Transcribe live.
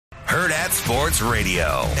Hurrdat Sports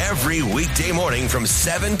Radio. Every weekday morning from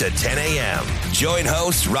 7 to 10 a.m. Join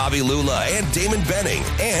hosts Robbie Lula and Damon Benning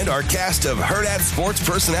and our cast of Hurrdat Sports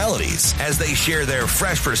personalities as they share their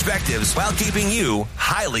fresh perspectives while keeping you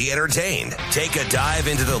highly entertained. Take a dive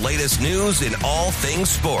into the latest news in all things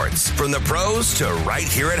sports, from the pros to right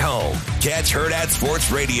here at home. Catch Hurrdat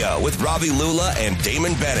Sports Radio with Robbie Lula and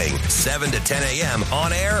Damon Benning, 7 to 10 a.m.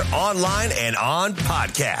 on air, online, and on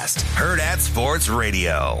podcast. Hurrdat Sports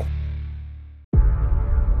Radio.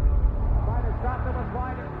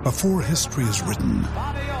 Before history is written,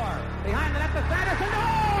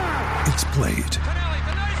 it's played.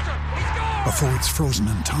 Before it's frozen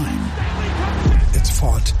in time, it's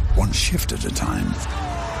fought one shift at a time.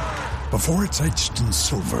 Before it's etched in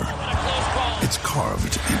silver, it's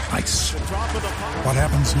carved in ice. What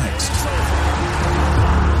happens next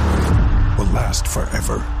will last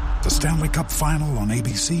forever. The Stanley Cup Final on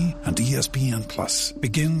ABC and ESPN Plus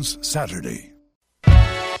begins Saturday.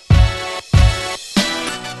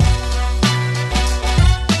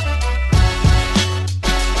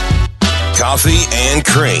 Coffee and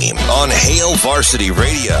Cream on Hail Varsity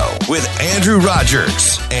Radio with Andrew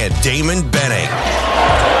Rogers and Damon Benning.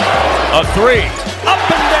 A three, up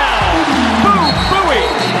and down, boom, Bowie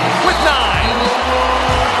with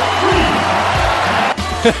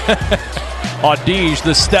 9. Audige,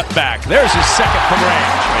 the step back. There's his second from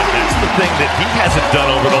range. And that's the thing that he hasn't done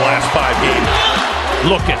over the last 5 games.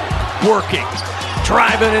 Looking, working,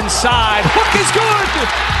 driving inside. Hook is good.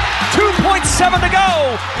 2.7 to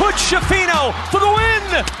go. Hood Schifino for the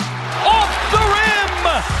win. Off the rim.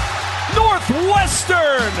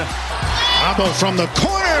 Northwestern. Abo from the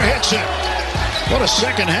corner hits it. What a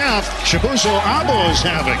second half Chibuzo Abo is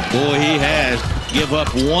having. Boy, he has. Give up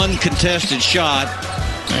one contested shot.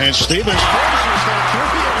 And Stevens forces that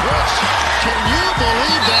three and hits. Can you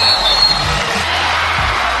believe that?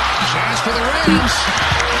 Chance for the Rams.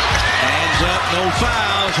 Hands up, no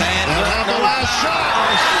fouls. Hands They'll up, have no the last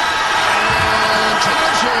fouls. shot. And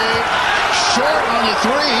Tajay short on the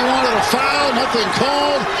three. He wanted a foul, nothing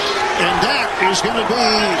called. And that is going to be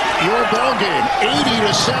your ball game.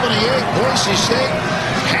 80-78. Boise State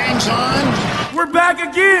hangs on. We're back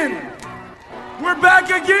again. We're back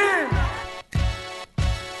again.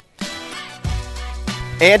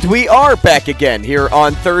 And we are back again here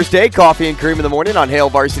on Thursday. Coffee and Cream in the morning on Hail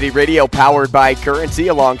Varsity Radio, powered by Currency,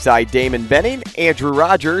 alongside Damon Benning, Andrew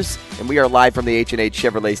Rogers, and we are live from the H&H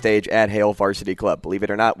Chevrolet stage at Hail Varsity Club. Believe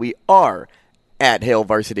it or not, we are at Hail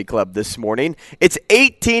Varsity Club this morning. It's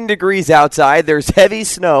 18 degrees outside. There's heavy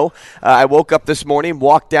snow. I woke up this morning,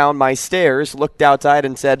 walked down my stairs, looked outside,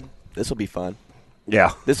 and said, this will be fun.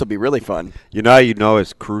 Yeah. This will be really fun. You know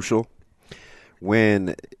it's crucial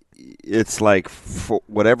when it's like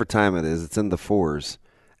whatever time it is, it's in the 4s,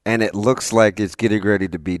 and it looks like it's getting ready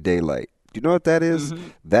to be daylight. Do you know what that is? Mm-hmm.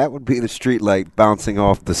 That would be the street light bouncing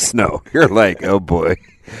off the snow. You're like, oh, boy.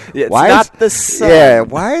 Yeah, it's not the sun. Yeah,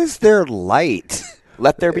 why is there light?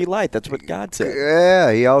 Let there be light. That's what God said.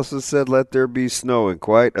 Yeah, he also said let there be snow, and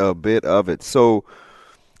quite a bit of it. So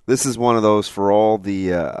this is one of those for all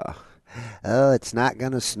the, it's not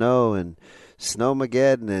going to snow, and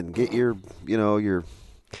Snowmageddon, and get your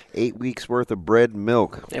 8 weeks worth of bread and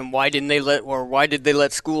milk. And why did they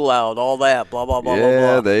let school out? All that, blah, blah, blah,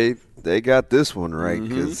 yeah, blah, blah. they got this one right,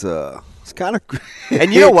 because it's kind of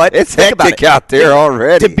and you know what? It's hectic out there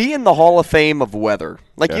already. To be in the Hall of Fame of weather.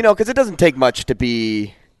 Because it doesn't take much to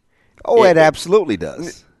be. Oh, it absolutely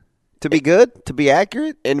does. To be good? To be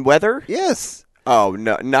accurate? In weather? Yes. Oh,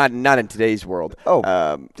 no, not in today's world. Oh,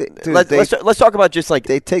 let's talk about just like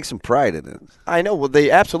they take some pride in it. I know. Well, they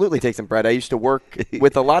absolutely take some pride. I used to work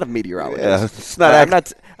with a lot of meteorologists. Yeah,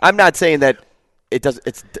 I'm not saying that it does.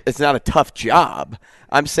 It's not a tough job.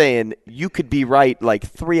 I'm saying you could be right like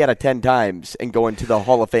 3 out of 10 times and go into the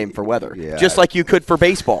Hall of Fame for weather, just like you could for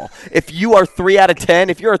baseball. If you are 3 out of 10,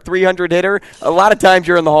 if you're a 300 hitter, a lot of times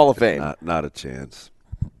you're in the Hall of Fame. Not a chance.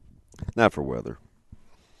 Not for weather.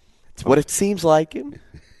 It's what it seems like.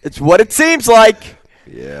 It's what it seems like.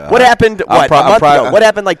 Yeah. What happened? A month ago? What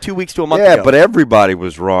happened like 2 weeks to a month ago? Yeah, but everybody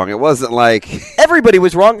was wrong. It wasn't like everybody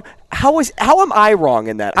was wrong. How am I wrong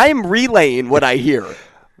in that? I am relaying what I hear.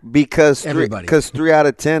 Because 3 out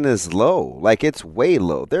of 10 is low. Like, it's way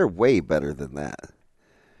low. They're way better than that.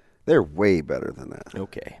 They're way better than that.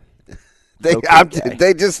 Okay.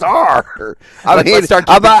 They just are. I'm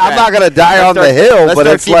not going to die on the hill, but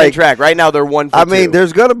it's like track. Right now they're 1 for 2.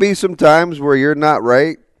 There's going to be some times where you're not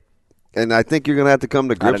right, and I think you're going to have to come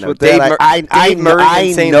to grips with that. I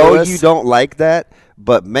know you don't like that,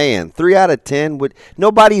 but man, 3 out of 10 would.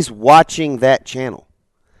 Nobody's watching that channel.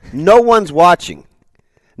 No one's watching.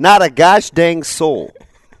 Not a gosh dang soul.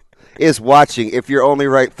 is watching if you're only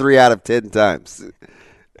right 3 out of 10 times.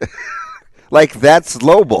 Like, that's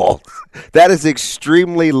lowball. That is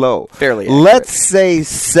extremely low. Fairly accurate. Let's say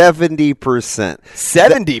 70%.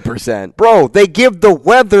 70%? Bro, they give the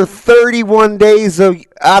weather 31 days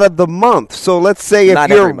out of the month. So let's say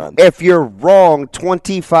if you're wrong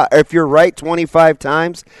 25, if you're right 25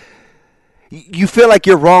 times, you feel like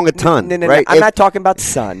you're wrong a ton, right? I'm not talking about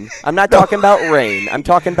sun. I'm not talking about rain. I'm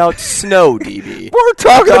talking about snow, DB. We're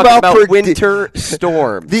talking about winter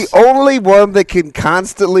storms. The only one that can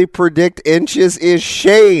constantly predict inches is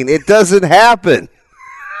Shane. It doesn't happen.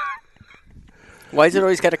 Why is it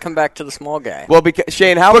always got to come back to the small guy? Well, because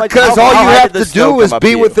Shane, all you have to do is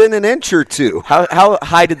be within an inch or two. How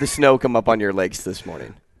high did the snow come up on your legs this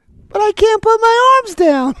morning? But I can't put my arms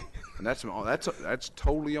down. And that's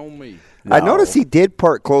totally on me. No. I noticed he did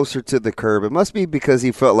park closer to the curb. It must be because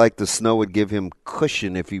he felt like the snow would give him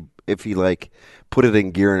cushion if he like put it in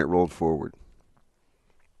gear and it rolled forward.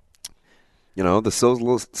 You know, the snow's a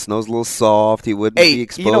little soft. He wouldn't be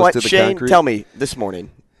exposed you know what, to the Shane, concrete. Tell me this morning.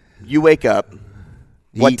 You wake up.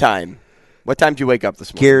 What time? What time did you wake up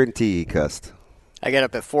this morning? Guarantee he cussed. I got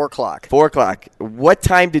up at 4 o'clock. 4 o'clock. What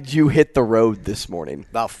time did you hit the road this morning?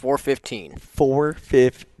 About 4:15.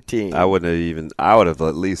 4:15. I would have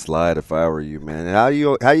at least lied if I were you, man. How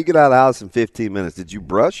you get out of the house in 15 minutes? Did you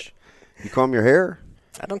brush? You comb your hair?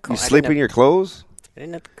 I don't comb. You sleep in your clothes?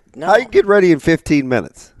 No. How you get ready in 15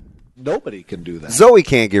 minutes? Nobody can do that. Zoe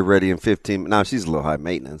can't get ready in 15 minutes. Now, she's a little high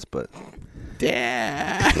maintenance, but.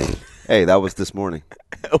 Dad. Hey, that was this morning.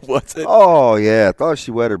 Was it? Oh, yeah. I thought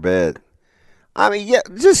she wet her bed. I mean, yeah,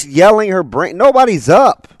 just yelling her brain. Nobody's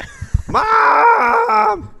up.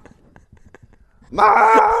 Mom!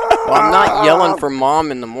 Mom! Well, I'm not yelling for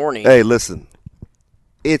Mom in the morning. Hey, listen.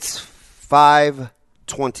 It's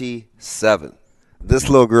 5:27. This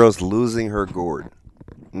little girl's losing her gourd.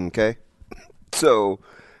 Okay? So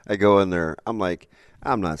I go in there. I'm like,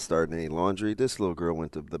 I'm not starting any laundry. This little girl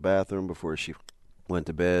went to the bathroom before she went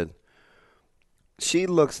to bed. She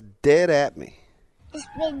looks dead at me. It's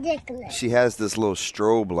ridiculous. She has this little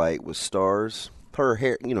strobe light with stars. Her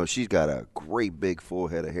hair, you know, she's got a great big full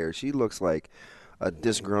head of hair. She looks like a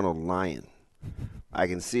disgruntled lion. I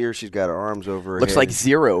can see her. She's got her arms over her Looks head. like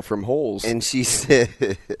Zero from Holes. And she said,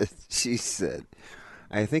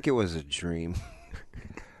 I think it was a dream.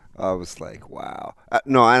 I was like, wow.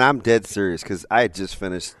 No, and I'm dead serious because I had just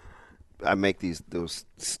finished. I make those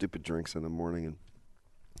stupid drinks in the morning, and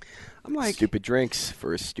I'm like, stupid drinks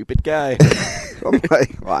for a stupid guy. I'm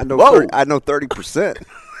like, well, I know 30%.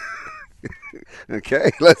 Okay,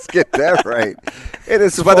 let's get that right. And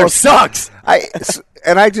it's weather sucks.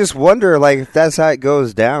 And I just wonder, like, if that's how it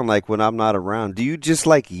goes down, like, when I'm not around. Do you just,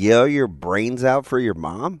 like, yell your brains out for your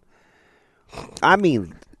mom? I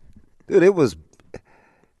mean, dude,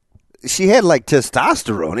 she had, like,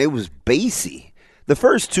 testosterone. It was bassy. The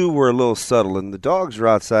first two were a little subtle, and the dogs were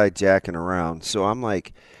outside jacking around. So I'm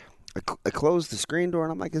like, I closed the screen door,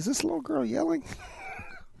 and I'm like, is this little girl yelling?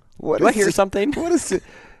 Do I hear something? What is it?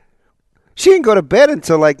 She didn't go to bed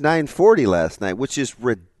until like 9:40 last night, which is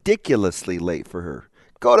ridiculously late for her.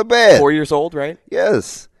 Go to bed. 4 years old, right?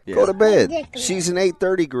 Yes. Yeah. Go to bed. Ridiculous. She's an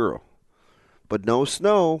 8:30 girl. But no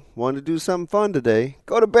snow. Wanted to do something fun today.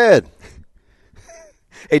 Go to bed.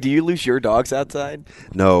 Hey, do you lose your dogs outside?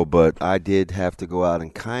 No, but I did have to go out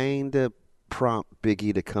and kind of prompt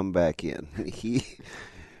Biggie to come back in.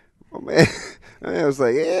 I was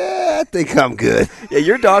like, yeah, I think I'm good. Yeah,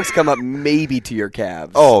 your dogs come up maybe to your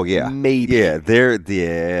calves. Oh, yeah. Maybe.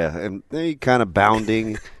 Yeah, and they're kind of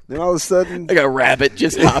bounding. Then all of a sudden. Like a rabbit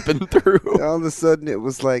just hopping through. All of a sudden it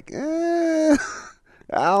was like, I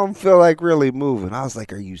don't feel like really moving. I was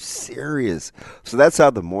like, are you serious? So that's how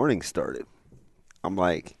the morning started. I'm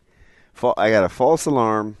like, I got a false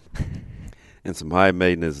alarm and some high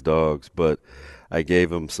maintenance dogs, but I gave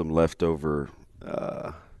them some leftover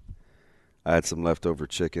I had some leftover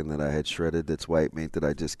chicken that I had shredded that's white meat that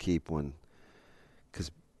I just keep because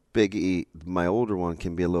Big E, my older one,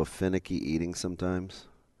 can be a little finicky eating sometimes.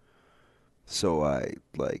 So I,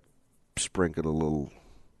 like, sprinkled a little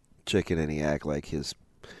chicken and he acted like he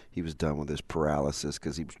was done with his paralysis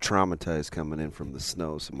because he was traumatized coming in from the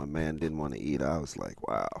snow, so my man didn't want to eat. I was like,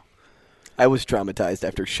 wow. I was traumatized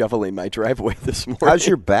after shoveling my driveway this morning. How's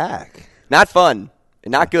your back? Not fun.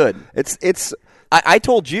 Not good. It's. I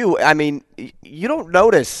told you. I mean, you don't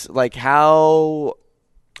notice like how's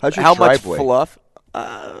your how driveway? much fluff.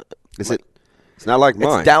 Is it? It's not like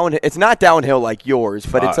mine. It's not downhill like yours,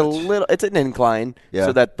 but it's a Fudge. little. It's an incline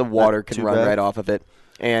so that the water Not can too run bad. right off of it.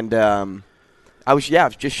 And I was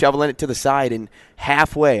just shoveling it to the side, and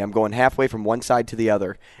I'm going halfway from one side to the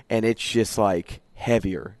other, and it's just like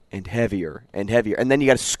heavier and heavier and heavier. And then you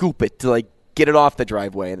got to scoop it to, like, get it off the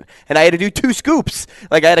driveway. And I had to do 2 scoops.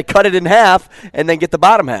 Like, I had to cut it in half and then get the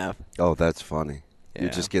bottom half. Oh, that's funny. Yeah.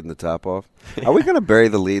 You're just getting the top off? Are we going to bury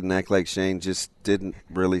the lead and act like Shane just didn't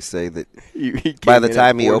really say that by the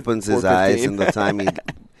time he opens his eyes and the time he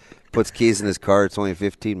puts keys in his car, it's only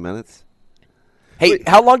 15 minutes? Hey,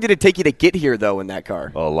 how long did it take you to get here, though, in that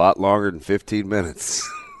car? A lot longer than 15 minutes.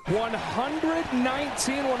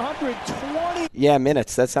 119, 120. Yeah,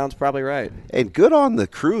 minutes. That sounds probably right. And good on the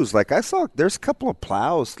crews. Like, I saw there's a couple of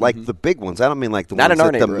plows, like the big ones. I don't mean like the Not ones in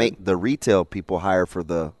our that neighborhood. the retail people hire for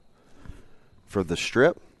the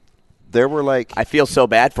strip. There were like, I feel so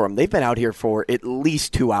bad for them. They've been out here for at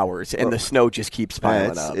least 2 hours, and the snow just keeps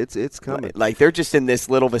piling up. It's coming. Like, they're just in this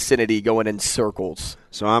little vicinity going in circles.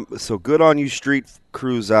 So good on you street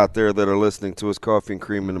crews out there that are listening to us, Coffee and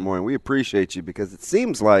Cream in the morning. We appreciate you because it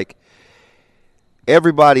seems like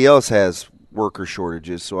everybody else has worker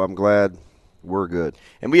shortages, so I'm glad we're good.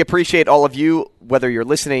 And we appreciate all of you, whether you're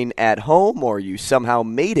listening at home or you somehow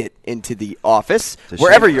made it into the office,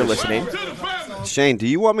 wherever you're listening. Shane, do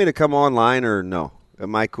you want me to come online or no?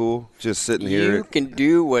 Am I cool just sitting here? You can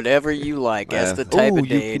do whatever you like. That's the type of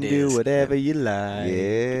day it is. You can do whatever you like.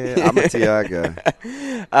 Yeah, I'm a TI guy.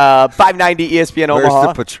 590 ESPN Omaha. Where's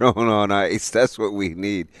the Patron on ice? That's what we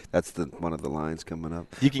need. That's one of the lines coming up.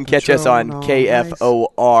 You can catch us on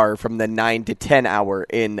KFOR from the 9 to 10 hour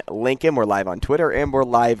in Lincoln. We're live on Twitter, and we're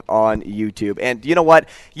live on YouTube. And you know what?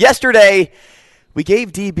 Yesterday, we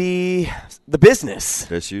gave DB the business.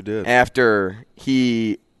 Yes, you did. After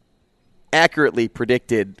he accurately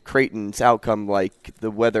predicted Creighton's outcome like the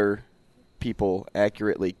weather people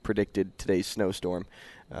accurately predicted today's snowstorm.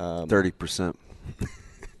 30%.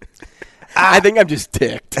 I think I'm just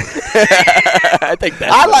ticked. I think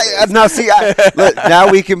that's I like now. See, look, now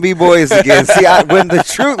we can be boys again. See,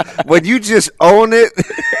 when you just own it,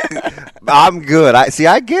 I'm good. I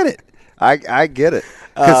get it. I get it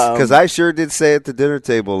because I sure did say at the dinner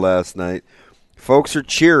table last night. Folks are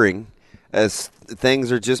cheering as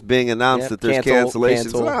things are just being announced that there's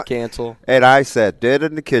cancellations. Cancel. And I sat dead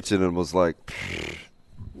in the kitchen and was like,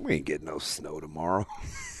 "We ain't getting no snow tomorrow."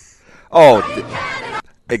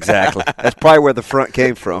 Exactly. That's probably where the front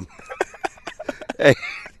came from. Hey,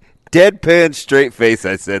 deadpan, straight face,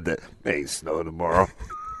 I said that. Ain't snow tomorrow.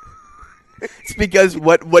 It's because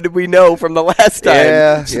what did we know from the last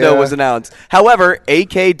time snow was announced? However,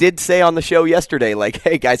 AK did say on the show yesterday, like,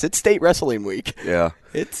 hey, guys, it's state wrestling week. Yeah.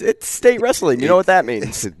 It's state wrestling. You know what that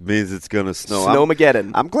means. It means it's going to snow.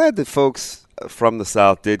 Snowmageddon. I'm glad that folks from the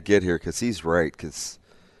South did get here because he's right. Because,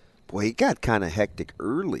 boy, it got kind of hectic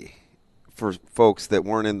early for folks that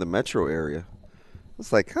weren't in the metro area.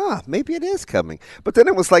 It's like, maybe it is coming. But then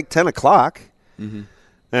it was like 10 o'clock. Mm-hmm.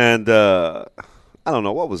 And I don't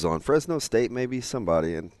know what was on. Fresno State, maybe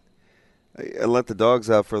somebody. And I let the dogs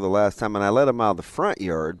out for the last time. And I let them out of the front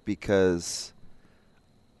yard because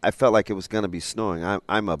I felt like it was going to be snowing.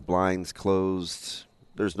 I'm a blinds closed.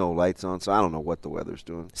 There's no lights on, so I don't know what the weather's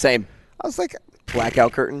doing. Same. I was like,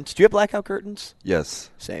 blackout curtains. Do you have blackout curtains? Yes.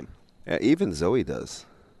 Same. Yeah, even Zoe does.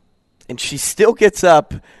 And she still gets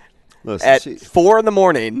up at 4 in the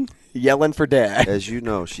morning yelling for Dad. As you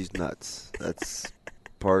know, she's nuts. That's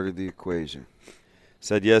part of the equation.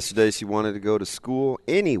 Said yesterday she wanted to go to school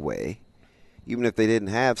anyway, even if they didn't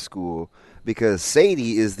have school, because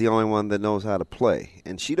Sadie is the only one that knows how to play.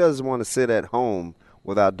 And she doesn't want to sit at home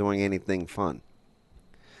without doing anything fun.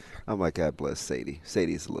 I'm like, God bless Sadie.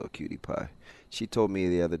 Sadie's a little cutie pie. She told me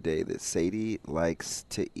the other day that Sadie likes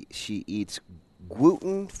to eat, she eats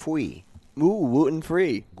gluten-free. Ooh,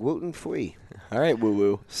 gluten-free. Gluten-free. All right,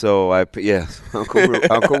 woo-woo. So,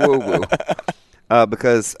 Uncle Woo-Woo.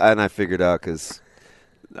 Because, and I figured out because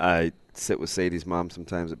I sit with Sadie's mom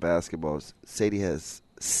sometimes at basketball. Sadie has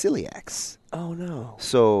celiacs. Oh, no.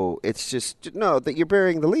 So, it's just, that you're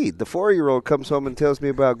burying the lead. The 4-year-old comes home and tells me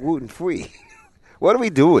about gluten-free. What are we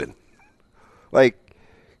doing? Like,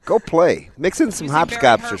 go play. Mix in some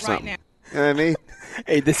hopscotch or something. You know what I mean?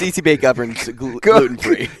 Hey, the CC Bake Oven's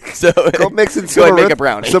gluten-free. So go mix in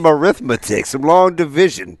some arithmetic, some long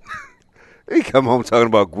division. You come home talking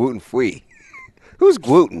about gluten-free. Who's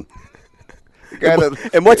gluten?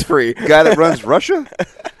 And what's free? The guy that runs Russia?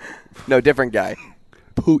 No, different guy.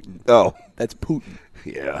 Putin. Oh. That's Putin.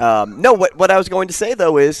 Yeah. No, what I was going to say,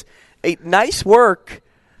 though, is nice work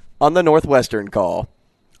on the Northwestern call.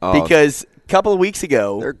 Because a couple of weeks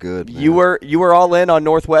ago, they're good, man. You were all in on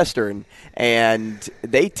Northwestern, and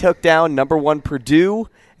they took down number 1 Purdue,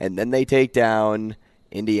 and then they take down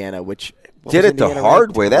Indiana, which did it the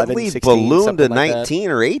hard way. 11, that lead 16, ballooned to like 19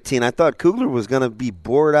 or 18. I thought Kugler was going to be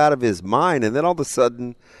bored out of his mind, and then all of a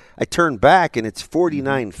sudden, I turn back, and it's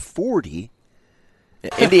 49-40.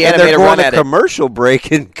 Indiana and made they're a going run to at commercial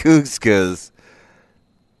break in Cougs,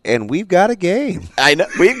 and we've got a game. I know.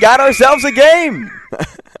 We've got ourselves a game.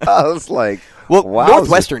 I was like, well, wow.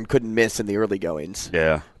 Northwestern couldn't miss in the early goings.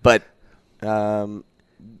 Yeah. But Boo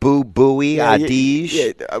Booey,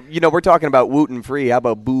 Adige. Yeah, we're talking about Wooten Free. How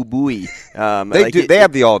about Boo Booey? They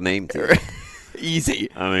have the all-name team. Easy.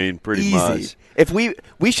 I mean, pretty Easy. much. If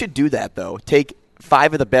we should do that, though. Take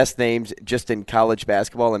 5 of the best names just in college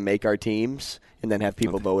basketball and make our teams, and then have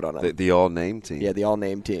people vote on them. The all-name team. Yeah, the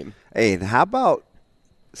all-name team. Hey, and how about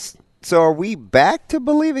 – so are we back to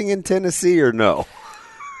believing in Tennessee or no?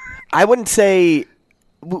 I wouldn't say –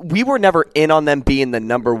 we were never in on them being the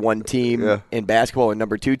number 1 team in basketball or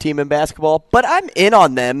number 2 team in basketball, but I'm in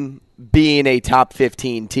on them being a top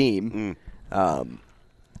 15 team.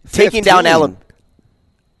 Taking down Alabama.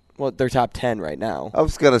 Well, they're top 10 right now. I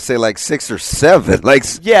was going to say like 6 or 7.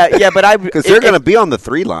 Yeah, but because they're going to be on the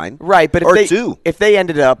 3 line. Right, but if they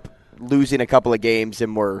ended up losing a couple of games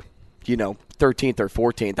and were, 13th or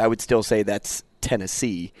 14th, I would still say that's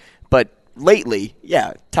Tennessee. But lately,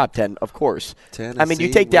 top 10, of course. Tennessee, I mean, you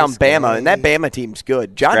take down Bama, and that Bama team's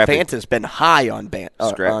good. John Vance has been high on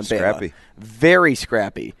Bama. Scrappy. Very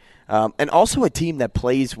scrappy. And also a team that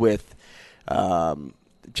plays with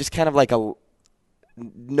just kind of like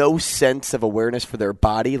no sense of awareness for their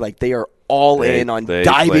body. Like they are all in on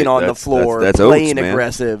diving on the floor, that's playing Oats,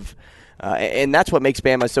 aggressive. And that's what makes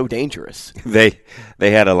Bama so dangerous. They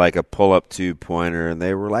had a pull-up 2-pointer, and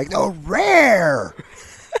they were like, "Oh, rare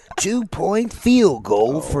 2-point field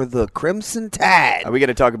goal for the Crimson Tide." Are we going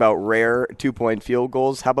to talk about rare 2-point field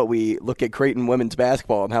goals? How about we look at Creighton women's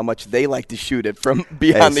basketball and how much they like to shoot it from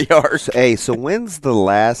beyond the arc? So when's the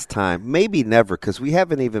last time? Maybe never, because we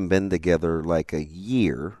haven't even been together like a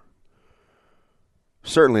year.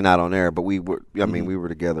 Certainly not on air, but we were. I mean, we were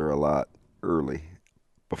together a lot early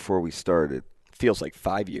before we started. Feels like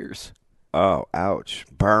 5 years. Oh, ouch!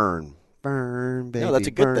 Burn, baby. No, that's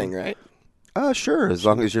a good thing, right? Sure, as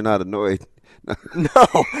long as you're not annoyed. No,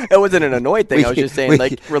 it wasn't an annoyed thing. I was just saying,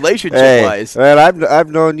 relationship-wise. Man, I've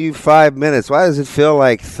known you 5 minutes. Why does it feel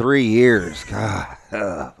like 3 years? God.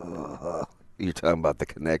 You're talking about the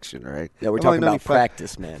connection, right? Yeah, we're talking about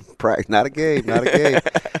practice, man. Not a game, not a game.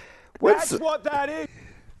 That's what that is.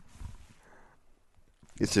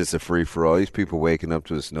 It's just a free-for-all. These people waking up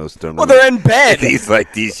to a snowstorm. Well, they're in bed. These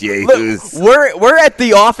yahoos. Look, we're at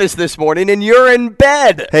the office this morning, and you're in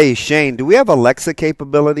bed. Hey, Shane, do we have Alexa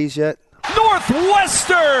capabilities yet?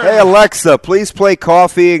 Northwestern! Hey, Alexa, please play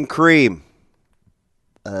Coffee and Cream.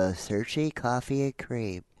 Searchy Coffee and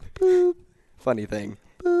Cream. Boop. Funny thing.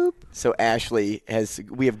 Boop. So Ashley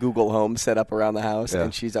we have Google Home set up around the house,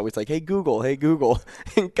 and she's always like, hey, Google.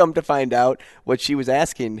 And come to find out what she was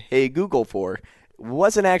asking, hey, Google for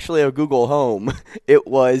wasn't actually a Google Home. It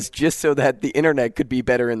was just so that the internet could be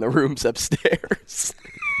better in the rooms upstairs.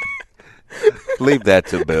 Leave that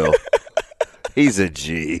to Bill. He's a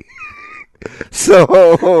G.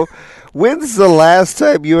 So, when's the last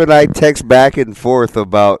time you and I text back and forth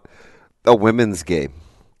about a women's game?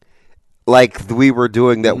 Like we were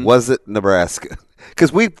doing that wasn't Nebraska.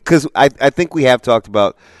 Because I think we have talked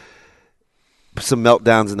about some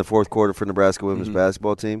meltdowns in the fourth quarter for Nebraska women's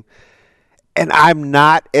basketball team. And I'm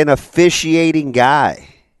not an officiating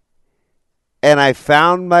guy. And I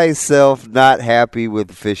found myself not happy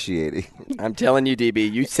with officiating. I'm telling you,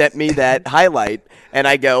 DB, you sent me that highlight, and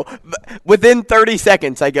I go, within 30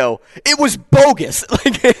 seconds, I go, it was bogus.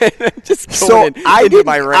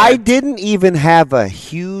 I didn't even have a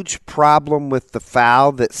huge problem with the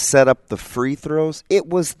foul that set up the free throws. It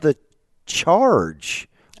was the charge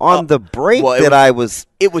on the break I was.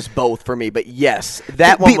 It was both for me, but yes,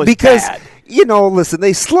 that one was bad. Listen,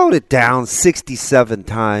 they slowed it down 67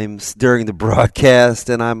 times during the broadcast,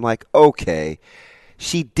 and I'm like, okay.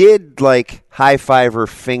 She did, high-five her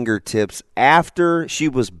fingertips after she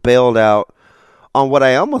was bailed out on what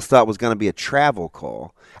I almost thought was going to be a travel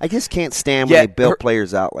call. I just can't stand when they bail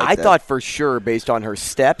players out like that. I thought for sure, based on her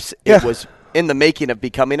steps, it was in the making of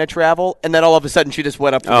becoming a travel, and then all of a sudden she just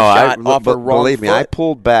went up for the shot off her wrong believe me, foot. I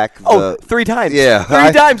pulled back 3 times. Yeah.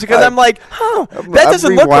 3 times because I'm like, that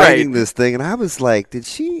doesn't look right. I'm rewinding this thing, and I was like,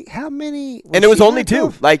 how many? And it was only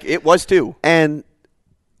 2. It was 2. And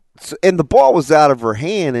the ball was out of her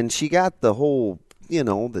hand, and she got the whole,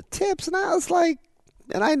 the tips, and I was like,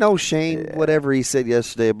 and I know Shane, whatever he said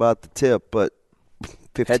yesterday about the tip, but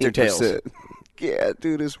 15%. Heads or tails? Yeah,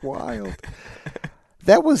 dude, it's wild.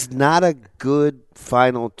 That was not a good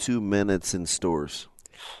final 2 minutes in stores.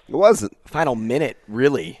 It wasn't. Final minute,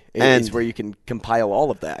 really, is where you can compile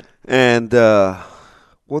all of that. And, there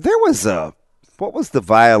was what was the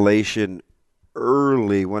violation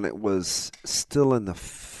early when it was still in the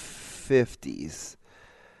 50s?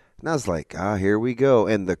 And I was like, here we go.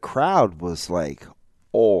 And the crowd was like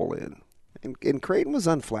all in. And Creighton was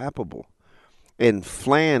unflappable. And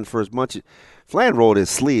Flan, Flan rolled his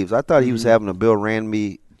sleeves. I thought he was having a Bill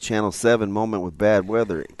Ranby Channel 7 moment with bad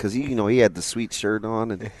weather because he had the sweet shirt on.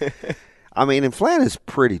 And and Flan is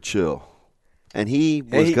pretty chill. And he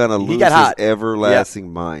was going to lose his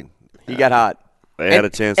everlasting mind. He got hot. They had a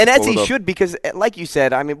chance and to as pull he it up. should, because like you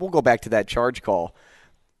said, we'll go back to that charge call.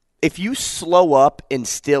 If you slow up and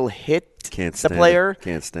still hit the player,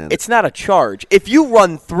 it's not a charge. If you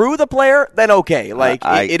run through the player, then okay.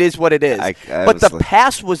 It is what it is. But the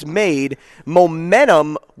pass was made.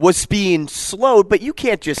 Momentum was being slowed, but you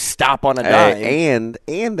can't just stop on a dime.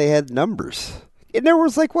 And they had numbers. And there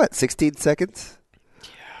was 16 seconds?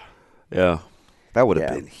 Yeah. That would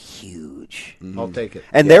have been huge. I'll take it.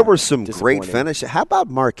 And there were some great finishes. How about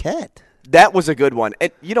Marquette? That was a good one.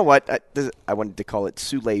 And you know what? I wanted to call it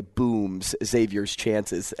Sule booms Xavier's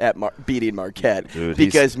chances at beating Marquette. Dude,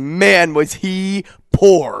 because, man, was he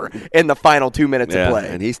poor in the final 2 minutes of play.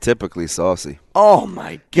 And he's typically saucy. Oh,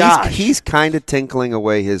 my gosh. He's kind of tinkling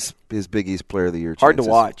away his Big East Player of the Year chances. Hard to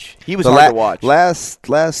watch. He was hard to watch.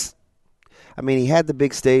 He had the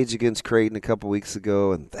big stage against Creighton a couple weeks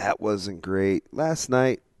ago, and that wasn't great. Last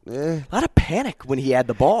night, a lot of panic when he had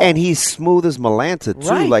the ball. And he's smooth as Malanta, too.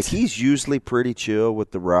 Right. He's usually pretty chill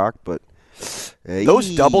with the rock, but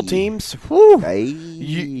those double teams,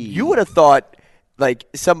 you would have thought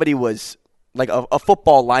somebody was a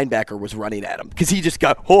football linebacker was running at him because he just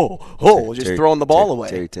got just throwing the ball away.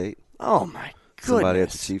 Terry Tate. Oh my goodness! Somebody at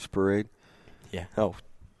the Chiefs parade. Yeah. Oh,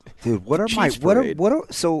 dude, what are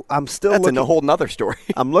so I'm still. That's a whole nother story.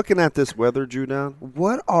 I'm looking at this weather, Drew. Down.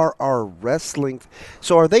 What are our wrestling?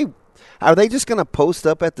 So are they just going to post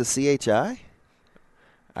up at the CHI?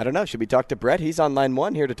 I don't know. Should we talk to Brett? He's on line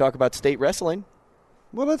 1 here to talk about state wrestling.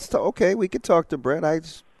 Well, let's talk. Okay, we could talk to Brett. I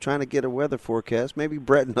was trying to get a weather forecast. Maybe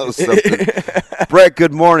Brett knows something. Brett,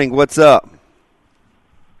 good morning. What's up?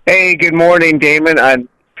 Hey, good morning, Damon. I'm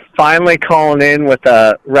finally calling in with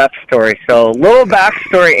a ref story. So, little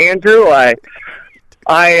backstory, Andrew.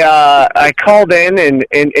 I called in,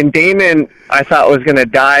 and Damon, I thought, was going to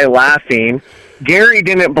die laughing. Gary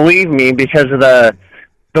didn't believe me because of the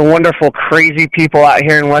wonderful, crazy people out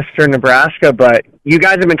here in western Nebraska, but you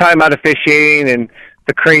guys have been talking about officiating and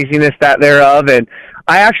the craziness thereof, and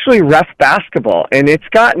I actually ref basketball, and it's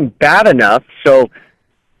gotten bad enough. So,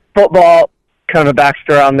 football, kind of a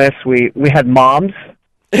backstory on this, we had moms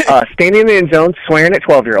standing in the end zone swearing at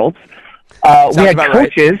 12-year-olds. We had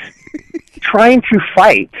coaches trying to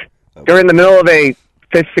fight during the middle of a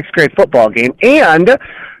 5th, 6th grade football game, and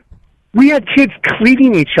we had kids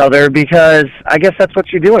cleating each other because I guess that's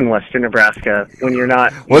what you do in western Nebraska when you're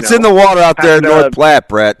not. What's in the water out there in North Platte,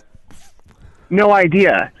 Brett? No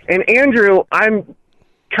idea. And Andrew, I'm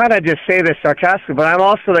kind of just say this sarcastically, but I'm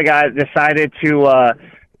also the guy that decided to,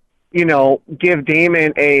 give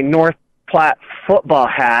Damon a North Platte football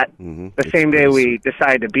hat the same day we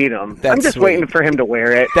decided to beat him. I'm just waiting for him to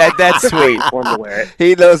wear it. That's sweet. For him to wear it.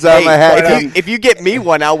 He knows I'm a hat. If you get me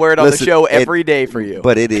one, I'll wear it on the show every day for you.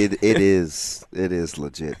 But it is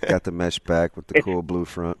legit. Got the mesh back with the cool blue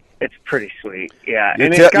front. It's pretty sweet. Yeah.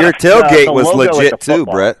 Your tailgate was legit too,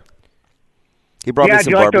 Brett. He brought me some do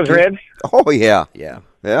you like those ribs? Oh yeah.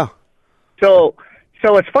 Yeah. So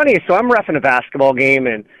it's funny. So I'm reffing a basketball game,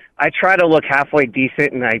 and I try to look halfway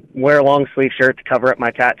decent, and I wear a long sleeve shirt to cover up my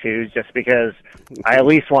tattoos just because I at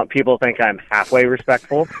least want people to think I'm halfway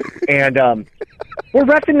respectful. And we're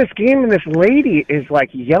reffing this game, and this lady is,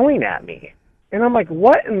 yelling at me. And I'm like,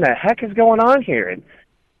 what in the heck is going on here? And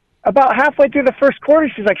about halfway through the first quarter,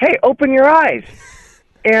 she's like, hey, open your eyes.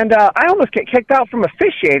 And I almost get kicked out from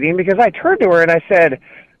officiating because I turned to her and I said,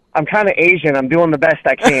 I'm kind of Asian. I'm doing the best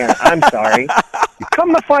I can. I'm sorry.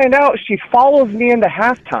 Come to find out, she follows me into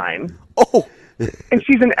halftime. Oh. And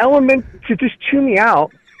she's an element to just chew me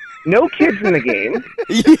out. No kids in the game.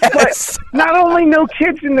 Yes. But not only no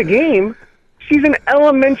kids in the game, she's an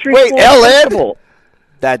elementary school principal.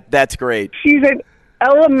 That's great. She's an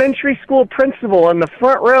elementary school principal in the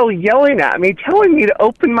front row yelling at me, telling me to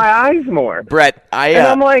open my eyes more. Brett, and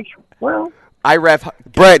I'm like, well... I ref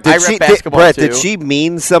Brett, basketball Brett, too. Did she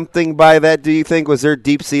mean something by that, do you think? Was there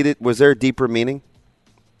a deeper meaning?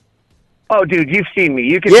 Oh, dude, you've seen me.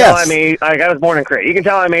 You can tell I'm I was born in Creighton. You can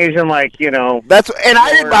tell I'm Asian, That's and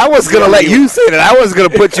I was going to let you say that. I was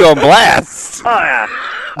going to put you on blast. Oh, yeah.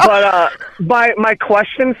 But my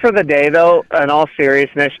question for the day, though, in all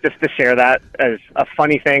seriousness, just to share that as a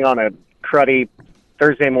funny thing on a cruddy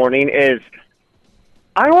Thursday morning, is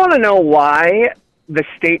I want to know why the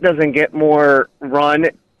state doesn't get more run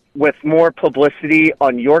with more publicity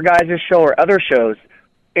on your guys' show or other shows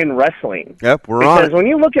in wrestling. Yep, we're on it. Because when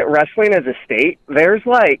you look at wrestling as a state, there's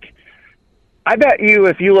like, I bet you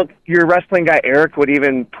if you look, your wrestling guy Eric would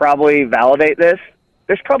even probably validate this.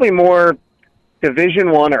 There's probably more Division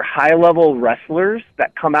I or high-level wrestlers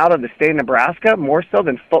that come out of the state of Nebraska, more so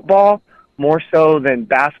than football, more so than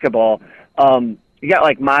basketball. You got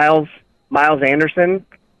like Miles Anderson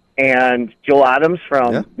and Joel Adams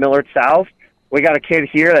from Millard South. We got a kid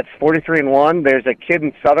here that's 43-1. There's a kid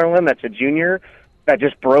in Sutherland that's a junior that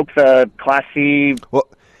just broke the Class C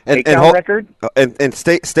takedown record. And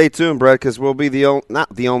stay tuned, Brett, because we'll be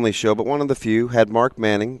not the only show, but one of the few. Had Mark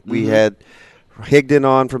Manning. We had Higdon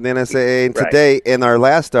on from the NSAA, and today in our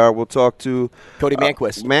last hour we'll talk to Cody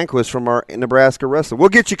Manquist from our Nebraska Wrestling. We'll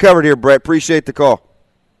get you covered here, Brett. Appreciate the call.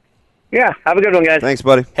 Yeah, have a good one, guys. Thanks,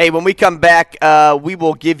 buddy. Hey, when we come back, we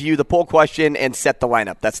will give you the poll question and set the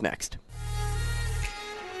lineup. That's next.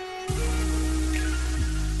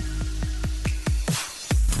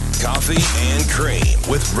 Coffee and Cream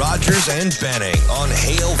with Rogers and Benning on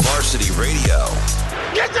Hail Varsity Radio.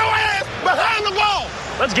 Get your ass behind the ball.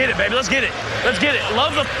 Let's get it, baby. Let's get it. Let's get it.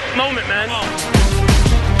 Love the moment, man.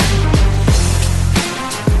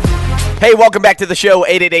 Hey, welcome back to the show,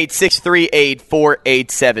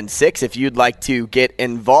 888-638-4876. If you'd like to get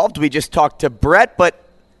involved, we just talked to Brett, but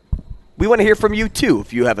we want to hear from you, too.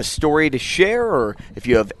 If you have a story to share or if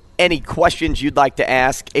you have any questions you'd like to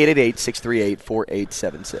ask,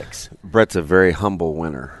 888-638-4876. Brett's a very humble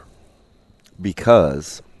winner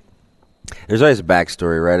because there's always a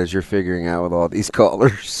backstory, right, as you're figuring out with all these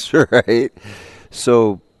callers, right?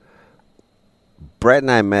 So Brett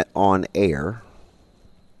and I met on air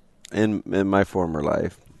in my former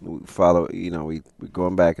life. We follow, we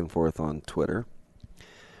going back and forth on Twitter.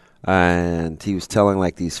 And he was telling,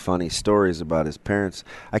 like, these funny stories about his parents.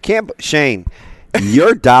 Shane,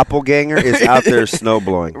 your doppelganger is out there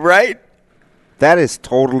snowblowing. Right? That is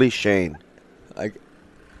totally Shane.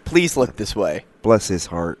 Please look this way. Bless his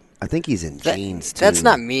heart. I think he's in jeans, too. That's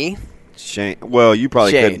not me. Shane. Well, you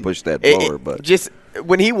probably couldn't push that blower, but. Just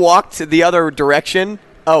when he walked the other direction,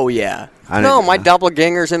 oh, yeah. No, my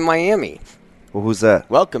doppelganger's in Miami. Well, who's that?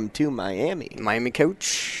 Welcome to Miami. Miami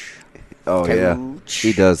coach. Oh, yeah.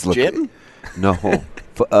 He does look. Jim? No.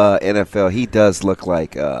 NFL. He does look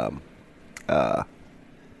like. Mike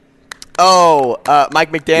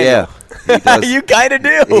McDaniel. Yeah. He does, you kind of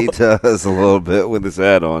do. He does a little bit with his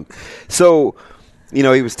hat on. So, he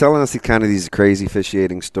was telling us these crazy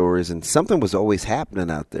officiating stories, and something was always happening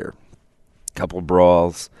out there. Couple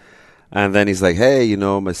brawls. And then he's like, hey,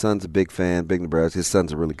 my son's a big fan, big Nebraska. His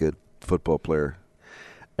son's a really good football player.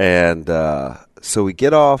 And so we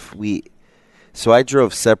get off. So I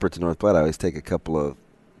drove separate to North Platte. I always take a couple of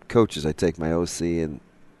coaches. I take my OC and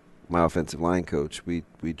my offensive line coach. We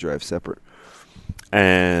drive separate.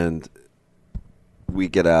 And we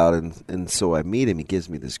get out, and so I meet him. He gives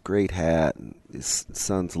me this great hat, and his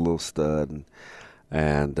son's a little stud.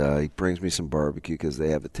 And he brings me some barbecue because they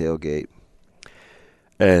have a tailgate.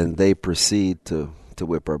 And they proceed to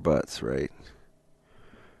whip our butts, right?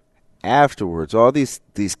 Afterwards, all these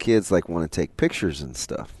kids want to take pictures and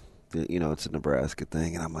stuff. It's a Nebraska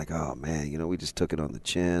thing, and I'm like, oh man, we just took it on the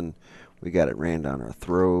chin. We got it ran down our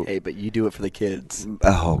throat. Hey, but you do it for the kids.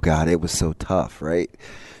 Oh God, it was so tough, right?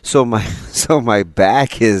 So my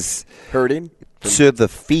back is hurting to the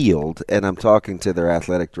field, and I'm talking to their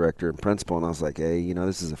athletic director and principal, and I was like, hey,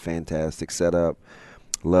 this is a fantastic setup.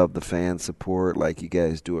 Love the fan support. Like, you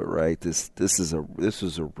guys do it right. This was a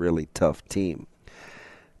really tough team,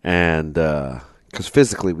 and because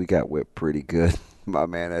physically we got whipped pretty good. My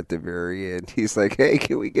man at the very end, he's like, "Hey,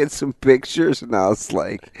 can we get some pictures?" And I was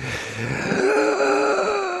like,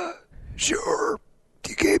 "Sure."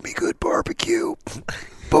 You gave me good barbecue,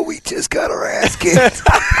 but we just got our ass kicked.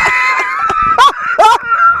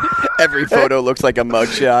 Every photo looks like a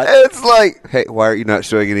mugshot. It's like, hey, why are you not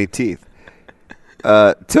showing any teeth?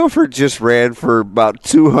 Tilford just ran for about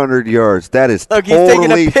 200 yards. That is look, totally. He's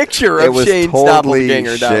taking a picture of Shane's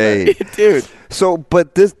doppelganger down there. Dude. So,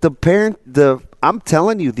 but I'm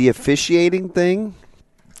telling you, the officiating thing.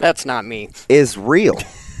 That's not me. Is real.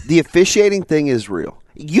 The officiating thing is real.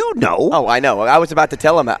 Oh, I know. I was about to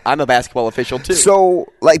tell him I'm a basketball official too.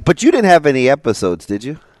 So, but you didn't have any episodes, did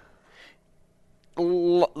you?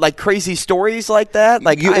 Like crazy stories like that?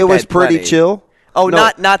 It was pretty chill. Oh,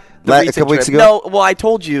 no, not the recent a couple weeks trip. ago? No, well, I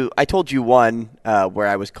told you one where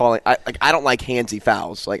I was calling. I don't like handsy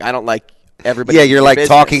fouls. Like, I don't like everybody. Yeah, you're like business.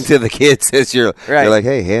 talking to the kids as you're Right. You're like,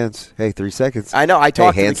 hey, hands. Hey, 3 seconds. I know. I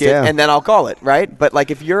talk to the hands kid, down. and then I'll call it, right? But,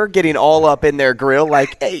 like, if you're getting all up in their grill,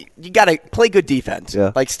 like, hey, you got to play good defense.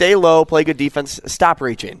 Yeah. Like, stay low, play good defense, stop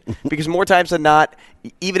reaching. Because more times than not,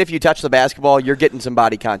 even if you touch the basketball, you're getting some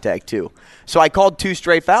body contact too. So I called 2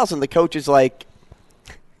 straight fouls, and the coach is like,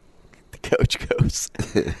 the coach goes,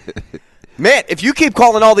 man, if you keep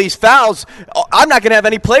calling all these fouls, I'm not going to have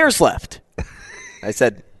any players left. I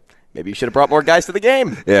said, maybe you should have brought more guys to the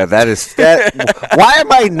game. Yeah, that is that. Why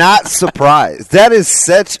am I not surprised? That is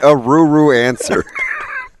such a Ruru answer.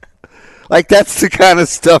 Like, that's the kind of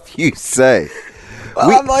stuff you say.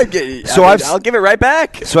 Well, I'm like, I'll give it right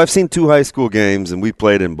back. So I've seen 2 high school games, and we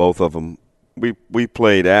played in both of them. We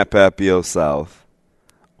played at Papio South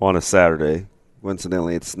on a Saturday.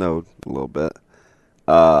 Coincidentally, it snowed a little bit.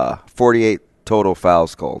 48 total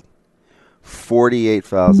fouls called. 48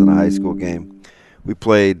 fouls in a high school game. We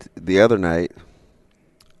played the other night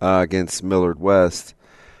against Millard West,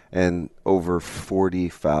 and over 40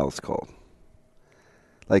 fouls called.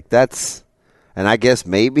 Like, that's, and I guess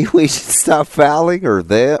maybe we should stop fouling, or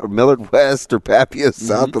Millard West or Papio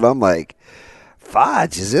South. And I'm like,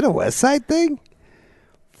 fudge, is it a West Side thing?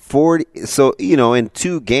 40. So, in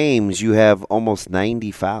 2 games, you have almost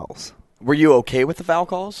 90 fouls. Were you okay with the foul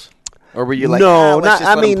calls? Or were you like, no, let's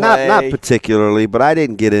just let them play? not particularly, but I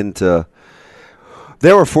didn't get into.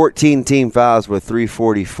 There were 14 team fouls with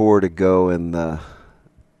 3:44 to go in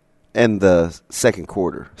the second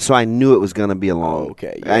quarter, so I knew it was going to be a long. Oh,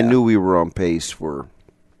 okay, yeah. I knew we were on pace for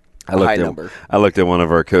a high number. I looked at one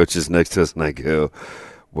of our coaches next to us, and I go,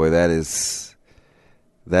 "Boy, that is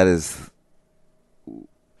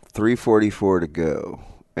 3:44 to go,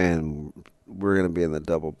 and we're going to be in the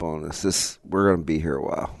double bonus. We're going to be here a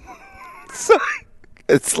while." So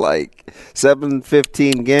it's like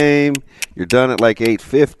 7:15 game. You're done at like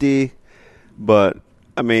 8:50. But,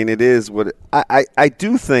 I mean, it is what I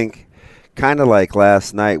do think, kind of like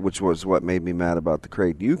last night, which was what made me mad about the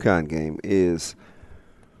Creighton-UConn game, is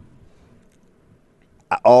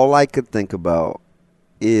all I could think about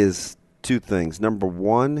is 2 things. Number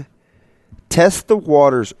 1, test the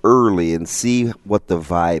waters early and see what the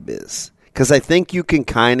vibe is. Because I think you can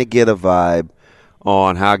kind of get a vibe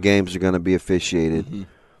on how games are going to be officiated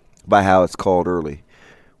by how it's called early.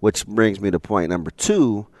 Which brings me to point number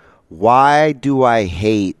 2. Why do I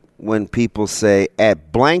hate when people say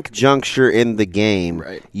at blank juncture in the game,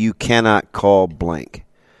 you cannot call blank?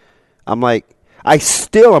 I'm like, I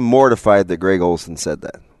still am mortified that Greg Olson said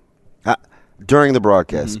that during the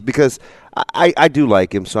broadcast because I do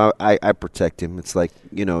like him, so I protect him. It's like,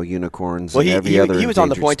 unicorns and every other he was on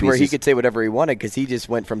the point species. where he could say whatever he wanted because he just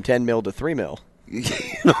went from 10 mil to 3 mil.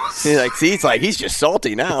 He's just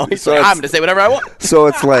salty now. He's like, I'm going to say whatever I want. So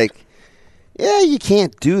it's like, yeah, you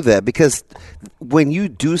can't do that because when you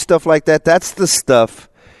do stuff like that, that's the stuff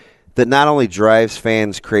that not only drives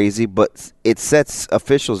fans crazy, but it sets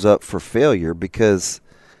officials up for failure because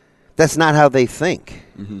that's not how they think.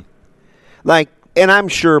 Like, and I'm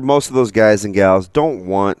sure most of those guys and gals don't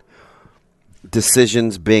want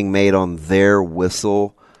decisions being made on their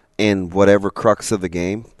whistle in whatever crux of the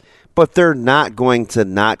game, but they're not going to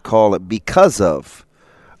not call it because of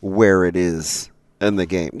where it is in the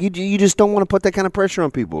game. You just don't want to put that kind of pressure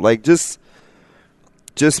on people. Like, just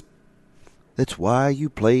that's why you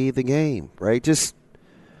play the game, right? Just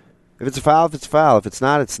if it's a foul, if it's a foul. If it's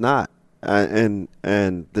not, it's not. And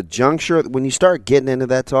the juncture, when you start getting into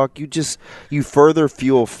that talk, you further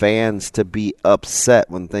fuel fans to be upset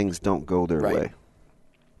when things don't go their way.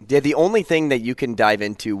 Yeah, the only thing that you can dive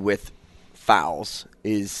into with fouls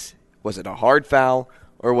is, was it a hard foul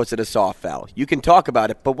or was it a soft foul? You can talk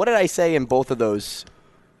about it, but what did I say in both of those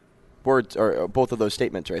words or both of those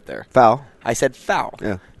statements right there? Foul. I said foul.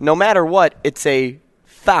 Yeah. No matter what, it's a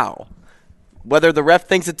foul. Whether the ref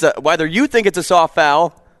thinks whether you think it's a soft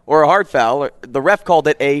foul or a hard foul, the ref called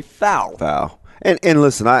it a foul. Foul. And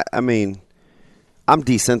listen, I mean, I'm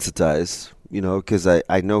desensitized, because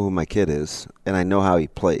I know who my kid is and I know how he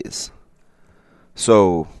plays.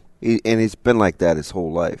 So, and he's been like that his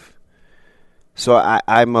whole life. So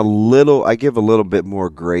I give a little bit more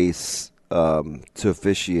grace to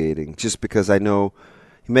officiating just because I know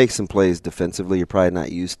he makes some plays defensively you're probably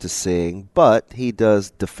not used to seeing, but he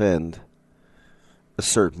does defend a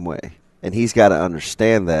certain way. And he's got to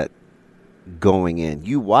understand that going in.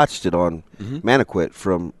 You watched it on Maniquit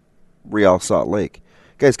from Real Salt Lake.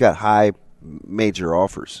 Guy's got high major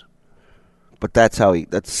offers. But that's how he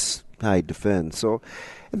defends. So,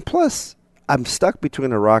 and plus, I'm stuck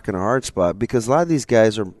between a rock and a hard spot because a lot of these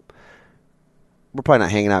guys we're probably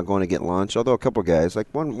not hanging out going to get lunch, although a couple of guys, like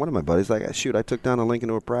one of my buddies, like, shoot, I took down a Lincoln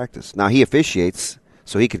to a practice. Now, he officiates,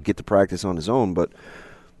 so he could get to practice on his own, but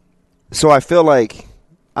so I feel like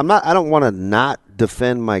I don't want to not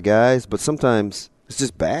defend my guys, but sometimes it's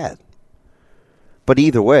just bad. But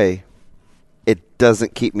either way, it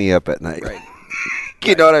doesn't keep me up at night. Right.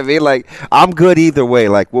 You know what I mean? Like, I'm good either way.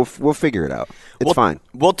 Like, we'll figure it out. It's fine.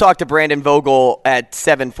 We'll talk to Brandon Vogel at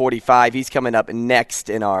 7:45. He's coming up next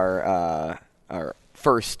in our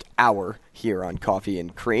first hour here on Coffee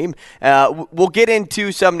and Cream. We'll get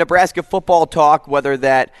into some Nebraska football talk, whether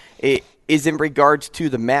that is in regards to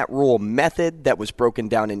the Matt Rule method that was broken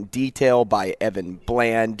down in detail by Evan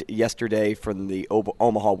Bland yesterday from the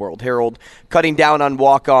Omaha World Herald, cutting down on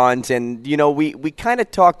walk-ons. And, you know, we kind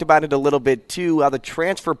of talked about it a little bit, too, how the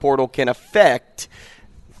transfer portal can affect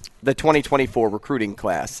the 2024 recruiting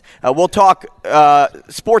class. We'll talk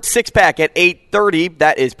Sports Six-Pack at 8:30.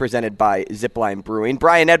 That is presented by Zipline Brewing.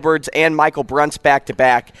 Brian Edwards and Michael Bruntz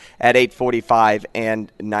back-to-back at 8:45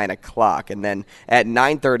 and 9 o'clock. And then at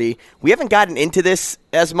 9:30, we haven't gotten into this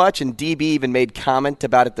as much, and DB even made comment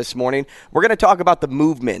about it this morning. We're going to talk about the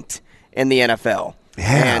movement in the NFL.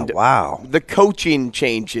 Yeah, and wow. The coaching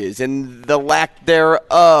changes and the lack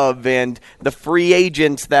thereof and the free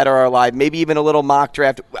agents that are alive, maybe even a little mock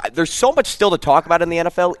draft. There's so much still to talk about in the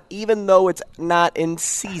NFL, even though it's not in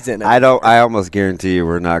season. I almost guarantee you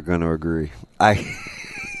we're not going to agree.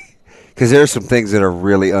 Because there are some things that are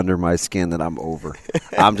really under my skin that I'm over.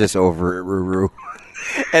 I'm just over it, Ruru.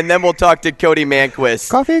 And then we'll talk to Cody Manquist.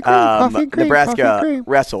 Coffee and cream, Nebraska coffee and cream.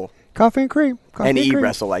 Wrestle. Coffee and cream. And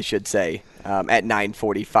E-Wrestle, I should say, at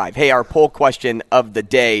 9:45. Hey, our poll question of the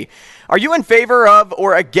day. Are you in favor of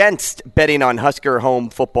or against betting on Husker home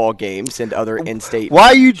football games and other in-state? Why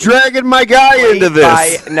are you dragging my guy into this?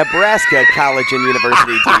 By Nebraska college and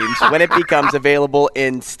university teams when it becomes available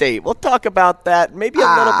in-state. We'll talk about that maybe a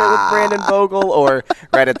little bit with Brandon Vogel or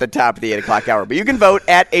right at the top of the 8 o'clock hour. But you can vote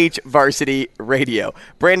at H-Varsity Radio.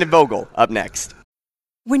 Brandon Vogel up next.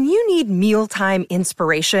 When you need mealtime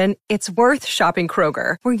inspiration, it's worth shopping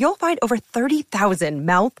Kroger, where you'll find over 30,000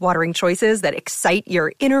 mouth-watering choices that excite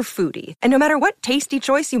your inner foodie. And no matter what tasty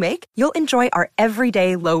choice you make, you'll enjoy our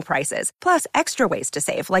everyday low prices, plus extra ways to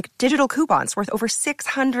save, like digital coupons worth over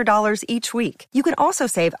 $600 each week. You can also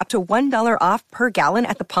save up to $1 off per gallon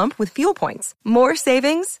at the pump with fuel points. More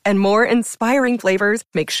savings and more inspiring flavors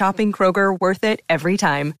make shopping Kroger worth it every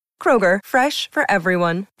time. Kroger, fresh for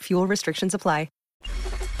everyone. Fuel restrictions apply.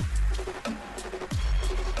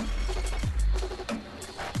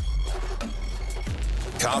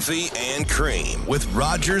 Coffee and Cream with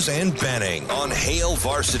Rogers and Benning on Hail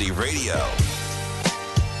Varsity Radio.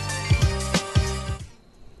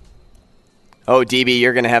 Oh, DB,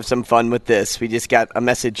 you're going to have some fun with this. We just got a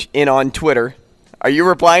message in on Twitter. Are you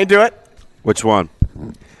replying to it? Which one?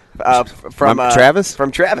 From Travis?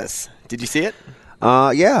 From Travis. Did you see it?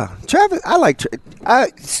 Yeah. Travis, I like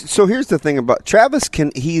so here's the thing about Travis.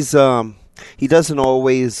 He doesn't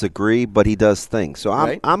always agree, but he does things. So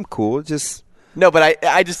I'm cool. Just no, but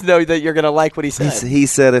I just know that you're going to like what he said. He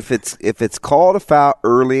said if it's called a foul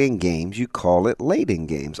early in games, you call it late in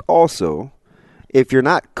games. Also, if you're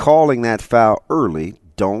not calling that foul early,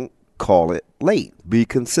 don't call it late. Be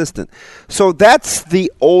consistent. So that's the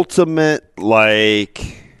ultimate, like,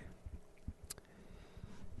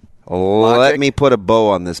 logic. Let me put a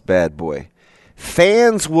bow on this bad boy.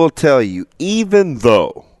 Fans will tell you, even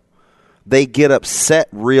though they get upset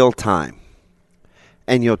real time,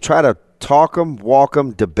 and you'll try to talk them, walk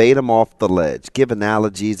them, debate them off the ledge, give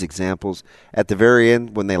analogies, examples. At the very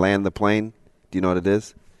end, when they land the plane, do you know what it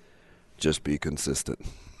is? Just be consistent.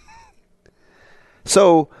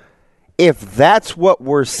 So if that's what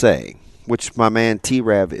we're saying, which my man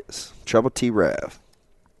T-Rav is, Trouble T-Rav,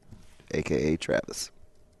 a.k.a. Travis,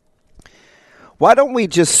 why don't we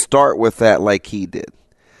just start with that like he did?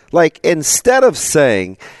 Like, instead of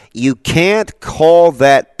saying you can't call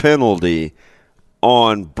that penalty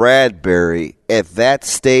on Bradbury at that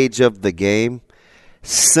stage of the game,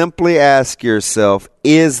 simply ask yourself,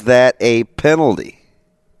 is that a penalty?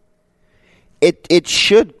 It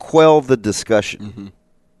should quell the discussion. Mm-hmm.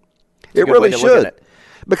 It really should.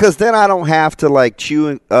 Because then I don't have to, like,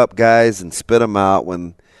 chew up guys and spit them out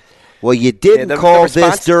when, well, you didn't call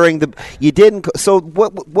this during the – you didn't – so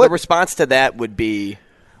what – The response to that would be,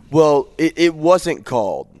 well, it wasn't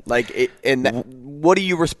called. Like, what do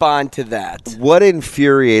you respond to that? What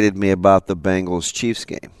infuriated me about the Bengals-Chiefs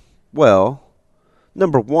game? Well,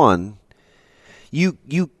 number one,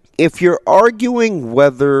 if you're arguing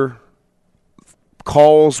whether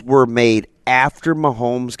calls were made after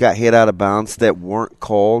Mahomes got hit out of bounds that weren't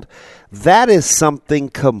called, that is something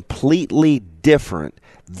completely different.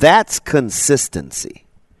 That's consistency.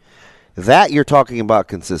 That you're talking about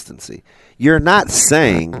consistency. You're not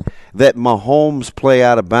saying that Mahomes' play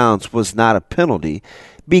out of bounds was not a penalty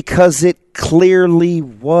because it clearly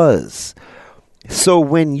was. So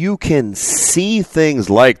when you can see things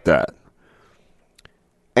like that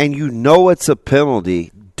and you know it's a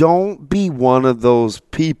penalty, don't be one of those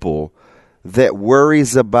people that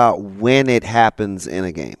worries about when it happens in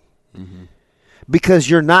a game. Mm-hmm. Because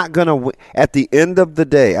you're not going to at the end of the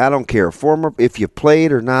day, I don't care if you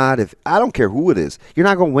played or not, I don't care who it is, you're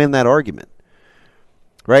not going to win that argument.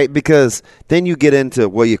 Right? Because then you get into,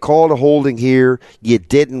 well, you called a holding here, you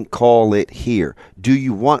didn't call it here. Do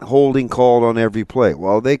you want holding called on every play?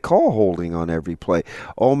 Well, they call holding on every play.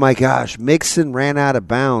 Oh, my gosh, Mixon ran out of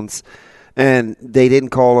bounds, and they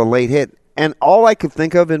didn't call a late hit. And all I could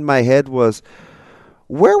think of in my head was,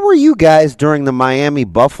 where were you guys during the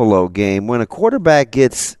Miami-Buffalo game when a quarterback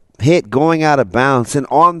gets hit going out of bounds, and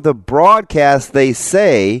on the broadcast they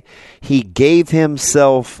say he gave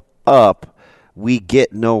himself up? We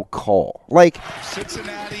get no call. Like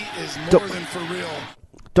Cincinnati is more than for real.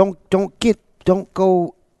 Don't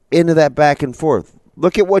go into that back and forth.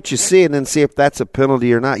 Look at what you see and then see if that's a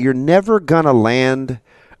penalty or not. You're never gonna land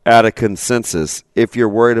at a consensus if you're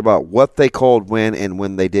worried about what they called when and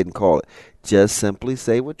when they didn't call it. Just simply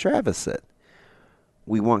say what Travis said.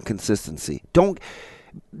 We want consistency.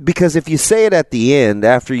 Because if you say it at the end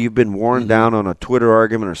after you've been worn down on a Twitter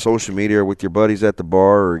argument or social media or with your buddies at the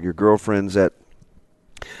bar or your girlfriends at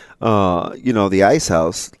the ice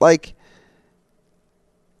house, like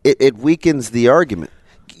it weakens the argument.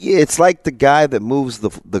 It's like the guy that moves the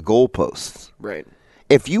goalposts. Right.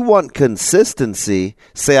 If you want consistency,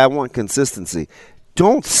 say I want consistency.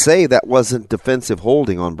 Don't say that wasn't defensive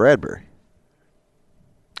holding on Bradbury.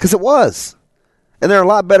 Because it was. And there are a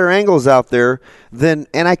lot better angles out there and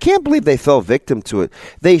I can't believe they fell victim to it.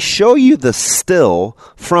 They show you the still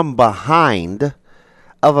from behind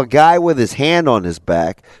of a guy with his hand on his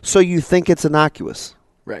back, so you think it's innocuous.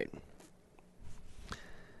 Right.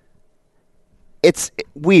 It's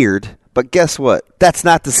weird, but guess what? That's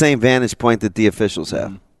not the same vantage point that the officials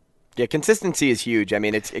have. Yeah, consistency is huge. I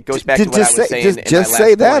mean, it goes back to what I was saying in my just last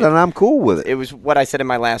say that, point. and I'm cool with it. It was what I said in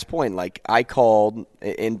my last point. Like, I called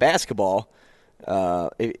in basketball,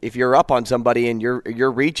 if you're up on somebody and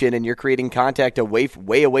you're reaching and you're creating contact way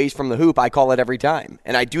away from the hoop, I call it every time.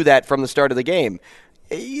 And I do that from the start of the game.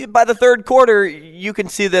 By the third quarter, you can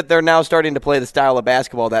see that they're now starting to play the style of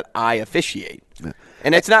basketball that I officiate. Yeah.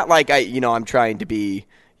 And it's not like I'm trying to be,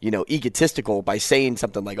 egotistical by saying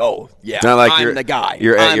something like, "Oh, yeah, like I'm the guy.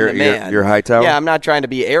 I'm the man." You're Hightower. Yeah, I'm not trying to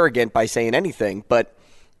be arrogant by saying anything, but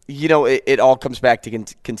it all comes back to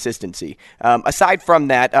consistency. Aside from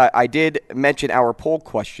that, I did mention our poll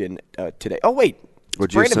question today. Oh wait,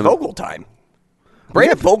 it's Brandon Vogel time.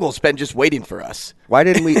 Brandon Vogel's been just waiting for us. Why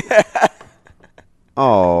didn't we?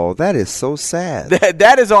 Oh, that is so sad.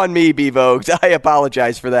 That is on me, B-Vogues. I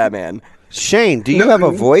apologize for that, man. Shane, do you have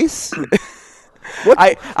a voice?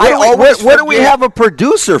 What do we have a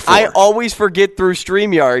producer for? I always forget through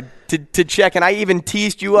StreamYard to check, and I even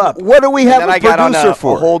teased you up. What do we have a producer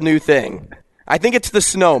for? A whole new thing. I think it's the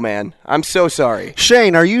snow, man. I'm so sorry.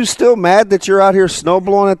 Shane, are you still mad that you're out here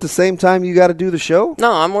snowblowing at the same time you got to do the show? No,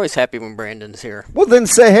 I'm always happy when Brandon's here. Well, then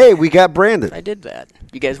say, hey, we got Brandon. I did that.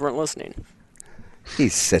 You guys weren't listening.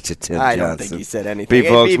 He's such a Tim I Johnson. don't think he said anything.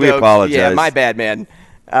 B-Folks, we apologize. Yeah, my bad, man.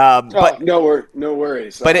 But no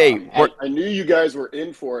worries. But hey, I knew you guys were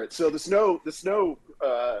in for it. So the snow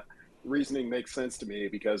reasoning makes sense to me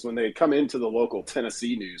because when they come into the local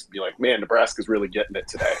Tennessee news, be like, "Man, Nebraska's really getting it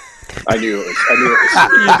today." I knew it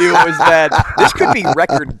was. You knew it was bad. This could be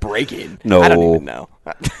record breaking. No, I don't even know.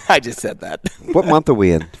 I just said that. What month are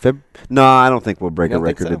we in? No, I don't think we'll break a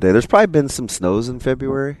record today. There's probably been some snows in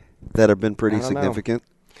February that have been pretty significant.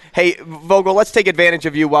 Hey, Vogel, let's take advantage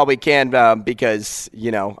of you while we can because,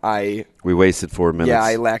 we wasted 4 minutes. Yeah,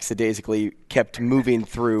 I lackadaisically kept moving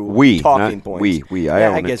through talking points.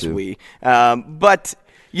 I guess we. But,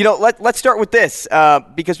 let's start with this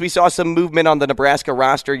because we saw some movement on the Nebraska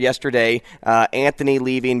roster yesterday. Anthony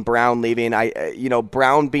leaving, Brown leaving.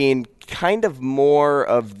 Brown being kind of more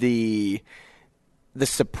of the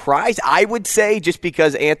surprise, I would say, just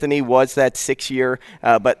because Anthony was that 6-year.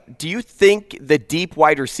 But do you think the deep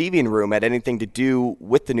wide receiving room had anything to do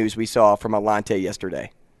with the news we saw from Alante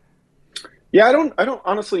yesterday? Yeah, I don't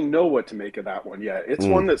honestly know what to make of that one yet. It's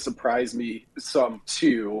one that surprised me some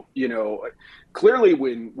too. Clearly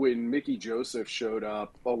when Mickey Joseph showed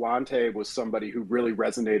up, Alante was somebody who really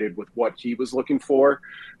resonated with what he was looking for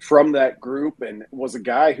from that group and was a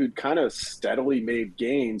guy who'd kind of steadily made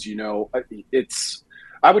gains. It's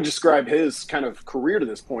I would describe his kind of career to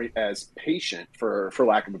this point as patient, for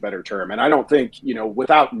lack of a better term. And I don't think,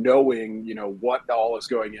 without knowing, what all is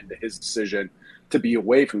going into his decision to be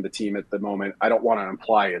away from the team at the moment, I don't want to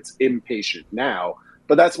imply it's impatient now,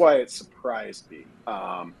 but that's why it surprised me.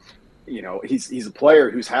 He's a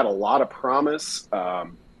player who's had a lot of promise.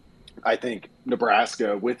 I think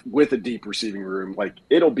Nebraska with a deep receiving room, like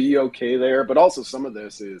it'll be okay there, but also some of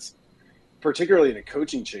this is particularly in a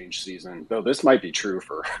coaching change season, though this might be true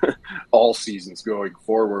for all seasons going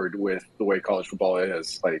forward with the way college football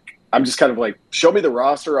is. Like, I'm just kind of like, show me the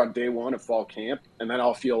roster on day one of fall camp, and then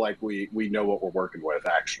I'll feel like we know what we're working with,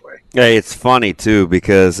 actually. Hey, it's funny, too,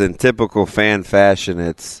 because in typical fan fashion,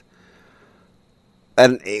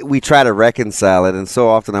 and we try to reconcile it, and so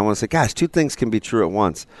often I want to say, gosh, two things can be true at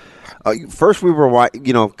once. First we were,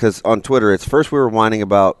 because on Twitter, first we were whining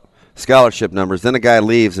about scholarship numbers, then a guy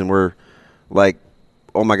leaves and we're like,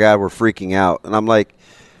 oh my God, we're freaking out. And I'm like,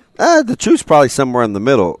 the truth's probably somewhere in the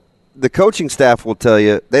middle. The coaching staff will tell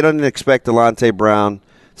you they don't even expect the Delonte Brown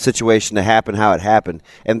situation to happen how it happened.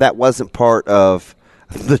 And that wasn't part of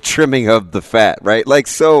the trimming of the fat, right? Like,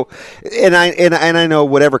 so, and I know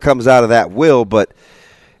whatever comes out of that will, but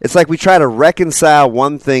it's like we try to reconcile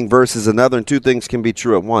one thing versus another, and two things can be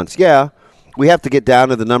true at once. Yeah, we have to get down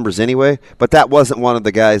to the numbers anyway, but that wasn't one of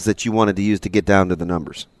the guys that you wanted to use to get down to the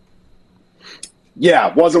numbers. Yeah,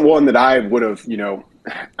 it wasn't one that I would have,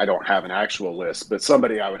 I don't have an actual list, but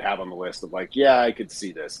somebody I would have on the list of like, yeah, I could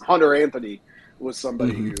see this. Hunter Anthony was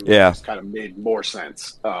somebody who just kind of made more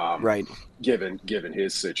sense, right? Given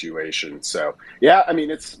his situation. So, yeah, I mean,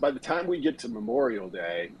 it's by the time we get to Memorial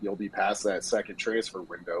Day, you'll be past that second transfer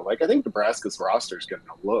window. Like, I think Nebraska's roster is going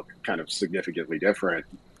to look kind of significantly different.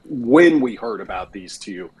 When we heard about these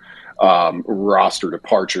two roster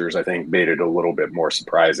departures, I think made it a little bit more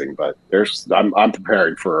surprising. But I'm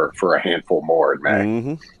preparing for a handful more in May.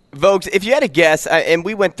 Mm-hmm. Vogues, if you had a guess, and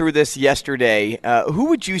we went through this yesterday, who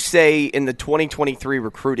would you say in the 2023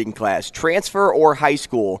 recruiting class, transfer or high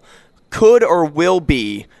school, could or will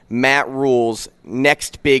be Matt Rhule's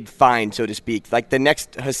next big find, so to speak, like the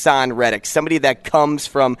next Hassan Reddick, somebody that comes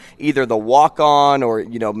from either the walk-on or,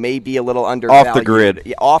 maybe a little undervalued. Off the grid.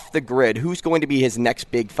 Yeah, off the grid. Who's going to be his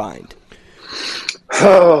next big find?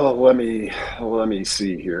 Oh, let me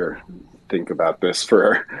see here. Think about this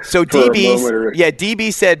for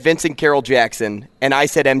DB said Vincent Carroll Jackson, and I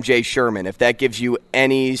said MJ Sherman, if that gives you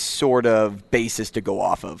any sort of basis to go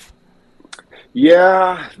off of.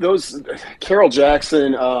 Yeah, those Carroll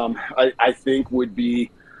Jackson, I think would be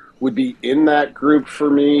in that group for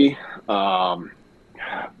me.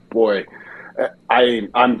 Boy,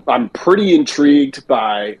 I'm pretty intrigued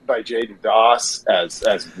by Jaden Doss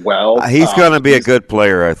as well. He's going to be a good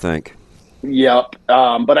player, I think. Yep,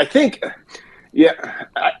 but I think,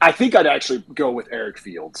 I think I'd actually go with Eric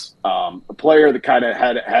Fields, a player that kind of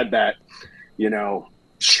had that,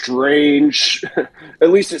 strange,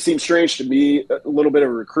 at least it seemed strange to me, a little bit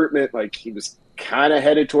of recruitment. Like, he was kind of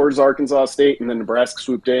headed towards Arkansas State, and then Nebraska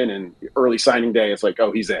swooped in, and early signing day, it's like,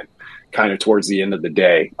 oh, he's in, kind of towards the end of the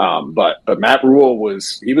day. But Matt Rhule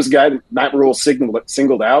was a guy that Matt Rhule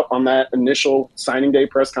singled out on that initial signing day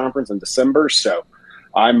press conference in December. So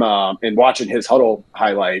I'm in watching his huddle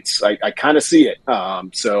highlights, I kind of see it.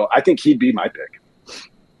 So I think he'd be my pick.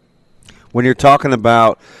 When you're talking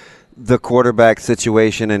about the quarterback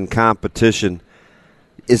situation and competition,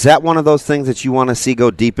 is that one of those things that you want to see go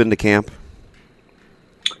deep into camp?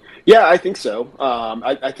 Yeah, I think so.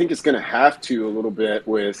 I think it's going to have to a little bit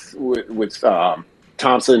with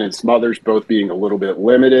Thompson and Smothers both being a little bit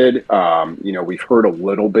limited. We've heard a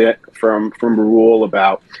little bit from Rhule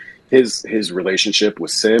about his relationship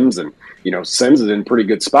with Sims, and Sims is in a pretty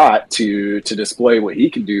good spot to display what he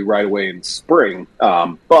can do right away in spring.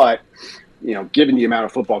 But given the amount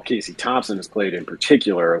of football Casey Thompson has played in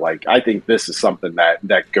particular, like, I think this is something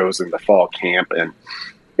that goes into fall camp, and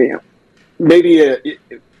maybe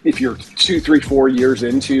if you're 2, 3, 4 years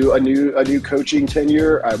into a new coaching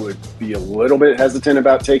tenure, I would be a little bit hesitant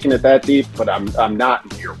about taking it that deep, but I'm not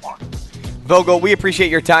in year one. Vogel, we appreciate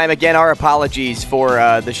your time. Again, our apologies for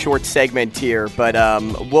the short segment here, but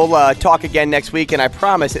we'll talk again next week, and I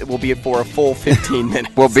promise it will be for a full 15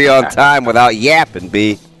 minutes. We'll be on time without yapping,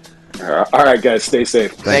 B. All right, guys, stay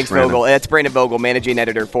safe. Thanks Vogel. That's Brandon Vogel, managing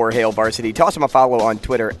editor for Hail Varsity. Toss him a follow on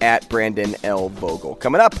Twitter at Brandon L. Vogel.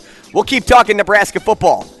 Coming up, we'll keep talking Nebraska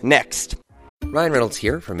football next. Ryan Reynolds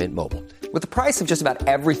here from Mint Mobile. With the price of just about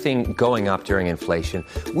everything going up during inflation,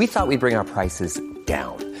 we thought we'd bring our prices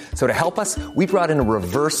down. So to help us, we brought in a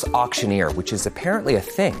reverse auctioneer, which is apparently a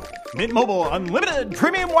thing. Mint Mobile Unlimited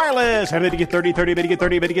Premium Wireless. How to get 30, 30, bit to get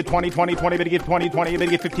 30, bit to get 20, 20, 20, bit to get 20, 20, bit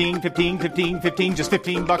to get 15, 15, 15, 15, just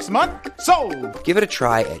 $15 a month? Sold! Give it a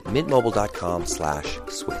try at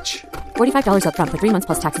mintmobile.com/switch. $45 up front for 3 months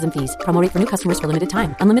plus taxes and fees. Promo rate for new customers for limited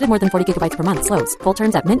time. Unlimited more than 40 gigabytes per month. Slows full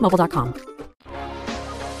terms at mintmobile.com.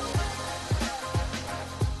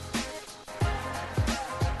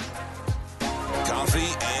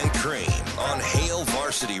 Coffee and Cream on Hail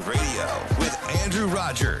Varsity Radio with Andrew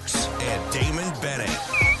Rogers and Damon Benning.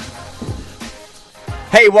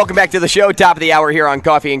 Hey, welcome back to the show. Top of the hour here on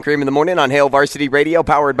Coffee and Cream in the Morning on Hail Varsity Radio,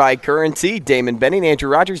 powered by Currency. Damon Benning, Andrew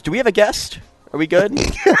Rogers. Do we have a guest? Are we good?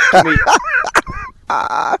 Can we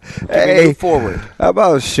move forward? How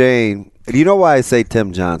about Shane? Do you know why I say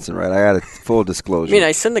Tim Johnson, right? I got a full disclosure. I mean,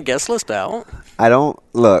 I send the guest list out. I don't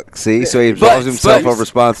look. See, so he absolves himself of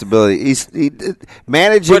responsibility.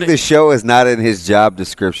 Managing the show is not in his job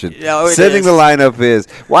description. No, Sending the lineup is.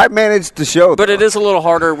 Why manage the show? But it is a little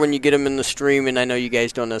harder when you get him in the stream, and I know you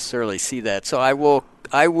guys don't necessarily see that. So I will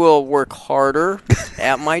work harder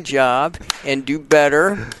at my job and do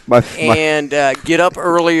better and get up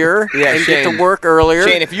earlier and Shane, get to work earlier.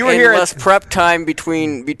 Shane, if you were and here less prep time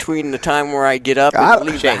between the time where I get up and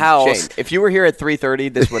leave the house. Shane, if you were here at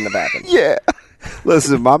 3:30, this wouldn't have happened. Yeah.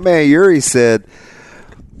 Listen, my man Yuri said,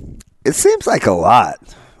 it seems like a lot.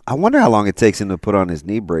 I wonder how long it takes him to put on his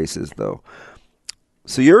knee braces, though.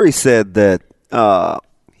 So Yuri said that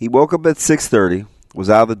he woke up at 6:30, was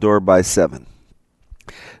out of the door by 7.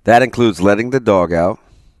 That includes letting the dog out,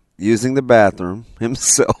 using the bathroom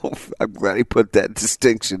himself. I'm glad he put that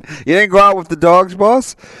distinction. You didn't go out with the dogs,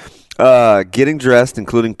 boss? Getting dressed,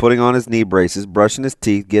 including putting on his knee braces, brushing his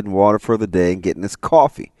teeth, getting water for the day, and getting his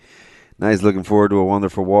coffee. Now he's looking forward to a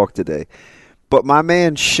wonderful walk today. But my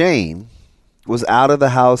man Shane was out of the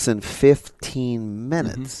house in 15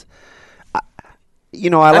 minutes.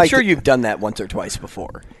 Mm-hmm. I'm sure you've done that once or twice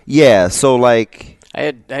before. Yeah, so like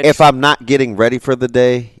if I'm not getting ready for the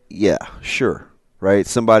day, yeah, sure, right?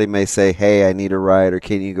 Somebody may say, hey, I need a ride, or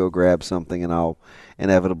can you go grab something, and I'll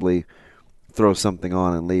inevitably throw something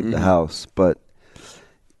on and leave the house. But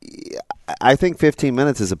I think 15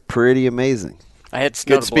 minutes is a pretty amazing. I had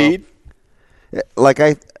good speed. Like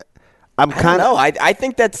I'm kind of. I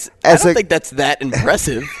think that's. I don't think that's that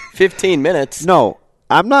impressive. 15 minutes. No,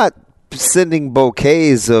 I'm not sending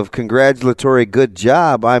bouquets of congratulatory good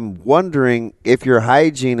job. I'm wondering if your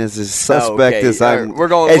hygiene is as suspect as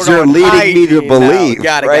you're leading me to believe.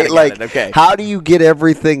 Got it, right? Got it. Okay. How do you get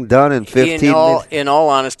everything done in 15 minutes? In all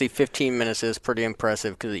honesty, 15 minutes is pretty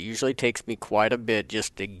impressive because it usually takes me quite a bit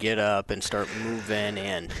just to get up and start moving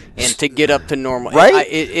and to get up to normal. Right?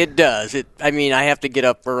 It does. I have to get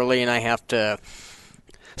up early and I have to.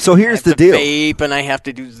 So here's the deal. Vape and I have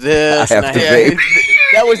to do this. I have to vape.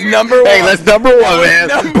 That was number one. Hey, that's number one, man.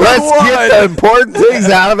 Let's get the important things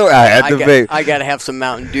out of the way. I had to vape. I got to have some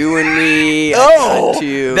Mountain Dew in me.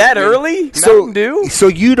 That early? Mountain Dew? So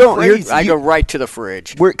you don't. I go right to the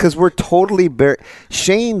fridge. Because we're totally bare.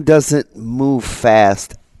 Shane doesn't move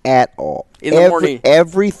fast at all. In the morning.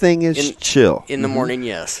 Everything is chill. In the morning,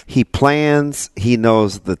 yes. He plans. He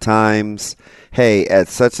knows the times. Hey, at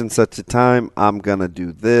such and such a time, I'm going to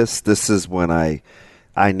do this. This is when I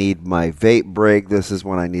need my vape break. This is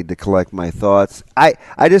when I need to collect my thoughts. I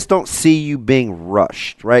just don't see you being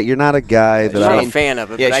rushed, right? You're not a guy that I'm not a fan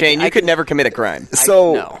of it. Yeah, Shane, you could never commit a crime.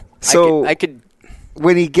 I could.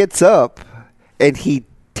 When he gets up and he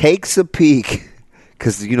takes a peek,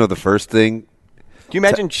 because, the first thing. Do you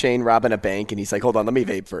imagine Shane robbing a bank and he's like, hold on, let me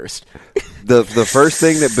vape first? The first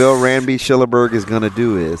thing that Bill Ranby Schillerberg is going to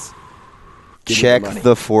do is check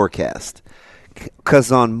the forecast.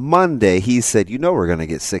 Because on Monday, he said, we're going to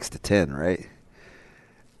get 6 to 10, right?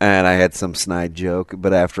 And I had some snide joke,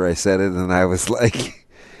 but after I said it, and I was like,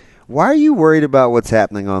 why are you worried about what's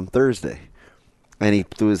happening on Thursday? And he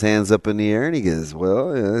threw his hands up in the air, and he goes,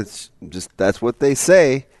 well, it's just that's what they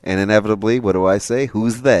say. And inevitably, what do I say?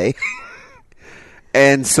 Who's they?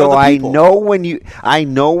 And so I know when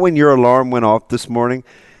your alarm went off this morning,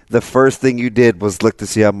 the first thing you did was look to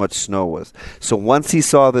see how much snow was. So once he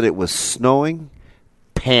saw that it was snowing,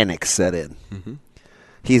 panic set in. Mm-hmm.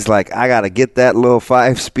 He's like, I got to get that little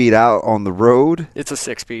 5-speed out on the road. It's a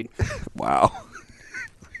 6-speed. Wow.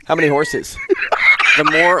 How many horses? The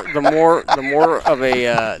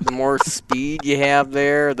more speed you have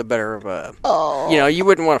there, the better of a. Oh. You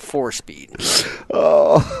wouldn't want a 4-speed.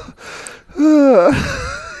 Oh.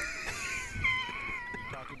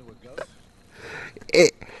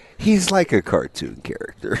 He's like a cartoon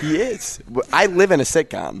character. He is. I live in a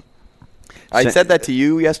sitcom. I said that to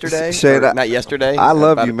you yesterday. Shane, not yesterday. I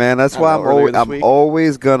love you, man. That's why I'm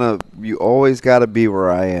always gonna. You always got to be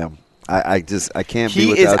where I am. I can't be without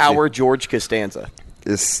you. He is our George Costanza.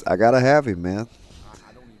 I gotta have him, man.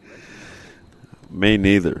 Me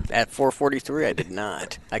neither. At 4:43, I did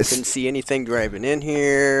not. I couldn't see anything driving in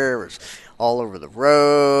here. It was all over the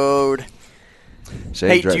road.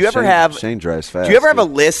 Shane drives fast. Do you ever have a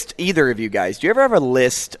list, either of you guys? Do you ever have a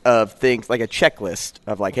list of things, like a checklist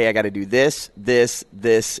of like, hey, I got to do this, this,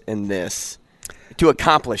 this, and this to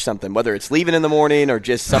accomplish something, whether it's leaving in the morning or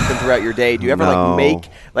just something throughout your day? Do you ever like make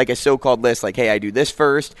like a so-called list, like, hey, I do this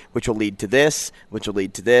first, which will lead to this, which will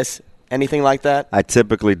lead to this? Anything like that? I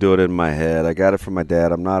typically do it in my head. I got it from my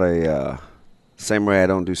dad. I'm not same way I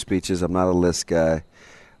don't do speeches. I'm not a list guy.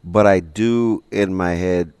 But I do, in my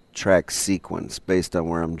head, track sequence based on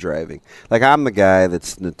where I'm driving. Like, I'm the guy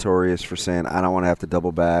that's notorious for saying, I don't want to have to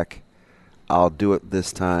double back. I'll do it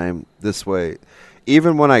this time, this way.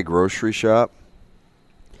 Even when I grocery shop,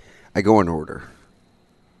 I go in order.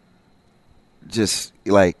 Just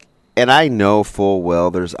like, and I know full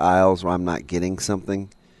well there's aisles where I'm not getting something.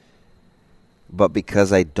 But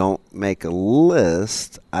because I don't make a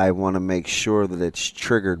list, I want to make sure that it's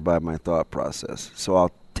triggered by my thought process. So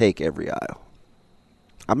I'll take every aisle.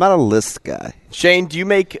 I'm not a list guy. Shane, do you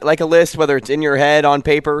make like a list, whether it's in your head, on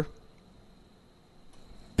paper?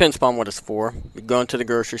 Depends upon what it's for. You go into the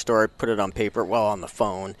grocery store, I put it on paper, on the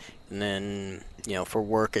phone. And then, for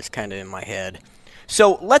work, it's kind of in my head.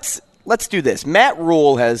 So let's do this. Matt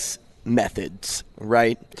Rule has methods,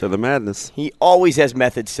 right? To the madness. He always has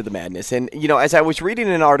methods to the madness. And, as I was reading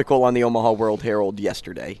an article on the Omaha World Herald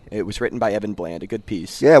yesterday, it was written by Evan Bland, a good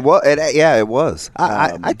piece. Yeah, well, it was.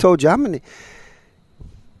 I told you,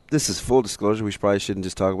 this is full disclosure. We probably shouldn't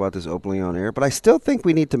just talk about this openly on air, but I still think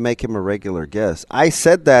we need to make him a regular guest. I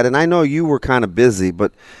said that, and I know you were kind of busy,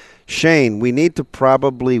 but Shane, we need to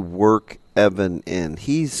probably work Evan in.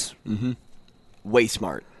 He's way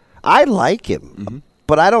smart. I like him.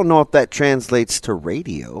 But I don't know if that translates to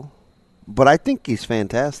radio. But I think he's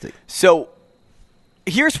fantastic. So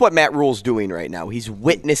here's what Matt Rule's doing right now. He's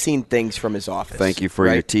witnessing things from his office. Thank you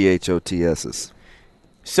for your THOTSs.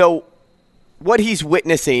 So what he's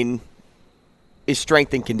witnessing is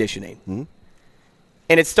strength and conditioning. Mm-hmm.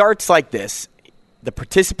 And it starts like this. The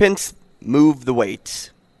participants move the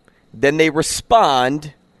weights. Then they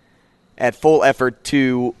respond at full effort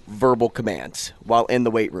to verbal commands while in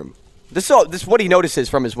the weight room. This is what he notices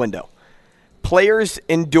from his window. Players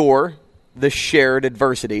endure the shared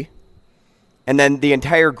adversity, and then the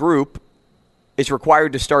entire group is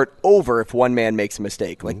required to start over if one man makes a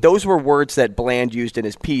mistake. Like, those were words that Bland used in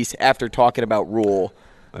his piece after talking about Rule,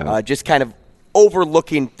 just kind of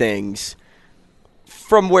overlooking things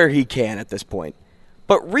from where he can at this point.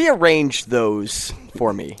 But rearrange those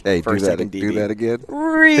for me. Hey, for a second, do that again.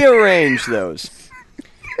 Rearrange those.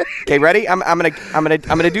 Okay, ready? I'm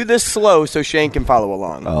gonna do this slow so Shane can follow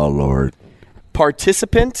along. Oh, Lord.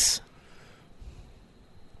 Participants,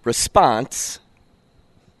 response,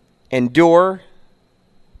 endure,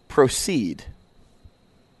 proceed.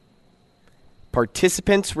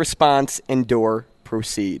 Participants, response, endure,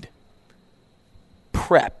 proceed.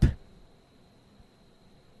 Prep.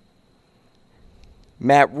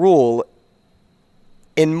 Matt Rule,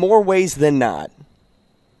 in more ways than not,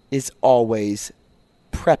 is always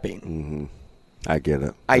prepping. Mm-hmm. I get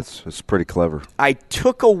it. It's pretty clever. I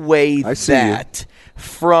took away that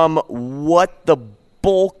from what the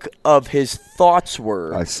bulk of his thoughts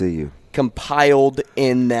were. I see you. Compiled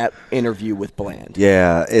in that interview with Bland.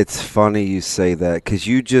 Yeah, it's funny you say that because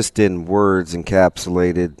you just in words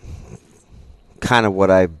encapsulated kind of what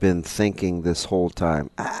I've been thinking this whole time.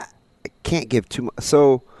 I can't give too much.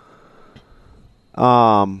 So,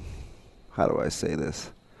 how do I say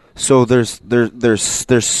this? So there's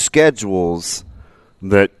schedules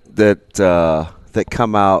that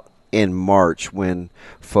come out in March when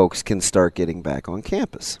folks can start getting back on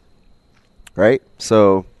campus, right?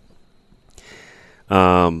 So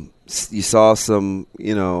you saw some,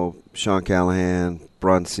 Sean Callahan,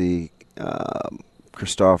 Brunsey,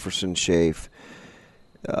 Christofferson, Schaaf,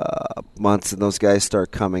 Munson, those guys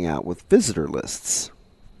start coming out with visitor lists.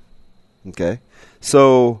 Okay,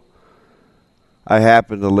 so I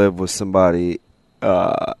happen to live with somebody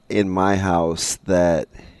in my house that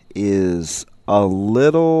is a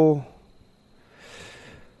little,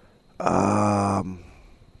 I'd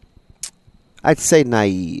say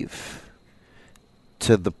naive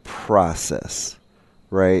to the process,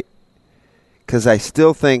 right? Because I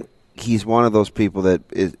still think he's one of those people that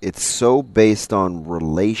it's so based on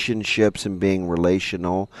relationships and being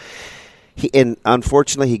relational. And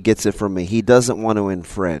unfortunately, he gets it from me. He doesn't want to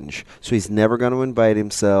infringe, so he's never going to invite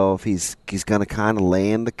himself. He's going to kind of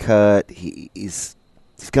lay in the cut. He's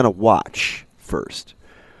going to watch first.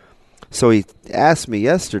 So he asked me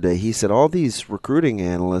yesterday, he said, all these recruiting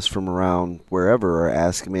analysts from around wherever are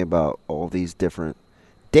asking me about all these different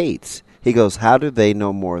dates. He goes, how do they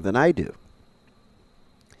know more than I do?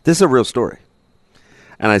 This is a real story.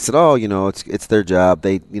 And I said, oh, it's their job.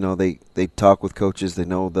 They talk with coaches. They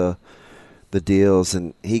know the deals.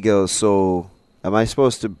 And he goes, so am I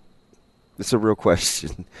supposed to, it's a real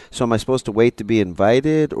question. So am I supposed to wait to be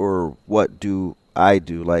invited, or what do I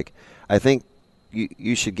do? Like, I think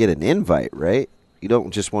you should get an invite, right? You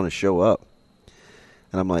don't just want to show up.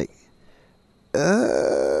 And I'm like,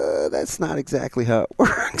 that's not exactly how it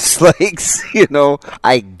works. Like,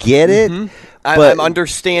 I get it. Mm-hmm. But I'm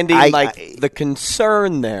understanding the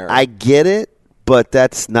concern there. I get it, but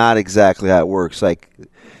that's not exactly how it works. Like,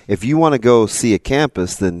 if you want to go see a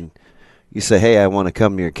campus, then you say, hey, I want to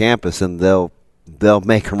come to your campus, and they'll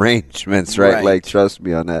make arrangements, right? Like, trust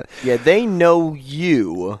me on that. Yeah, they know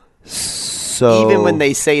you. So even when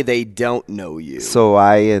they say they don't know you. So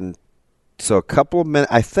a couple of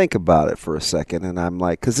minutes, I think about it for a second, and I'm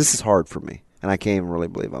like, because this is hard for me, and I can't even really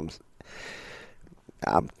believe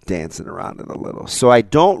I'm dancing around it a little. So I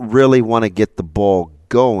don't really want to get the ball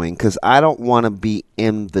going because I don't want to be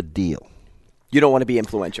in the deal. You don't want to be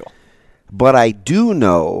influential. But I do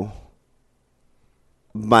know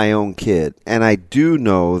my own kid, and I do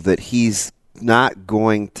know that he's not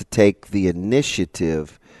going to take the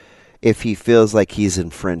initiative if he feels like he's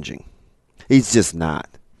infringing. He's just not.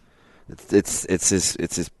 It's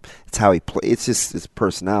how he plays. It's just his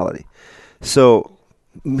personality. So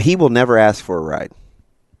he will never ask for a ride.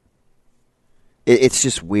 It's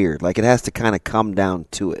just weird. Like, it has to kind of come down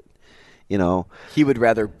to it, He would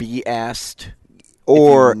rather be asked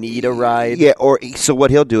or if you need a ride. Yeah, so what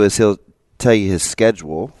he'll do is he'll tell you his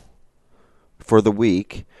schedule for the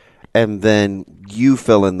week, and then you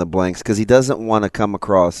fill in the blanks because he doesn't want to come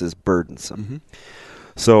across as burdensome. Mm-hmm.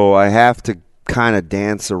 So I have to kind of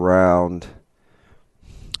dance around,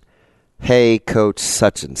 hey, coach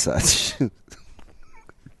such and such.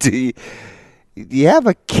 Do you have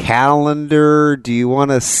a calendar? Do you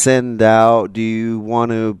want to send out? Do you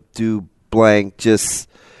want to do blank just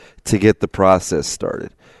to get the process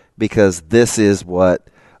started? Because this is what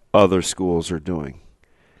other schools are doing.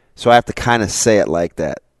 So I have to kind of say it like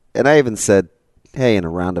that. And I even said, hey, in a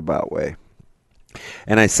roundabout way.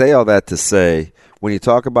 And I say all that to say, when you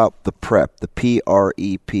talk about the prep, the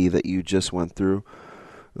PREP that you just went through,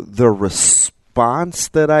 the response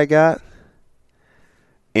that I got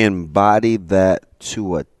embodied that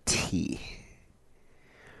to a T.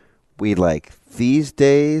 We these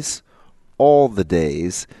days, all the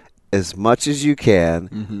days, as much as you can.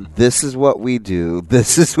 Mm-hmm. This is what we do.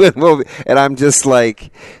 This is when and I'm just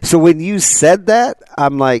like, so when you said that,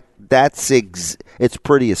 I'm like, it's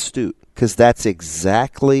pretty astute because that's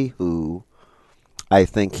exactly who I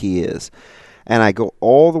think he is. And I go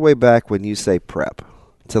all the way back when you say prep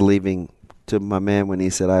to my man when he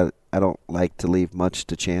said, I don't like to leave much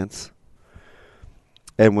to chance.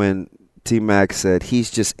 And when T-Mac said he's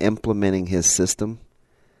just implementing his system,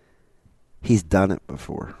 he's done it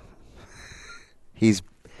before.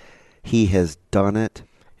 He has done it.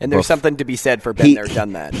 And there's something to be said for been there,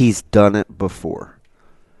 done that. He's done it before.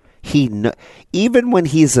 Even when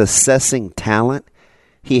he's assessing talent,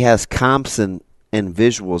 he has comps and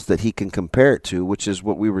visuals that he can compare it to, which is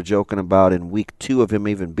what we were joking about in week 2 of him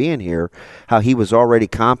even being here, how he was already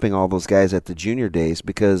comping all those guys at the junior days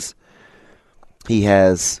because he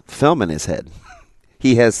has film in his head.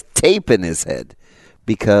 He has tape in his head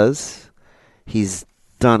because he's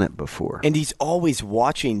done it before. And he's always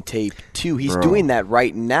watching tape, too. He's doing that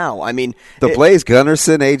right now. I mean, the Blaise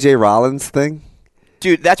Gunnerson, A.J. Rollins thing?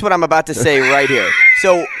 Dude, that's what I'm about to say right here.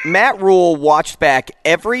 So Matt Rule watched back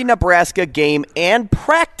every Nebraska game and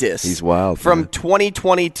practice. He's wild, from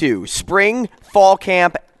 2022, spring, fall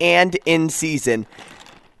camp, and in season,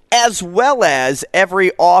 as well as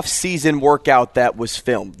every off-season workout that was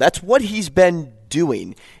filmed. That's what he's been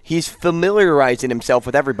doing. He's familiarizing himself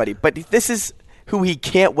with everybody. But this is who he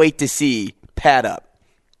can't wait to see pad up.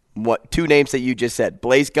 What 2 names that you just said?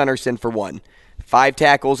 Blaise Gunnerson for one. 5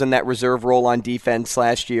 tackles in that reserve role on defense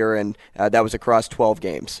last year, and that was across 12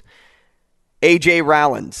 games. A.J.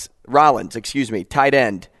 Rollins, tight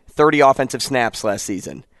end, 30 offensive snaps last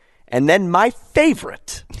season. And then my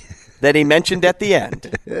favorite, that he mentioned at the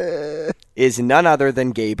end is none other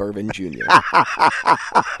than Gabe Ervin Jr.,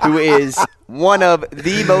 who is one of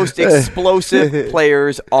the most explosive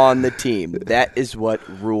players on the team. That is what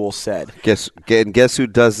Rule said. Guess who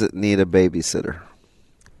doesn't need a babysitter?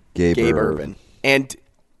 Gabe Ervin. And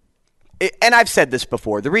I've said this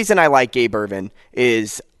before. The reason I like Gabe Ervin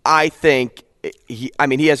is I think he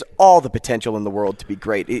has all the potential in the world to be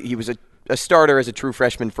great. He was a starter as a true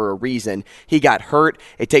freshman for a reason. He got hurt.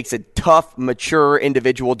 It takes a tough, mature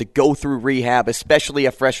individual to go through rehab, especially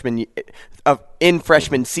a freshman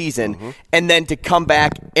season, and then to come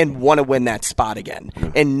back and want to win that spot again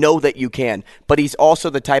and know that you can. But he's also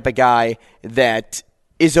the type of guy that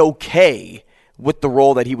is okay with the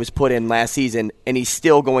role that he was put in last season, and he's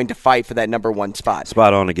still going to fight for that number one spot.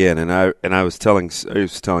 Spot on again. And I was telling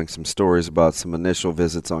some stories about some initial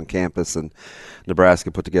visits on campus, and Nebraska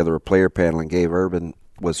put together a player panel, and Gabe Ervin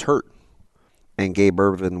was hurt. And Gabe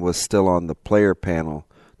Ervin was still on the player panel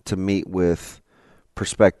to meet with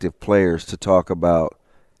prospective players to talk about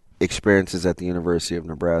experiences at the University of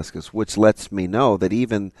Nebraska, which lets me know that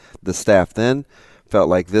even the staff then felt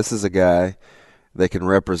like this is a guy that can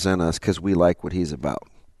represent us because we like what he's about.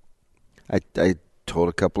 I told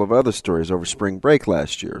a couple of other stories over spring break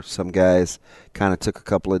last year. Some guys kind of took a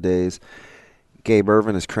couple of days. Gabe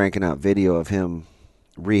Ervin is cranking out video of him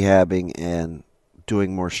rehabbing and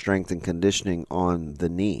doing more strength and conditioning on the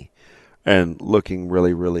knee and looking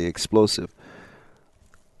really, really explosive.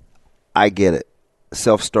 I get it.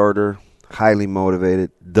 Self-starter, highly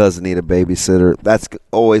motivated, doesn't need a babysitter. That's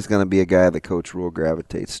always going to be a guy that Coach Rule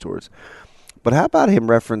gravitates towards. But how about him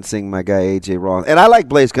referencing my guy A.J. Rollins? And I like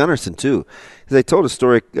Blaise Gunnerson, too. They told a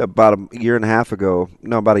story about a year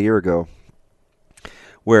ago,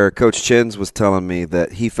 where Coach Chins was telling me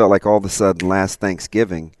that he felt like all of a sudden last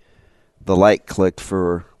Thanksgiving, the light clicked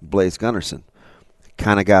for Blaise Gunnerson.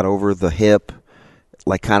 Kind of got over the hip,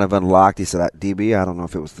 like kind of unlocked. He said, DB, I don't know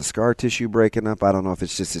if it was the scar tissue breaking up. I don't know if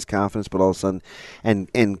it's just his confidence, but all of a sudden,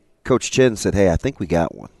 and Coach Chins said, hey, I think we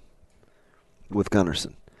got one with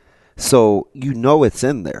Gunnerson. So you know it's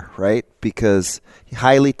in there, right? Because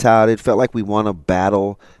highly touted, felt like we won a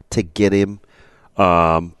battle to get him,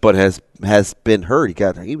 but has been hurt. He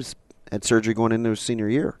had surgery going into his senior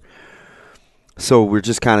year. So we're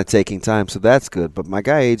just kind of taking time, so that's good. But my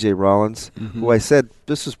guy A.J. Rollins, who I said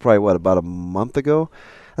this was probably, about a month ago,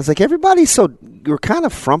 I was like, you're kind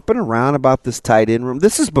of frumping around about this tight end room.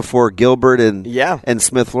 This is before Gilbert and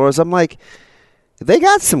Smith Flores. I'm like, they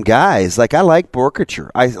got some guys. Like, I like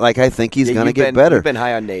Borkacher. I think he's going to get better. You've been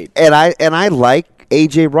high on Nate. And I like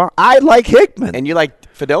A.J. Rollins. I like Hickman. And you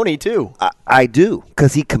like Fedoni, too. I do,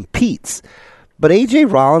 because he competes. But A.J.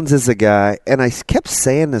 Rollins is a guy, and I kept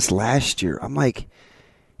saying this last year. I'm like,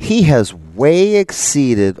 he has way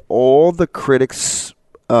exceeded all the critics'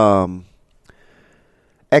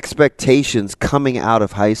 expectations coming out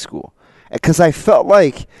of high school. Because I felt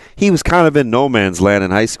like he was kind of in no man's land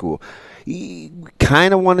in high school. He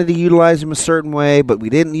kind of wanted to utilize him a certain way, but we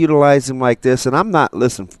didn't utilize him like this. And I'm not,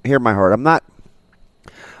 listen, hear my heart. I'm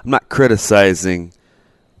not criticizing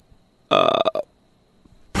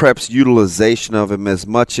Prep's utilization of him as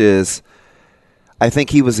much as I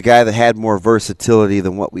think he was a guy that had more versatility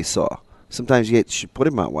than what we saw. Sometimes you should put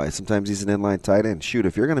him out wide. Sometimes he's an inline tight end. Shoot,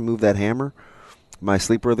 if you're going to move that hammer, my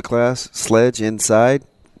sleeper of the class, Sledge, inside,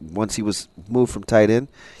 once he was moved from tight end,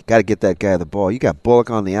 got to get that guy the ball. You got Bullock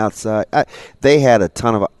on the outside. They had a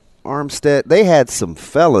ton of Armstead. They had some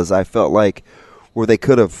fellas, I felt like, where they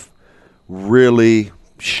could have really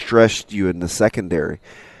stretched you in the secondary.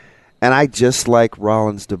 And I just like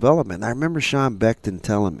Rollins' development. I remember Sean Beckton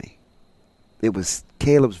telling me it was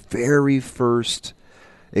Caleb's very first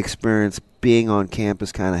experience being on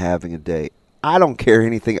campus, kind of having a day. I don't care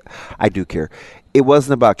anything. I do care. It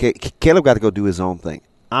wasn't about Caleb got to go do his own thing.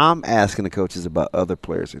 I'm asking the coaches about other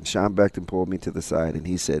players. And Sean Beckton pulled me to the side, and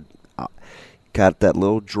he said, got that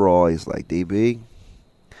little draw. He's like, DB,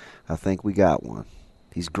 I think we got one.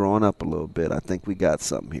 He's growing up a little bit. I think we got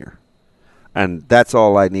something here. And that's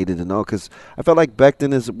all I needed to know, because I felt like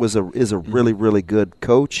Beckton is a really, really good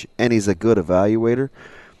coach, and he's a good evaluator.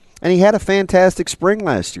 And he had a fantastic spring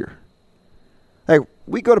last year. Hey,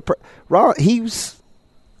 we go to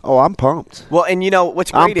I'm pumped. Well, and you know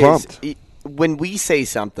what's great is when we say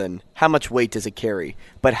something, how much weight does it carry?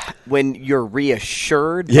 But when you're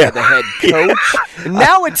reassured by the head coach,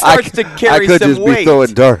 now it starts to carry some weight. I could just be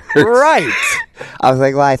throwing darts. Right. I was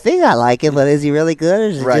like, well, I think I like him, but is he really good, or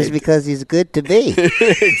is it just because he's good to me?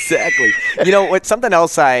 Exactly. You know what? Something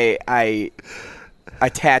else I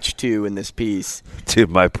attached to in this piece. Dude,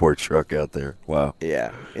 my poor truck out there. Wow.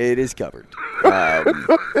 Yeah, it is covered.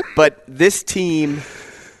 But this team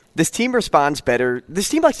this team responds better. This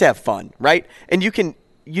team likes to have fun, right? And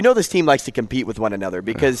this team likes to compete with one another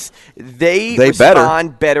because they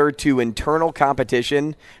respond better to internal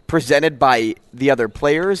competition presented by the other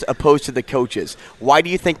players opposed to the coaches. Why do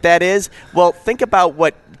you think that is? Well, think about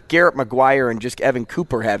what Garrett McGuire and just Evan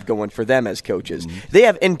Cooper have going for them as coaches. They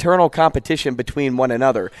have internal competition between one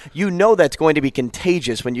another. You know that's going to be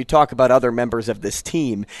contagious when you talk about other members of this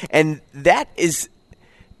team. And that is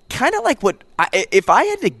kind of like if I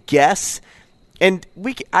had to guess, and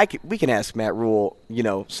we can ask Matt Rule,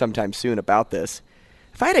 sometime soon about this.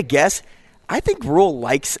 If I had to guess, I think Rule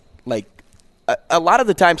likes a lot of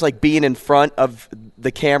the times being in front of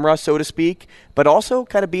the camera, so to speak, but also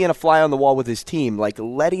kind of being a fly on the wall with his team,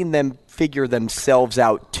 letting them figure themselves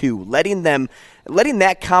out too, letting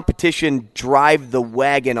that competition drive the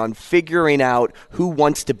wagon on figuring out who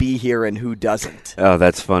wants to be here and who doesn't. Oh,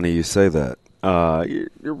 that's funny you say that.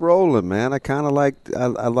 You're rolling, man. I kind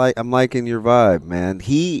of I'm liking your vibe, man.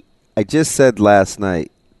 I just said last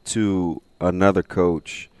night to another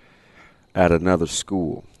coach at another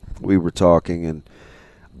school. We were talking, and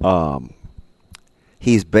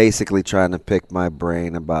he's basically trying to pick my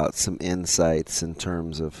brain about some insights in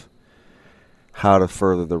terms of how to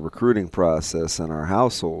further the recruiting process in our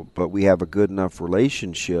household. But we have a good enough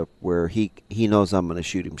relationship where he knows I'm going to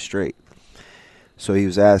shoot him straight. So he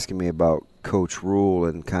was asking me about Coach Rule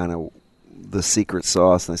and kind of the secret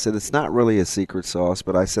sauce. And I said, it's not really a secret sauce,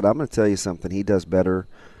 but I said, I'm going to tell you something. He does better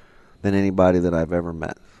than anybody that I've ever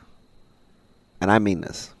met. And I mean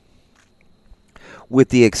this. With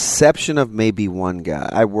the exception of maybe one guy.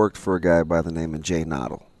 I worked for a guy by the name of Jay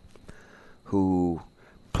Noddle who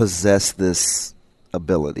possessed this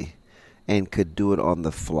ability and could do it on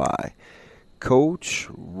the fly. Coach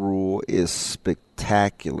Rule is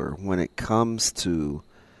spectacular when it comes to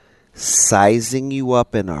sizing you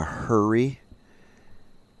up in a hurry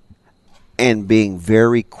and being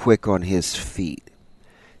very quick on his feet.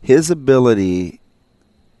 His ability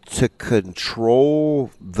to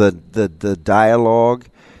control the dialogue,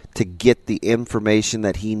 to get the information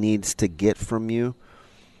that he needs to get from you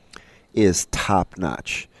is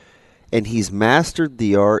top-notch. And he's mastered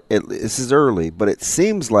the art. This is early, but it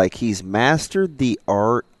seems like he's mastered the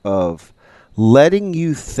art of letting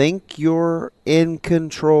you think you're in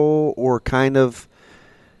control or kind of,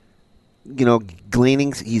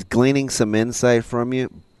 gleaning. He's gleaning some insight from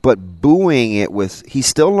you, but buoying it with. He's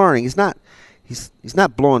still learning. He's not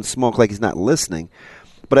blowing smoke like he's not listening.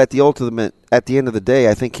 But at the end of the day,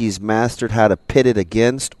 I think he's mastered how to pit it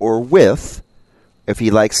against or with, if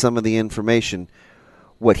he likes some of the information,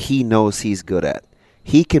 what he knows he's good at.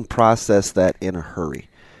 He can process that in a hurry.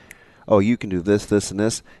 Oh, you can do this, this, and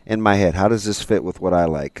this. In my head, how does this fit with what I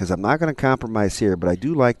like? Because I'm not going to compromise here, but I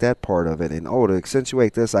do like that part of it. And, to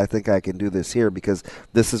accentuate this, I think I can do this here because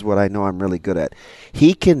this is what I know I'm really good at.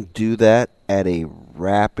 He can do that at a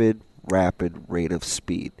rapid rate of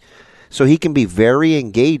speed. So he can be very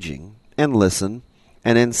engaging and listen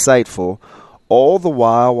and insightful, all the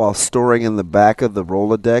while storing in the back of the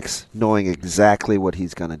Rolodex, knowing exactly what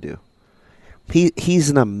he's going to do. He's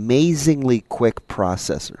an amazingly quick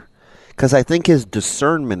processor because I think his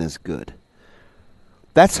discernment is good.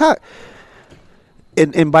 That's how,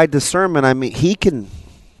 and by discernment, I mean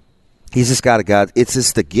he's just got it's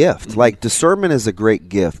just a gift. Mm-hmm. Discernment is a great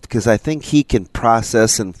gift because I think he can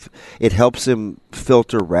process and it helps him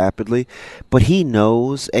filter rapidly. But he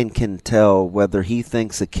knows and can tell whether he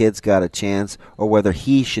thinks a kid's got a chance or whether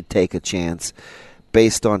he should take a chance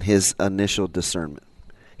based on his initial discernment.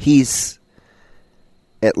 He's,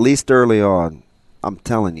 at least early on, I'm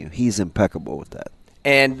telling you, he's impeccable with that.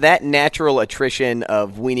 And that natural attrition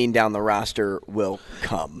of weaning down the roster will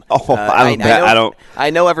come. Oh, I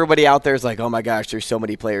know everybody out there is like, oh my gosh, there's so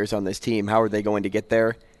many players on this team. How are they going to get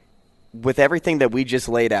there? With everything that we just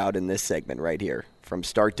laid out in this segment right here, from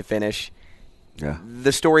start to finish,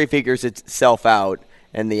 the story figures itself out,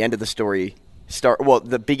 and the end of the story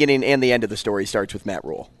the beginning and the end of the story starts with Matt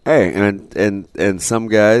Rule. Hey, and some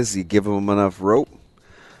guys, you give them enough rope,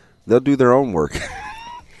 they'll do their own work.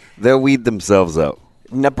 They'll weed themselves out.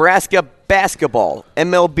 Nebraska basketball,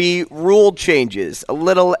 MLB rule changes, a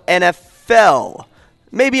little NFL,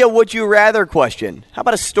 maybe a would you rather question. How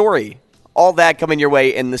about a story? All that coming your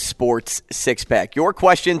way in the Sports Six-Pack. Your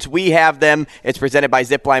questions, we have them. It's presented by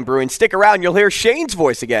Zipline Brewing. Stick around. You'll hear Shane's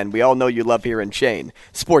voice again. We all know you love hearing Shane.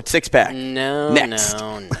 Sports Six-Pack. Next.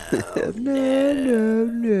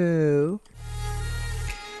 No.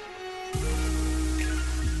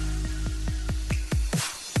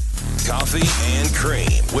 Coffee and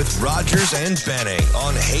Cream with Rogers and Benning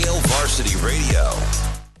on Hail Varsity Radio.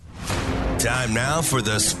 Time now for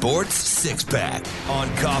the Sports Six-Pack on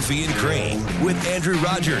Coffee and Cream with Andrew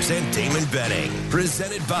Rogers and Damon Benning.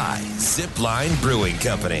 Presented by Zipline Brewing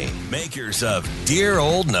Company, makers of Dear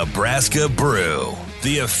Old Nebraska Brew,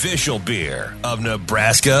 the official beer of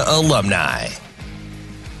Nebraska alumni.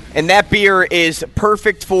 And that beer is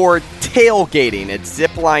perfect for tailgating. It's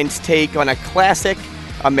Zipline's take on a classic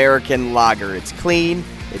American lager. It's clean,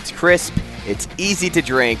 it's crisp, it's easy to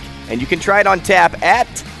drink, and you can try it on tap at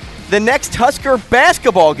the next Husker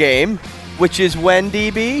basketball game, which is when,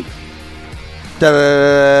 DB?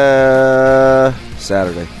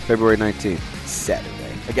 Saturday, February 19th.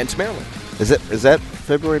 Saturday against Maryland. Is that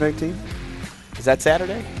February 19th? Is that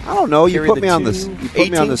Saturday? I don't know. You Carry put the me on two- this. You put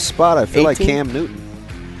 18? me on the spot. I feel 18? like Cam Newton.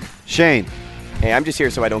 Shane. Hey, I'm just here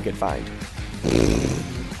so I don't get fined.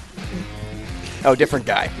 Oh, different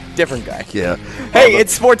guy. Different guy. Yeah. Hey,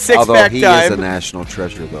 it's Sports Six-Pack although he time. is a national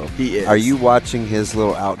treasure, though. He is. Are you watching his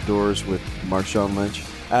little outdoors with Marshawn Lynch?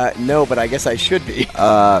 No, but I guess I should be.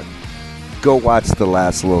 Go watch the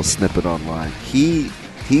last little snippet online.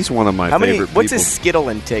 He's one of my favorite people. What's his Skittle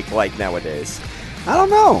intake like nowadays? I don't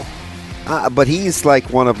know. But he's like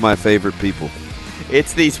one of my favorite people.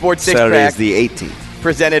 It's the Sports Saturday's Six-Pack. the 18th.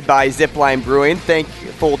 Presented by Zipline Brewing.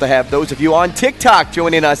 Thankful to have those of you on TikTok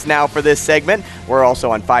joining us now for this segment. We're also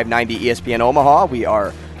on 590 ESPN Omaha. We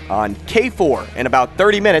are on K4 in about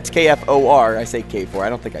 30 minutes, KFOR. I say K4. I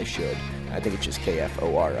don't think I should. I think it's just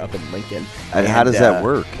KFOR up in Lincoln. And how does that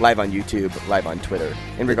work? Live on YouTube, live on Twitter.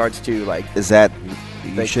 In regards to, like... Is that...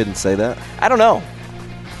 You shouldn't say that? I don't know.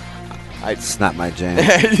 It's not my jam.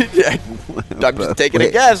 I'm just taking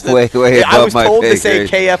a guess. Way I was above my told to pay say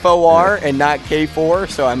grade. KFOR and not K4,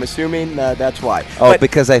 so I'm assuming that's why. Oh, But-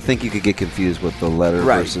 because I think you could get confused with the letters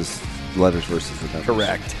Right. versus the numbers.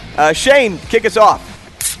 Correct. Shane, kick us off.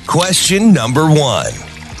 Question number 1.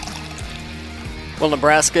 Will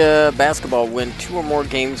Nebraska basketball win 2 or more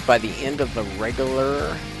games by the end of the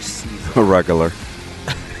regular season? Regular.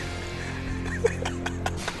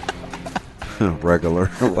 Regular.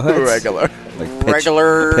 What? Regular. Like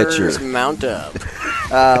Regulars pitcher. mount up.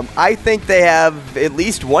 I think they have at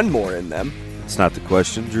least one more in them. It's not the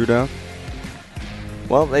question, Drew Down.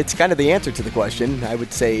 Well, it's kind of the answer to the question. I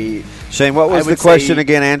would say... Shane, what was I would the question say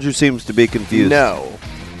again? Andrew seems to be confused. No.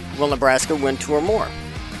 Will Nebraska win 2 or more?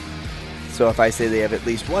 So if I say they have at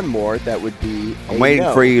least one more, that would be I'm waiting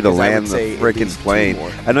for you to land the freaking plane.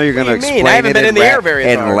 I know you're going to explain I haven't it been in the air very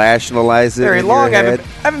and long. rationalize it Very in long. your I head.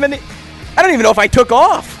 haven't been... I don't even know if I took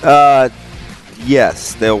off.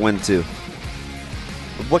 Yes, they'll win 2.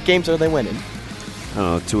 What games are they winning? I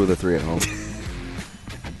don't know, 2 of the 3 at home.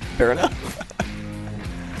 Fair enough.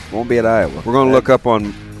 Won't be at Iowa. We're going to look up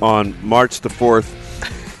on March the 4th.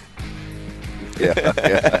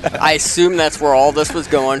 Yeah. I assume that's where all this was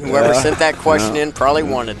going. Whoever sent that question in probably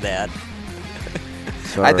wanted that.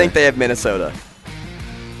 I think they have Minnesota.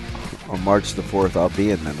 On March the 4th, I'll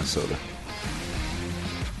be in Minnesota.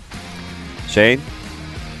 Shane?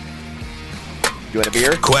 You want a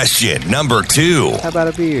beer? Question number 2. How about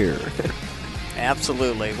a beer?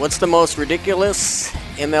 Absolutely. What's the most ridiculous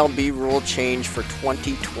MLB rule change for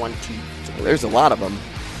 2020? There's a lot of them.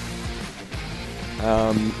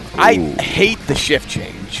 I hate the shift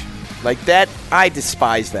change. Like that, I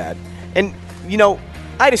despise that. And,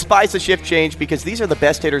 I despise the shift change because these are the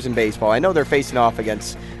best hitters in baseball. I know they're facing off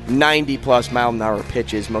against 90-plus mile-an-hour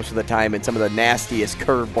pitches most of the time and some of the nastiest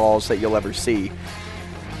curveballs that you'll ever see.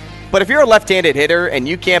 But if you're a left-handed hitter and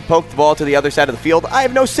you can't poke the ball to the other side of the field, I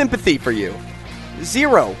have no sympathy for you.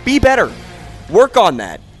 0. Be better. Work on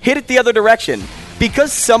that. Hit it the other direction.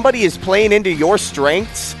 Because somebody is playing into your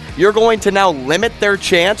strengths, you're going to now limit their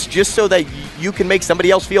chance just so that you can make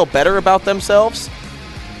somebody else feel better about themselves?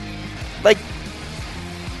 Like,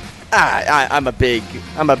 I'm big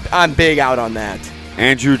out on that.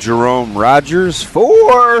 Andrew Jerome Rogers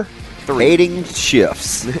for 3. hating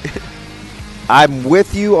shifts. I'm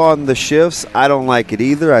with you on the shifts. I don't like it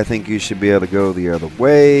either. I think you should be able to go the other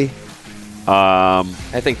way. I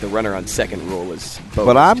think the runner on second rule is bogus,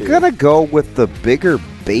 but I'm too. going to go with the bigger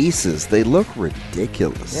bases. They look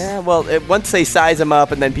ridiculous. Yeah, well, once they size them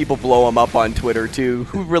up and then people blow them up on Twitter, too,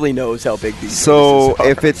 who really knows how big these So bases are?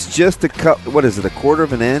 if it's just what is it, a quarter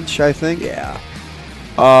of an inch, I think? Yeah.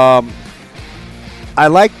 I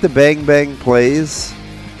like the bang-bang plays.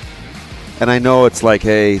 And I know it's like,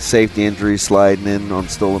 hey, safety injuries sliding in on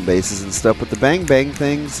stolen bases and stuff, but the bang-bang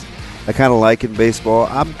things I kind of like in baseball.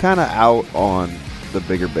 I'm kind of out on the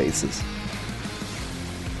bigger bases.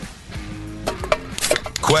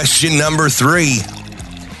 Question number 3.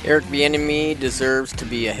 Eric Bieniemy deserves to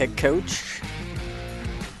be a head coach.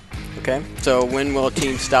 Okay, so when will a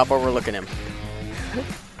team stop overlooking him?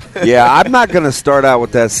 Yeah, I'm not going to start out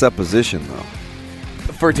with that supposition, though.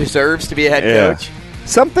 For deserves to be a head coach?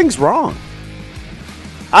 Something's wrong.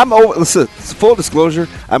 I'm over. Listen, full disclosure,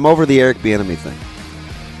 I'm over the Eric Bieniemy thing.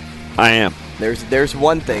 I am. There's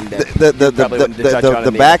one thing that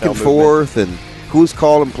the back and forth and who's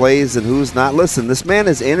calling plays and who's not. Listen, this man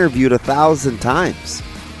is interviewed 1,000 times.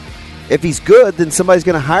 If he's good, then somebody's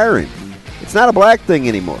going to hire him. It's not a black thing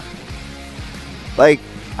anymore. Like,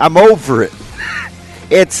 I'm over it.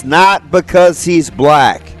 It's not because he's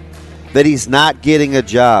black that he's not getting a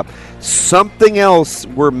job. Something else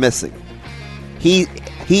we're missing. He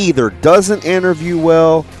either doesn't interview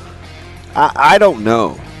well. I don't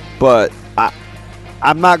know, but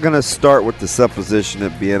I'm not going to start with the supposition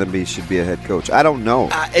that Bieniemy should be a head coach. I don't know.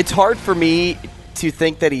 It's hard for me to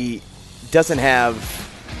think that he doesn't have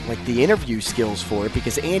the interview skills for it,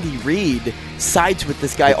 because Andy Reid sides with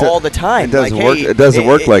this guy all the time. It doesn't work. It doesn't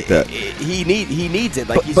work like that. He needs it.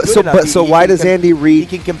 He's good enough. So why does Andy Reid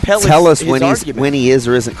tell us his when he is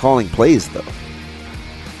or isn't calling plays, though?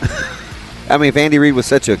 I mean, if Andy Reid was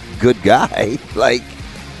such a good guy,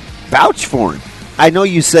 vouch for him. I know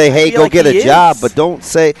you say, "Hey, go get a job," but don't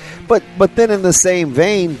say. But then in the same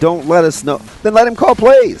vein, don't let us know. Then let him call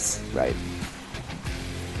plays. Right.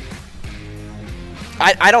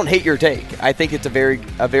 I don't hate your take. I think it's a very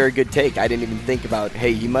good take. I didn't even think about, hey,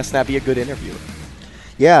 you must not be a good interviewer.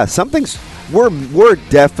 Yeah, we're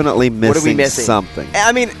definitely missing, what are we missing? Something.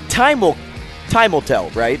 I mean, time will tell,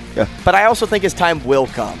 right? Yeah. But I also think his time will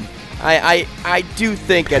come. I do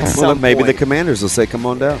think at some point. Maybe the Commanders will say, "Come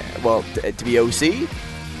on down." Well, to be OC.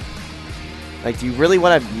 Do you really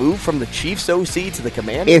want to move from the Chiefs OC to the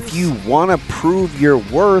Commanders? If you want to prove your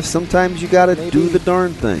worth, sometimes you got to do the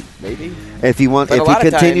darn thing. Maybe. If he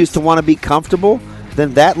continues to want to be comfortable,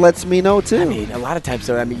 then that lets me know too. I mean, a lot of times,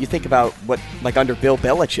 though. I mean, you think about what, under Bill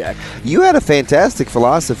Belichick. You had a fantastic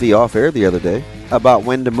philosophy off air the other day about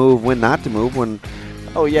when to move, when not to move. When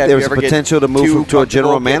there was a potential to move to a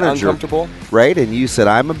general manager, right? And you said,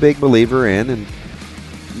 "I'm a big believer in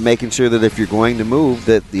making sure that if you're going to move,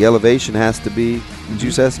 that the elevation has to be, the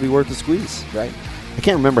juice has to be worth the squeeze." Right. I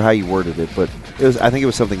can't remember how you worded it, but I think it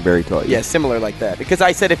was something Barry taught you. Yeah, similar like that. Because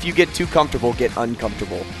I said if you get too comfortable, get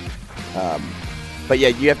uncomfortable. But yeah,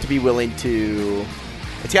 you have to be willing to.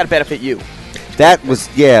 It's got to benefit you. That's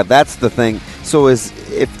the thing. So if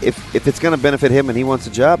it's going to benefit him and he wants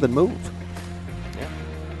a job, then move.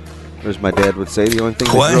 Or as my dad would say, the only thing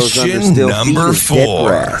that grows under still feet is dead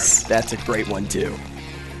grass. That's a great one too.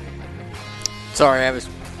 Sorry, I was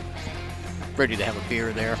ready to have a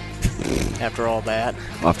beer there after all that.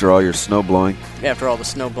 After all your snow blowing? After all the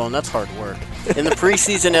snow blowing, that's hard work. In the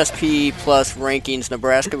preseason SP Plus rankings,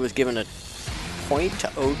 Nebraska was given a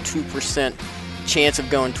 0.02% chance of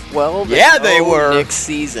going 12 Yeah, they were. next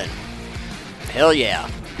season. Hell yeah.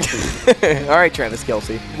 All right, Travis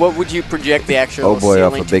Kelce. What would you project the actual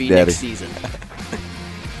ceiling to be next season?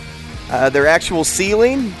 Their actual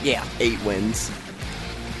ceiling? Yeah. 8 wins.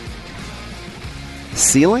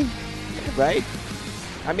 Ceiling? Right?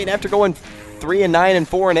 I mean, after going 3-9 and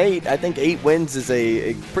 4-8, I think 8 wins is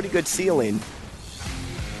a pretty good ceiling.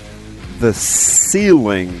 The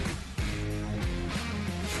ceiling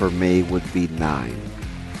for me would be 9.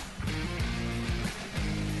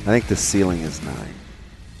 I think the ceiling is 9.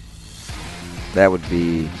 That would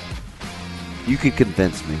be. You could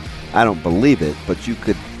convince me. I don't believe it, but you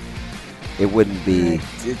could. It wouldn't be.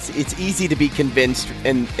 It's easy to be convinced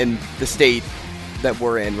in the state that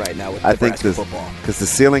we're in right now with Nebraska football. Because the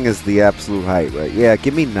ceiling is the absolute height, right? Yeah,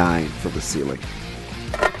 give me 9 for the ceiling.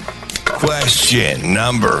 Question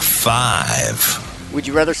number 5. Would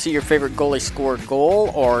you rather see your favorite goalie score a goal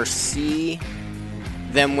or see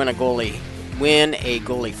them win a goalie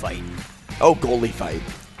fight? Oh, goalie fight.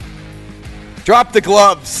 Drop the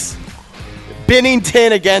gloves.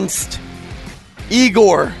 Bennington against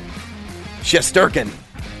Igor Shesterkin.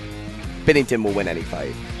 Bennington will win any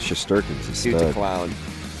fight. Shesterkin's a stud. Dude's a clown.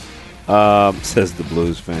 Says the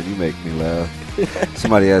Blues fan. You make me laugh.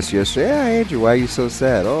 Somebody asked you yesterday, "Yeah, Andrew, why are you so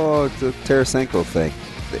sad?" "Oh, it's a Tarasenko thing."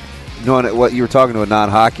 Knowing what you were talking to a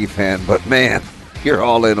non-hockey fan, but man, you're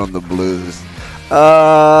all in on the Blues.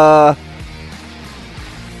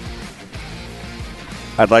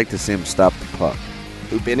 I'd like to see him stop the puck.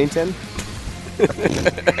 Who, Bennington?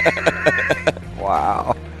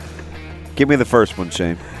 Wow. Give me the first one,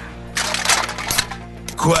 Shane.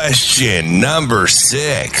 Question number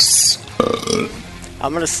 6.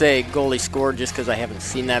 I'm going to say goalie score just because I haven't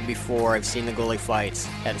seen that before. I've seen the goalie fights,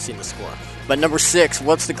 haven't seen the score. But number 6,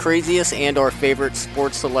 what's the craziest and or favorite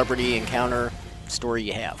sports celebrity encounter story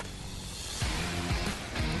you have?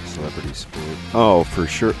 celebrity sport. Oh, for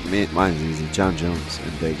sure. Mine's easy. John Jones in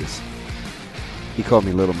Vegas. He called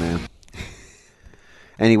me little man.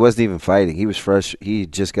 And he wasn't even fighting. He was fresh. He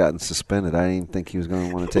had just gotten suspended. I didn't even think he was going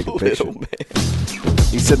to want to take a picture. Man.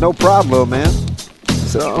 He said, "No problem, little man." I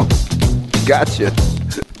said, "Oh, gotcha."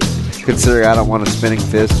 Considering I don't want a spinning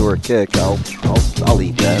fist or a kick, I'll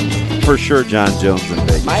eat that. For sure, John Jones in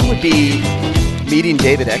Vegas. Mine would be meeting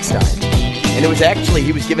David Eckstein. And it was actually,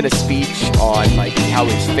 he was giving a speech on like how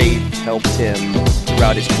his faith helped him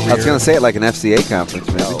throughout his career. I was going to say it like an FCA conference,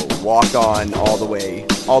 maybe. No, walk on all the way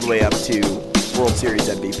up to World Series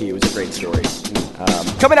MVP. It was a great story.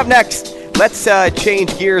 Coming up next, let's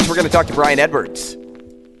change gears. We're going to talk to Brian Edwards.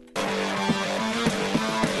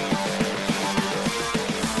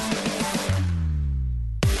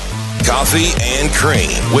 Coffee and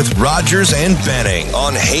Cream with Rogers and Benning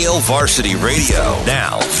on Hail Varsity Radio.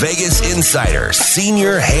 Now, Vegas insider,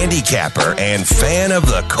 senior handicapper, and fan of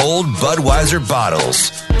the cold Budweiser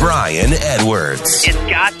bottles, Brian Edwards. It's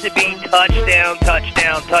got to be touchdown,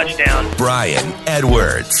 touchdown, touchdown. Brian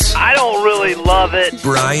Edwards. I don't really love it.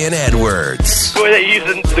 Brian Edwards. Were they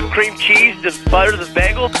using the cream cheese to butter the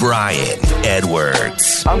bagel? Brian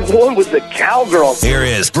Edwards. I'm going with the cowgirl. Here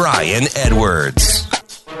is Brian Edwards.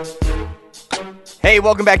 Hey,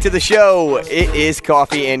 welcome back to the show. It is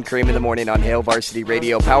Coffee and Cream in the Morning on Hail Varsity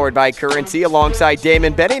Radio, powered by Currency, alongside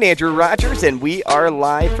Damon Benning, Andrew Rogers, and we are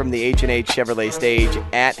live from the H&H Chevrolet stage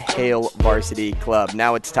at Hail Varsity Club.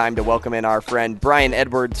 Now it's time to welcome in our friend Brian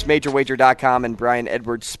Edwards, MajorWager.com and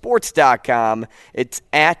BrianEdwardsSports.com. It's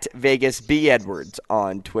at Vegas B. Edwards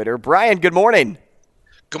on Twitter. Brian, good morning.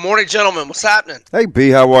 Good morning, gentlemen. What's happening? Hey,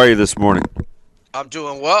 B, how are you this morning? I'm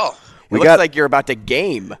doing well. It looks like you're about to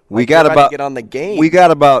game. We got about to get on the game. We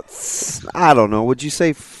got about, I don't know, would you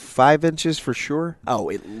say 5 inches for sure? Oh,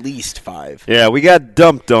 at least 5. Yeah, we got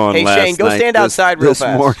dumped on last night. Hey, Shane, go stand outside real fast.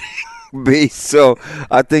 This morning, B, so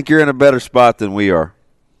I think you're in a better spot than we are.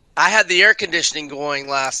 I had the air conditioning going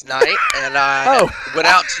last night, and I went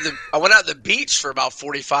out to the beach for about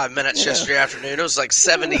 45 minutes yesterday afternoon. It was like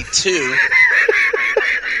 72.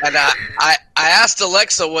 And I asked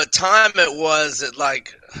Alexa what time it was at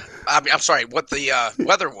what the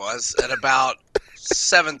weather was at about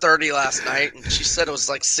 7:30 last night, and she said it was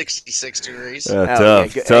like 66 degrees.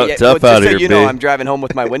 Tough out here, you know, I'm driving home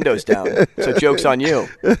with my windows down, so joke's on you.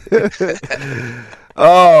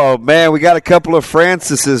 Oh, man, we got a couple of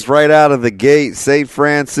Francises right out of the gate. St.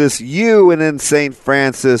 Francis, and then St.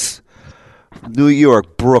 Francis, New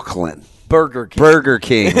York, Brooklyn. Burger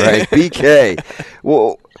King, right? BK.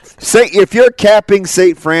 Well, if you're capping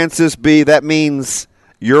St. Francis, B, that means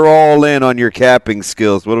you're all in on your capping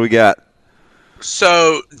skills. What do we got?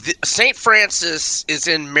 So St. Francis is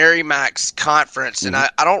in Merrimack's conference, and I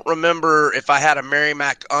don't remember if I had a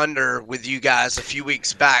Merrimack under with you guys a few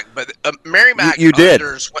weeks back, but Merrimack you did.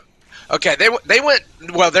 Okay, they went.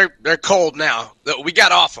 Well, they're cold now. We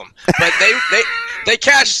got off them, but they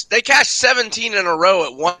cashed 17 in a row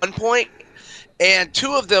at one point, and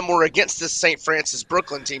 2 of them were against this St. Francis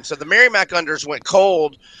Brooklyn team. So the Merrimack unders went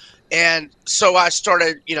cold. And so I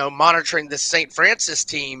started, monitoring this St. Francis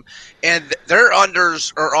team, and their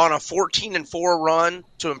unders are on a 14-4 run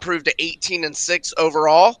to improve to 18-6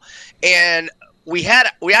 overall. And we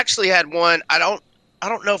actually had one. I don't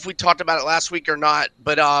know if we talked about it last week or not,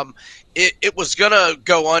 but it was gonna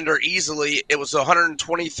go under easily. It was a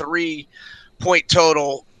 123 point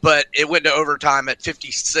total, but it went to overtime at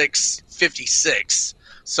 56-56.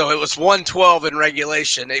 So it was 112 in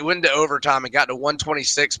regulation. It went to overtime and got to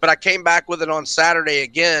 126. But I came back with it on Saturday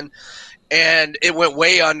again, and it went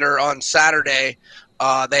way under on Saturday.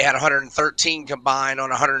 They had 113 combined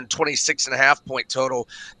on 126.5 point total.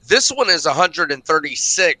 This one is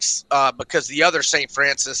 136 because the other St.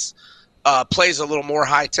 Francis plays a little more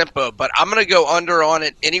high tempo. But I'm going to go under on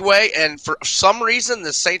it anyway. And for some reason,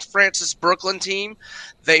 the St. Francis Brooklyn team,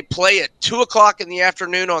 they play at 2 o'clock in the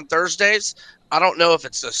afternoon on Thursdays. I don't know if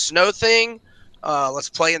it's a snow thing. Let's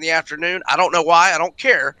play in the afternoon. I don't know why. I don't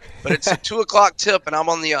care. But it's a 2 o'clock tip, and I'm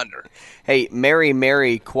on the under. Hey,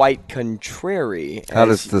 Mary, quite contrary. How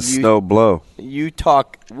does the snow blow? You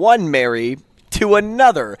talk one Mary to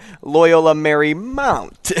another, Loyola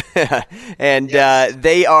Marymount. And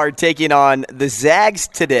they are taking on the Zags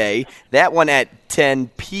today. That one at 10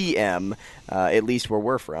 p.m., at least where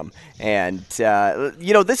we're from. And,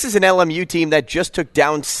 this is an LMU team that just took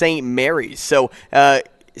down St. Mary's. So,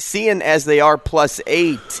 seeing as they are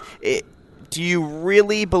 +8, do you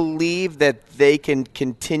really believe that they can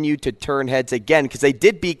continue to turn heads again? Because they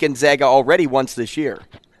did beat Gonzaga already once this year.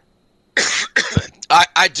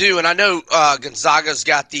 I do, and I know Gonzaga's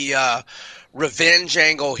got the revenge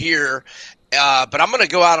angle here. But I'm going to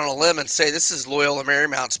go out on a limb and say this is Loyola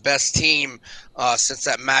Marymount's best team since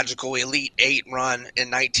that magical Elite Eight run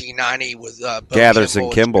in 1990 with Gathers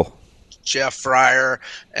and Kimball, Jeff Fryer,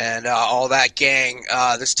 and all that gang.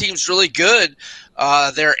 This team's really good.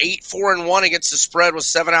 They're 8-4-1 against the spread with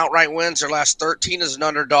 7 outright wins. Their last 13 as an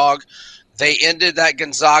underdog. They ended that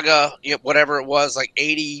Gonzaga, whatever it was, like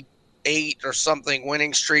 88 or something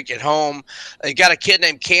winning streak at home. They got a kid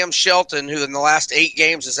named Cam Shelton who in the last 8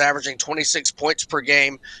 games is averaging 26 points per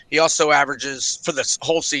game. He also averages for this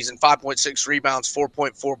whole season 5.6 rebounds,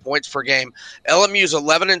 4.4 points per game. LMU's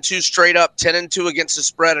 11-2 straight up, 10-2 against the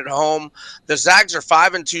spread at home. The Zags are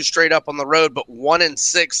 5-2 straight up on the road, but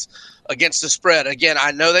 1-6 against the spread. Again,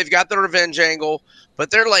 I know they've got the revenge angle, but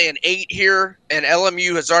they're laying 8 here, and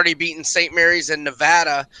LMU has already beaten St. Mary's and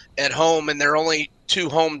Nevada at home, and they're only 2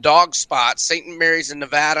 home dog spots. St. Mary's and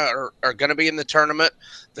Nevada are going to be in the tournament.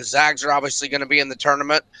 The Zags are obviously going to be in the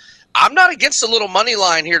tournament. I'm not against a little money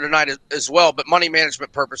line here tonight as well, but money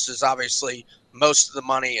management purposes, obviously, most of the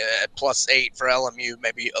money at +8 for LMU,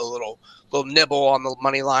 maybe a little nibble on the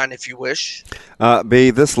money line if you wish. B,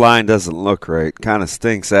 this line doesn't look right. Kind of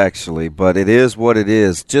stinks, actually, but it is what it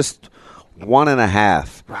is. Just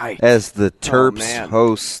 1.5 right. as the Terps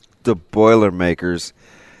host the Boilermakers.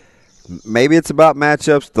 Maybe it's about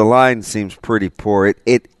matchups. The line seems pretty poor.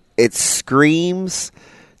 It screams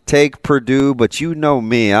take Purdue, but you know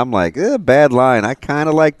me. I'm like, bad line. I kind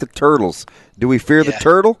of like the Turtles. Do we fear the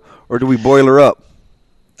Turtle or do we boiler up?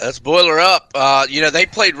 Let's boiler up. They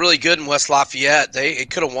played really good in West Lafayette. They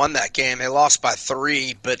could have won that game. They lost by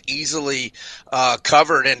 3, but easily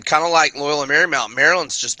covered. And kind of like Loyola Marymount,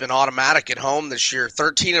 Maryland's just been automatic at home this year.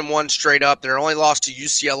 13-1 straight up. They're only lost to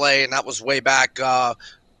UCLA, and that was way back.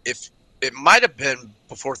 If it might have been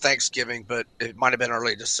before Thanksgiving, but it might have been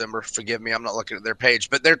early December. Forgive me, I'm not looking at their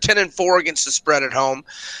page. But they're 10-4 against the spread at home.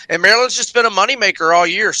 And Maryland's just been a moneymaker all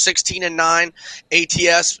year, 16-9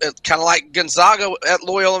 ATS, kind of like Gonzaga at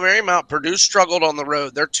Loyola Marymount. Purdue struggled on the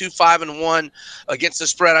road. They're 2-5-1 against the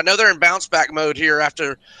spread. I know they're in bounce-back mode here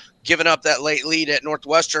after giving up that late lead at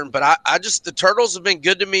Northwestern, but I just the Turtles have been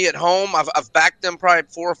good to me at home. I've backed them probably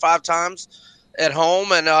 4 or 5 times at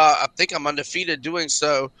home, and I think I'm undefeated doing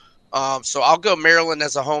so. So I'll go Maryland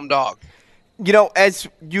as a home dog. As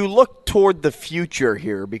you look toward the future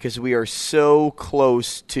here, because we are so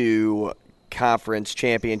close to conference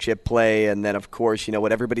championship play, and then, of course,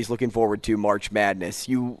 what everybody's looking forward to, March Madness,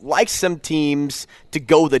 you like some teams to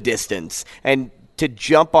go the distance and to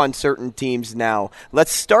jump on certain teams now.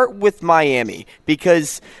 Let's start with Miami,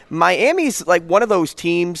 because Miami's like one of those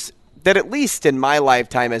teams that, at least in my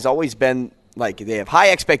lifetime, has always been like they have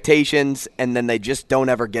high expectations, and then they just don't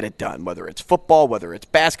ever get it done, whether it's football, whether it's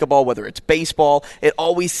basketball, whether it's baseball. It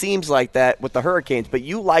always seems like that with the Hurricanes, but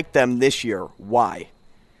you like them this year. Why?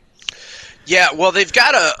 Yeah, well, they've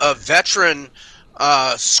got a veteran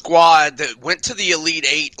squad that went to the Elite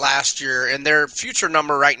Eight last year, and their future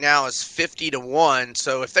number right now is 50-1.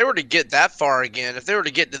 So if they were to get that far again, if they were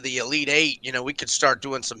to get to the Elite Eight, we could start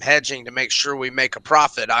doing some hedging to make sure we make a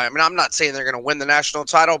profit. I mean, I'm not saying they're going to win the national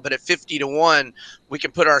title, but at 50-1, we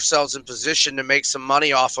can put ourselves in position to make some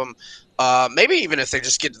money off them. Maybe even if they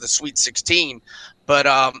just get to the Sweet 16. But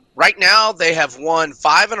right now they have won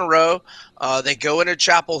 5 in a row. They go into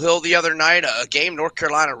Chapel Hill the other night, a game North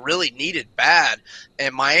Carolina really needed bad,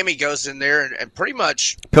 and Miami goes in there and pretty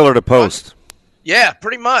much pillar to post. Yeah,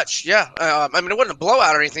 pretty much. Yeah, I mean, it wasn't a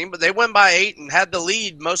blowout or anything, but they won by 8 and had the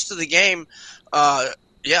lead most of the game.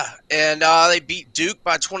 And they beat Duke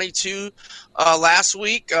by 22 last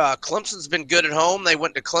week. Clemson's been good at home. They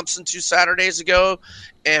went to Clemson 2 Saturdays ago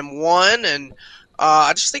and won, and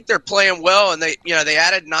I just think they're playing well, and they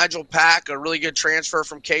added Nigel Pack, a really good transfer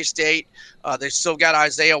from K-State. They still got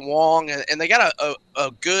Isaiah Wong, and they got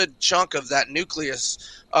a good chunk of that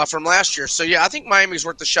nucleus from last year. So, yeah, I think Miami's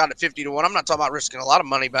worth a shot at 50-1. I'm not talking about risking a lot of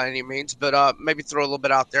money by any means, but maybe throw a little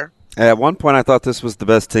bit out there. At one point, I thought this was the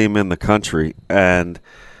best team in the country, and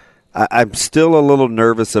I'm still a little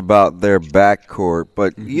nervous about their backcourt,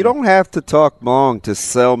 but you don't have to talk long to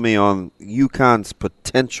sell me on UConn's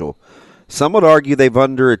potential. Some would argue they've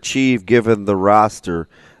underachieved given the roster.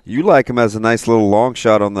 You like them as a nice little long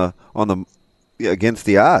shot on the against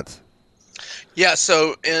the odds. Yeah,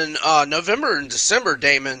 so in November and December,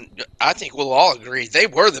 Damon, I think we'll all agree they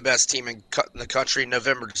were the best team in the country in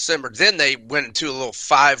November, December. Then they went into a little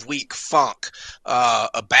 5-week funk,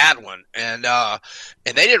 a bad one, and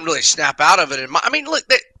they didn't really snap out of it. I mean, look,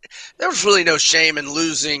 there was really no shame in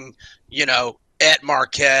losing, at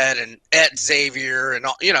Marquette and at Xavier, and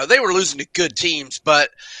they were losing to good teams, but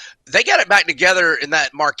they got it back together in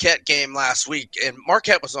that Marquette game last week, and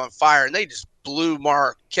Marquette was on fire, and they just blew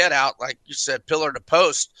Marquette out, like you said, pillar to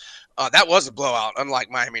post. That was a blowout, unlike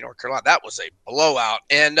Miami, North Carolina. That was a blowout.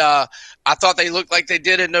 And I thought they looked like they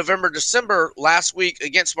did in November, December last week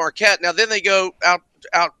against Marquette. Now, then they go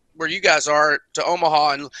out where you guys are to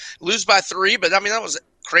Omaha and lose by 3. But, I mean, that was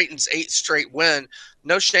Creighton's 8th straight win.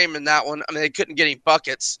 No shame in that one. I mean, they couldn't get any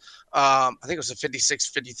buckets. I think it was a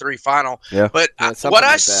 56-53 final. Yeah. But what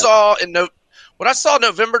I saw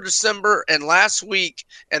November, December, and last week,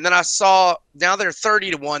 and then I saw now they're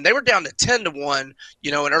 30-1. They were down to 10-1,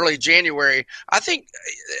 in early January. I think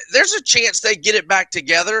there's a chance they get it back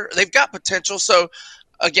together. They've got potential. So,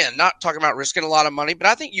 again, not talking about risking a lot of money, but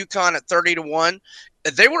I think UConn at 30-1.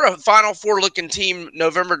 They were a Final Four looking team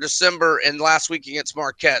November, December, and last week against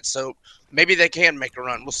Marquette. So maybe they can make a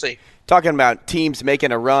run. We'll see. Talking about teams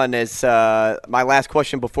making a run is my last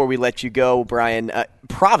question before we let you go, Brian.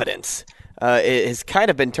 Providence. It has kind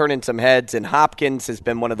of been turning some heads, and Hopkins has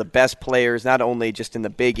been one of the best players, not only just in the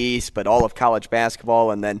Big East, but all of college basketball.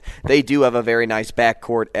 And then they do have a very nice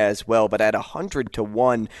backcourt as well. But at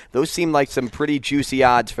 100-1, those seem like some pretty juicy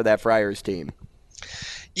odds for that Friars team.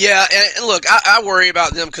 Yeah, and look, I worry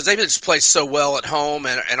about them because they just play so well at home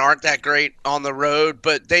and aren't that great on the road.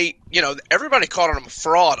 But they, everybody called them a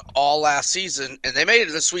fraud all last season, and they made it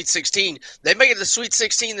to the Sweet 16. They make it to the Sweet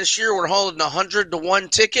 16 this year. We're holding a 100-1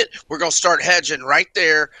 ticket. We're going to start hedging right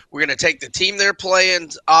there. We're going to take the team they're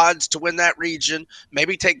playing odds to win that region,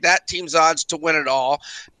 maybe take that team's odds to win it all.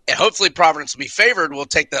 And hopefully Providence will be favored. We'll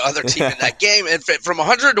take the other team in that game. And from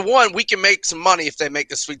 100-1, we can make some money if they make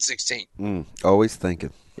the Sweet 16. Always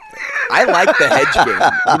thinking. I like the hedge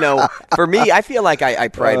game. For me, I feel like I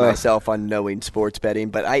pride myself on knowing sports betting,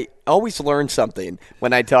 but I always learn something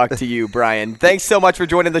when I talk to you, Brian. Thanks so much for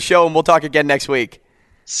joining the show, and we'll talk again next week.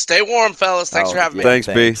 Stay warm, fellas. Thanks for having me. Thanks,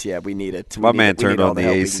 B. Yeah, we need it. My man turned on the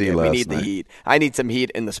AC last night. We need the heat. I need some heat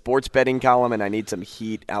in the sports betting column, and I need some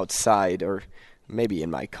heat outside or maybe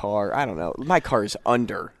in my car. I don't know. My car is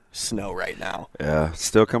under snow right now. Yeah,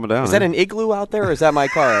 still coming down. Is that an igloo out there, or is that my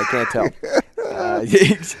car? I can't tell.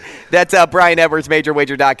 That's Brian Edwards,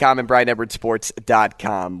 MajorWager.com and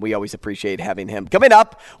BrianEdwardsSports.com. We always appreciate having him. Coming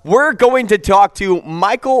up, we're going to talk to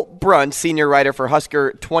Michael Bruns, senior writer for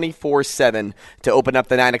Husker 24/7, to open up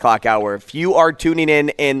the 9 o'clock hour. If you are tuning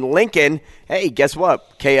in Lincoln, hey, guess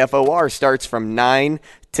what? KFOR starts from 9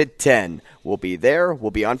 to 10. We'll be there.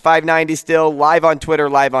 We'll be on 590 still, live on Twitter,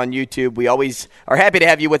 live on YouTube. We always are happy to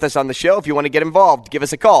have you with us on the show. If you want to get involved, give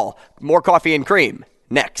us a call. More Coffee and Cream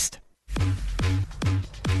next.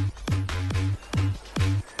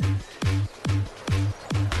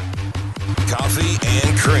 Coffee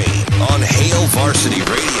and Cream on Hail Varsity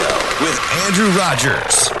Radio with Andrew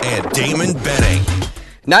Rogers and Damon Benning.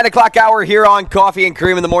 9 o'clock hour here on Coffee and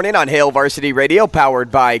Cream in the morning on Hail Varsity Radio,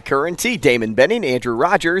 powered by Currency. Damon Benning, Andrew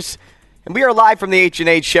Rogers. And we are live from the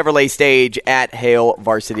H&H Chevrolet stage at Hail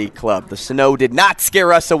Varsity Club. The snow did not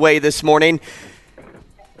scare us away this morning.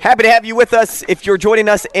 Happy to have you with us if you're joining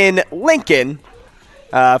us in Lincoln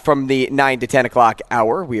from the 9 to 10 o'clock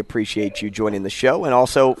hour. We appreciate you joining the show. And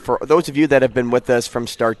also for those of you that have been with us from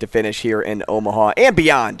start to finish here in Omaha and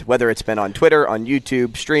beyond, whether it's been on Twitter, on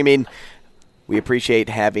YouTube, streaming, we appreciate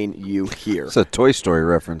having you here. It's a Toy Story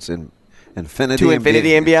reference in Infinity. To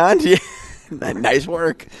Infinity and Beyond? Yeah. Nice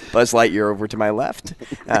work. Buzz Lightyear over to my left.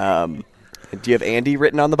 Do you have Andy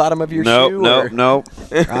written on the bottom of your shoe? No.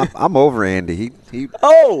 I'm over Andy. He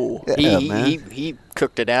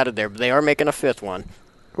cooked it out of there, but they are making a fifth one.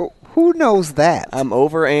 Who knows that? I'm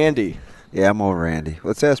over Andy. Yeah, I'm over Andy.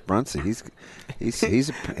 Let's ask Brunsey. He's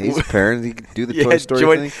a parent. He can do the Toy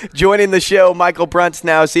Story thing. Joining the show, Michael Bruns,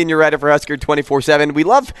 now senior writer for Husker 24/7. We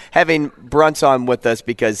love having Bruns on with us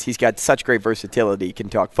because he's got such great versatility. He can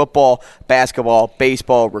talk football, basketball,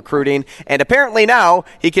 baseball, recruiting, and apparently now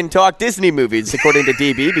he can talk Disney movies, according to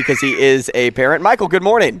DB, because he is a parent. Michael, good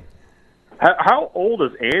morning. How old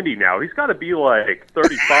is Andy now? He's got to be like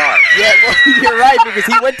 35. Yeah, well, you're right, because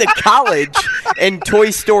he went to college in Toy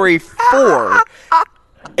Story 4.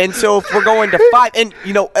 And so if we're going to 5, and,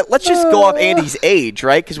 let's just go off Andy's age,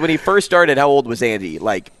 right? Because when he first started, how old was Andy?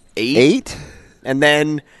 Like 8? 8? And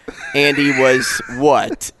then Andy was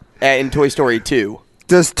what in Toy Story 2?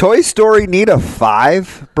 Does Toy Story need a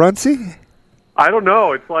 5, Brunsey? I don't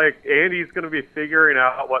know. It's like Andy's going to be figuring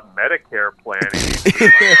out what Medicare plan he needs.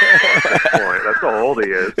 That's how old he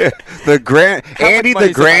is. Andy,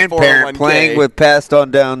 the grandparent, playing with passed on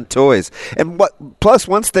down toys. And plus,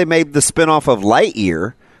 once they made the spinoff of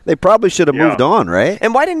Lightyear, they probably should have moved on, right?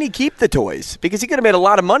 And why didn't he keep the toys? Because he could have made a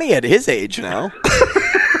lot of money at his age now.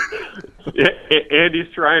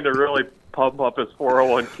 Andy's trying to really pump up his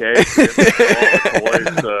 401k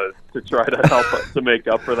to try to help to make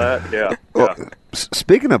up for that. Yeah. Well,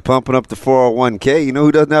 speaking of pumping up the 401k, you know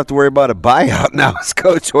who doesn't have to worry about a buyout now is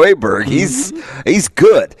Coach Hoiberg. He's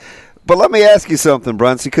good. But let me ask you something,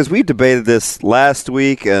 Brunson, because we debated this last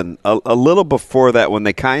week and a little before that when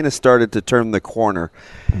they kind of started to turn the corner.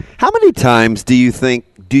 How many times do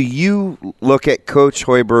you look at Coach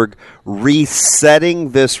Hoiberg resetting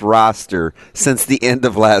this roster since the end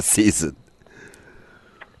of last season?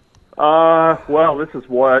 Well, this is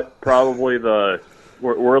probably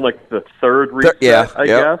we're like the third reset, I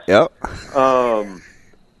guess. Yep.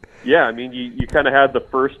 Yeah, I mean, you kind of had the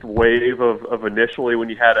first wave of initially when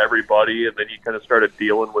you had everybody, and then you kind of started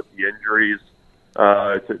dealing with the injuries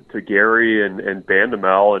to Gary and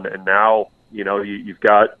Bandamel, and now, you know, you've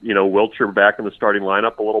got, you know, Wilcher back in the starting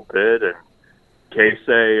lineup a little bit, and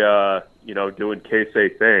Casey, you know, doing Casey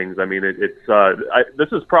things. I mean,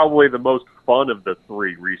 this is probably the most fun of the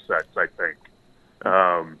three resets, I think.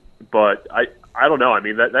 But I don't know. I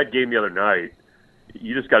mean, that game the other night,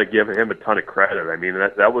 you just got to give him a ton of credit. I mean,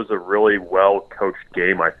 that was a really well-coached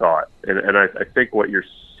game, I thought. And I think what you're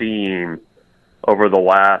seeing over the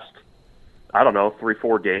last, I don't know,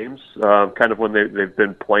 3-4 games, kind of when they've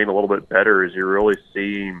been playing a little bit better, is you're really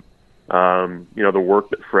seeing, you know, the work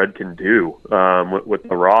that Fred can do with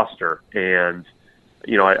the roster. And,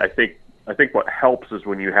 you know, I think what helps is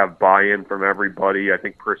when you have buy-in from everybody. I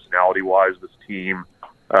think personality-wise, this team,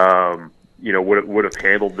 you know, would have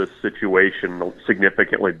handled this situation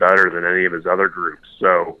significantly better than any of his other groups.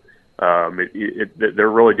 So they're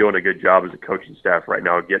really doing a good job as a coaching staff right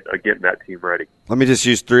now getting that team ready. Let me just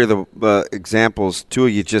use three of the examples. Two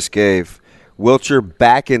you just gave. Wilcher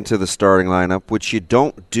back into the starting lineup, which you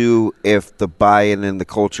don't do if the buy-in and the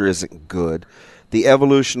culture isn't good. The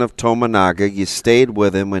evolution of Tominaga, you stayed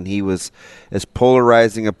with him when he was as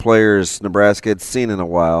polarizing a player as Nebraska had seen in a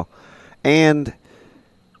while. And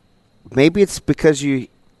maybe it's because you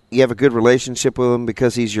have a good relationship with him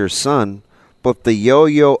because he's your son, but the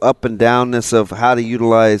yo-yo up and downness of how to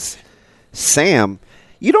utilize Sam,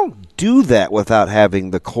 you don't do that without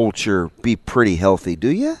having the culture be pretty healthy, do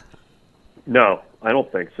you? No, I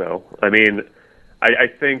don't think so. I mean, I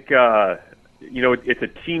think, you know, it's a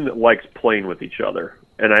team that likes playing with each other,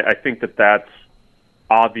 and I think that's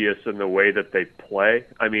obvious in the way that they play.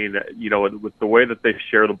 I mean, you know, with the way that they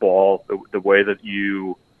share the ball, the way that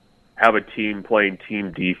you have a team playing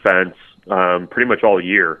team defense pretty much all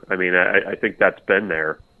year. I mean, I think that's been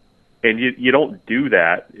there. And you don't do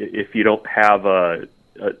that if you don't have a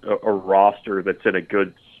roster that's in a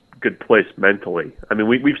good place mentally. I mean,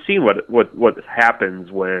 we've seen what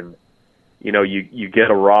happens when, you know, you get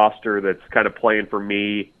a roster that's kind of playing for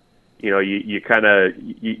me. You know, you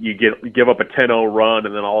give up a 10-0 run,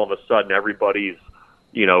 and then all of a sudden everybody's,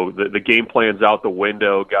 you know, the game plan's out the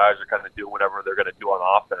window. Guys are kind of doing whatever they're going to do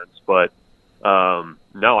on offense. But,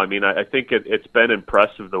 no, I mean, I think it's been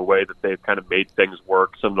impressive the way that they've kind of made things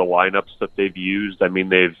work, some of the lineups that they've used. I mean,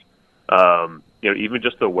 they've, you know, even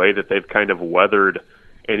just the way that they've kind of weathered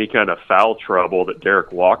any kind of foul trouble that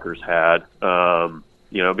Derek Walker's had,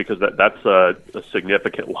 you know, because that's a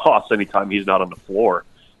significant loss anytime he's not on the floor.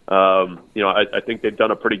 You know, I think they've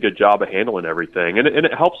done a pretty good job of handling everything. And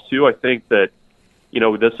it helps, too, I think that, you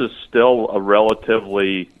know, this is still a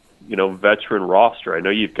relatively, you know, veteran roster. I know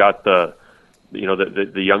you've got the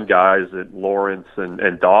young guys at Lawrence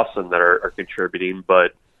and Dawson that are contributing,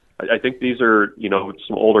 but I think these are, you know,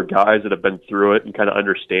 some older guys that have been through it and kind of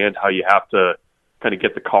understand how you have to kind of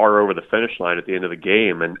get the car over the finish line at the end of the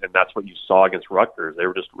game, and that's what you saw against Rutgers. They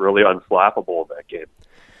were just really unflappable in that game.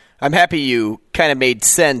 I'm happy you kind of made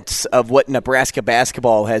sense of what Nebraska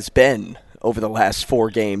basketball has been over the last 4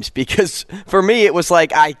 games, because for me it was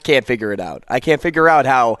like I can't figure it out. I can't figure out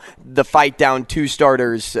how the fight down 2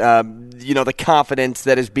 starters, you know, the confidence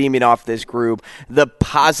that is beaming off this group, the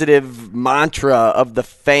positive mantra of the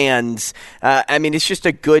fans. I mean, it's just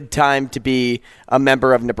a good time to be a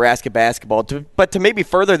member of Nebraska basketball. But to maybe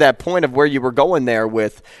further that point of where you were going there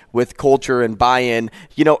with culture and buy-in,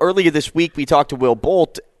 you know, earlier this week we talked to Will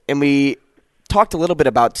Bolt, and we talked a little bit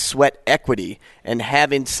about sweat equity and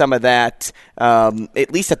having some of that,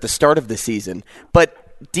 at least at the start of the season. But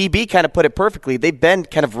DB kind of put it perfectly. They've been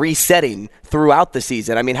kind of resetting throughout the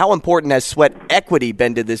season. I mean, how important has sweat equity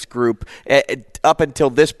been to this group up until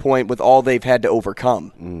this point with all they've had to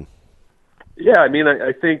overcome? Yeah, I mean,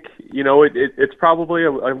 I think, you know, it's probably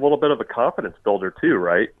a little bit of a confidence builder too,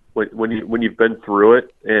 right? When you've been through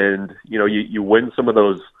it and, you know, you win some of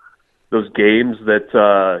those games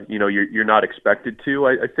that, you know, you're not expected to,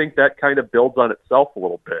 I think that kind of builds on itself a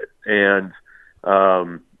little bit. And,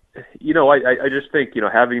 I just think,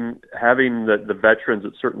 having the veterans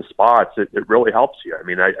at certain spots, it really helps you. I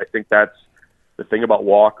mean, I think that's the thing about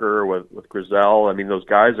Walker with Grizel. I mean, those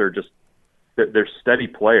guys are just, they're steady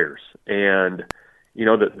players. And,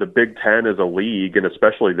 the Big Ten is a league, and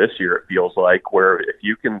especially this year, it feels like, where if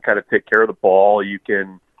you can kind of take care of the ball, you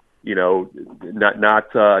can,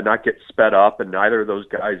 not get sped up, and neither of those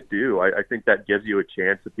guys do. I think that gives you a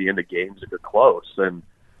chance at the end of games if you're close. And,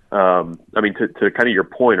 to kind of your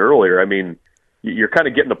point earlier, I mean, you're kind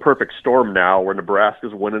of getting the perfect storm now where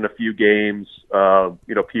Nebraska's winning a few games.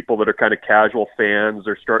 People that are kind of casual fans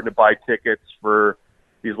are starting to buy tickets for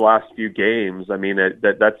these last few games. I mean,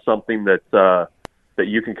 that's something that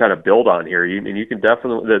you can kind of build on here. And you can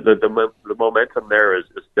definitely, the momentum there is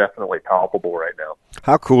definitely palpable right now.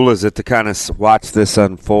 How cool is it to kind of watch this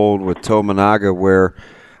unfold with Tominaga where,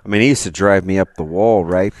 I mean, he used to drive me up the wall,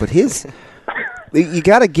 right? But you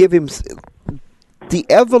got to give him the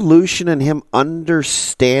evolution in him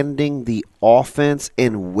understanding the offense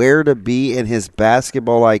and where to be in his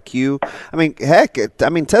basketball IQ. I mean, heck,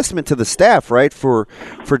 testament to the staff, right, for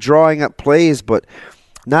drawing up plays. But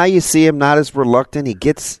now you see him not as reluctant.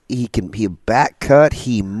 He back cut,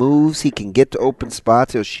 he moves, he can get to open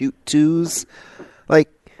spots, he'll shoot twos. Like,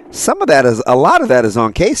 a lot of that is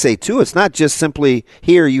on Keisei too. It's not just simply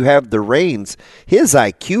here you have the reins. His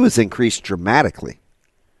IQ has increased dramatically.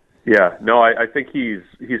 Yeah, no, I think he's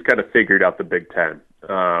kind of figured out the Big Ten,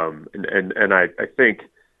 and I think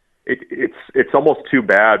it's almost too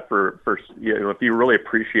bad for if you really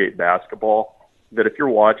appreciate basketball, that if you're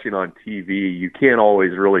watching on TV, you can't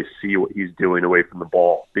always really see what he's doing away from the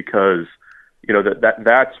ball, because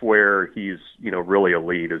that's where he's really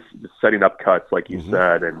elite, is setting up cuts like you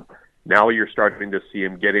said, and now you're starting to see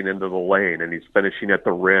him getting into the lane and he's finishing at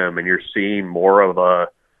the rim, and you're seeing more of a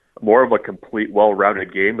complete,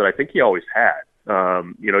 well-rounded game that I think he always had.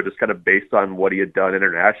 Just kind of based on what he had done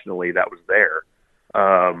internationally, that was there.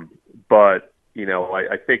 But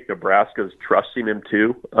I think Nebraska's trusting him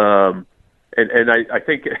too. And I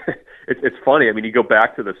think it's funny. I mean, you go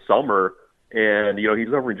back to the summer, and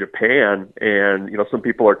he's over in Japan, and some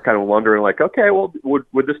people are kind of wondering, like, okay, well,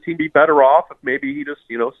 would this team be better off if maybe he just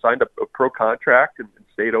signed a pro contract and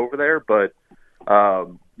stayed over there? But I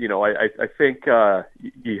think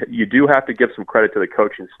you do have to give some credit to the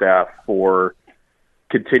coaching staff for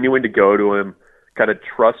continuing to go to him, kind of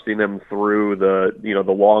trusting him through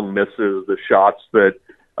the long misses, the shots that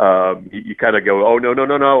you kind of go, oh,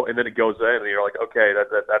 no, and then it goes in, and you're like, okay,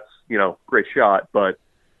 that's great shot, but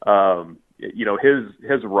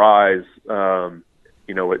his rise,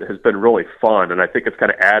 it has been really fun, and I think it's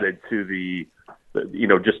kind of added to the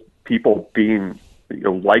just people being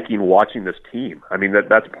liking watching this team. I mean,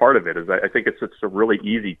 that's part of it. Is I think it's a really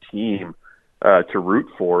easy team to root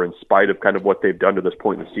for, in spite of kind of what they've done to this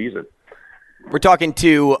point in the season. We're talking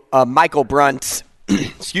to Michael Bruntz.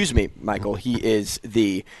 Excuse me, Michael. He is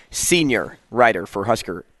the senior writer for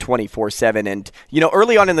Husker 24/7. And,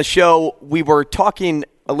 early on in the show, we were talking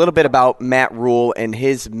a little bit about Matt Rhule and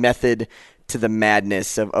his method to the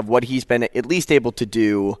madness of what he's been at least able to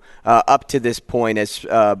do up to this point as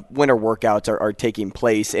winter workouts are taking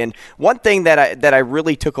place. And one thing that I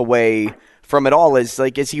really took away from it all is,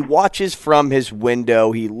 like, as he watches from his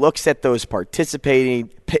window, he looks at those participating,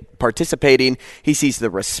 he sees the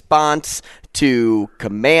response to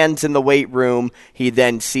commands in the weight room. He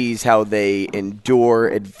then sees how they endure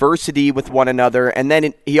adversity with one another. And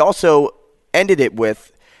then he also ended it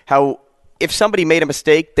with how if somebody made a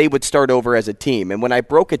mistake, they would start over as a team. And when I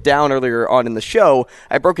broke it down earlier on in the show,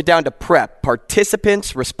 I broke it down to prep,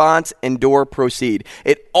 participants, response, endure, proceed.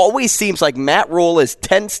 It always seems like Matt Rhule is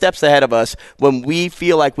 10 steps ahead of us when we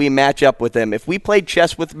feel like we match up with him. If we played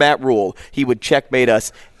chess with Matt Rhule, he would checkmate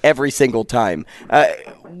us every single time.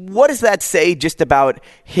 What does that say just about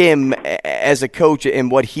him as a coach and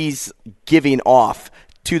what he's giving off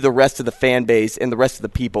to the rest of the fan base and the rest of the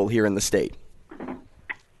people here in the state?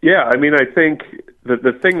 Yeah, I mean, I think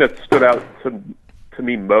the thing that stood out to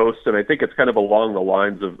me most, and I think it's kind of along the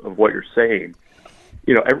lines of what you're saying,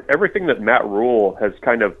 everything that Matt Rhule has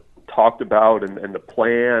kind of talked about and the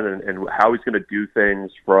plan and how he's going to do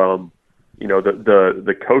things, from,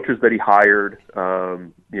 the coaches that he hired,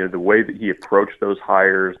 the way that he approached those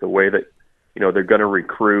hires, the way that, they're going to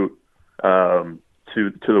recruit, to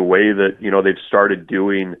the way that, they've started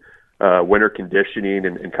doing winter conditioning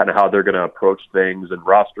and kind of how they're going to approach things and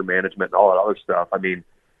roster management and all that other stuff. I mean,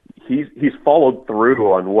 he's followed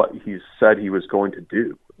through on what he said he was going to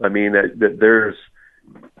do. I mean, there's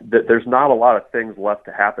not a lot of things left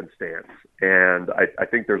to happenstance, and I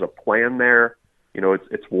think there's a plan there.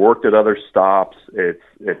 It's worked at other stops. It's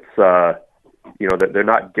that they're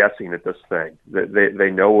not guessing at this thing. They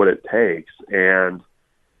know what it takes, and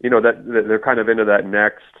that they're kind of into that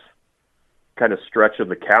next kind of stretch of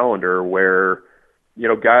the calendar where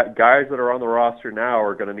guys that are on the roster now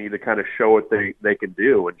are going to need to kind of show what they can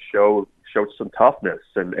do and show some toughness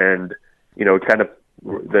and kind of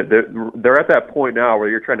they're at that point now where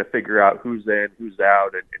you're trying to figure out who's in, who's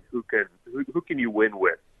out, and who can you win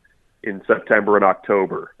with in September and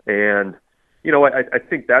October. And I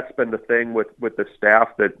think that's been the thing with the staff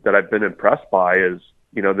that I've been impressed by is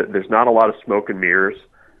that there's not a lot of smoke and mirrors,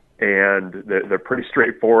 and they're pretty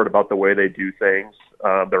straightforward about the way they do things.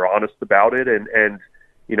 They're honest about it, and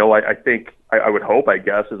I think I would hope, I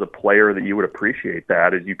guess, as a player that you would appreciate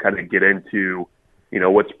that as you kind of get into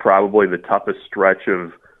what's probably the toughest stretch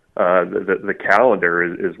of the calendar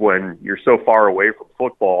is when you're so far away from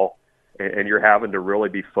football and you're having to really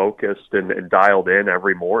be focused and dialed in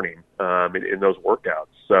every morning in those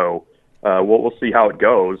workouts. So we'll see how it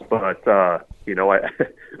goes, but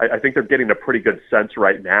I think they're getting a pretty good sense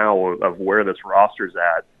right now of where this roster's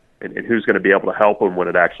at and who's going to be able to help them when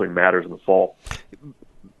it actually matters in the fall.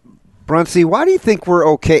 Brunsey, why do you think we're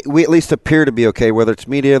okay? We at least appear to be okay, whether it's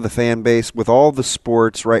media, the fan base, with all the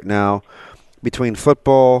sports right now, between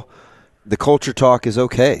football, the culture talk is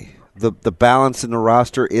okay. The balance in the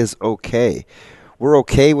roster is okay. We're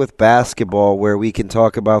okay with basketball where we can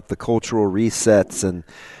talk about the cultural resets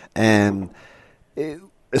and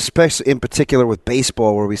especially in particular with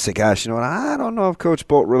baseball where we say, gosh, I don't know if Coach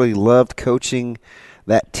Bolt really loved coaching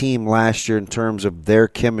that team last year in terms of their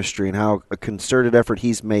chemistry and how a concerted effort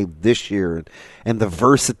he's made this year and the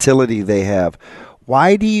versatility they have.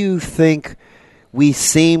 Why do you think we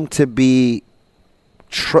seem to be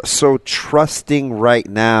so trusting right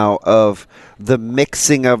now of the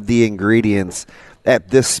mixing of the ingredients at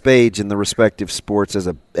this stage in the respective sports as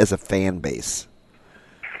a fan base?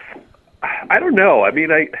 I don't know. I mean,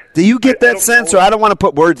 do you get that sense, or I don't want to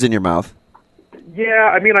put words in your mouth?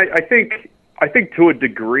 Yeah, I mean, I think to a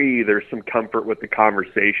degree there's some comfort with the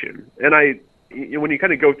conversation. And when you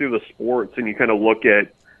kind of go through the sports and you kind of look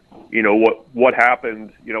at, what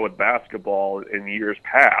happened, with basketball in years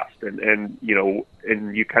past and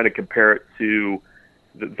you kind of compare it to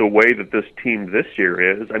the way that this team this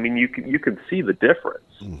year is, I mean, you can see the difference.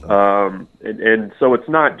 Mm-hmm. And so it's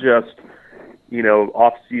not just,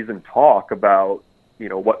 off-season talk about,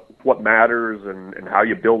 what matters and how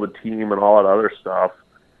you build a team and all that other stuff.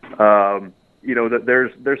 That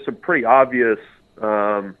there's some pretty obvious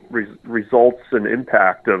results and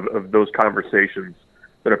impact of those conversations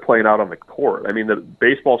that are playing out on the court. I mean, the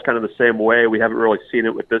baseball's kind of the same way. We haven't really seen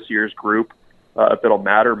it with this year's group, if it'll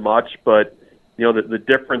matter much. But, the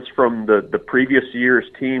difference from the previous year's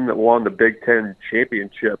team that won the Big Ten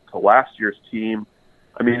championship to last year's team,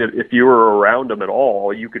 I mean, if you were around them at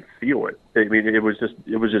all, you could feel it. I mean, it was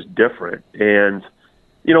just different. And,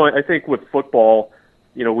 I think with football,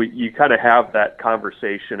 you kind of have that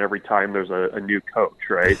conversation every time there's a new coach,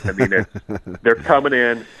 right? I mean, they're coming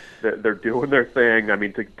in, they're doing their thing. I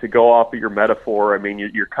mean, to go off of your metaphor, I mean,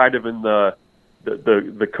 you're kind of in the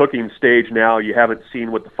cooking stage now. You haven't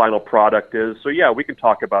seen what the final product is. So, yeah, we can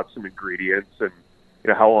talk about some ingredients and,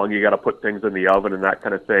 how long you got to put things in the oven and that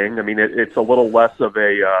kind of thing. I mean, it's a little less of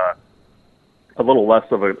a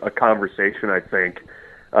conversation, I think,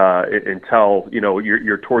 until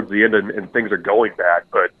you're towards the end and things are going bad.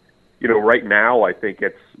 But right now I think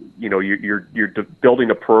it's you're building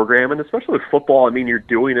a program, and especially with football, I mean, you're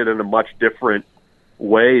doing it in a much different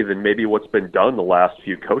way than maybe what's been done the last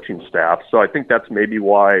few coaching staffs. So I think that's maybe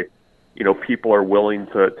why people are willing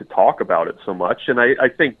to talk about it so much. And I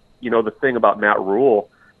think the thing about Matt Rule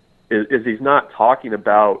is he's not talking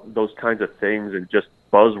about those kinds of things and just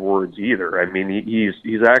buzzwords either. I mean,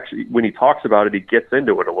 he's actually, when he talks about it, he gets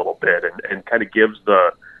into it a little bit and kind of gives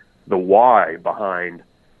the why behind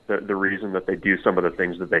the reason that they do some of the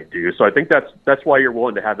things that they do. So I think that's why you're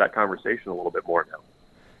willing to have that conversation a little bit more now.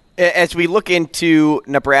 As we look into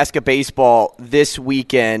Nebraska baseball this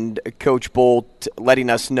weekend, Coach Bolt letting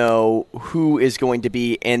us know who is going to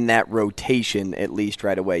be in that rotation, at least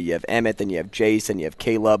right away. You have Emmett, then you have Jason, you have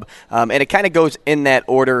Caleb, and it kind of goes in that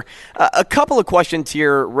order. A couple of questions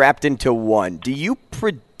here wrapped into one. Do you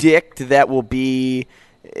predict that will be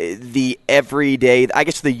the everyday, I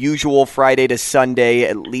guess the usual Friday to Sunday,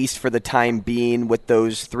 at least for the time being, with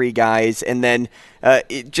those three guys? And then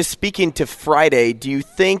just speaking to Friday, do you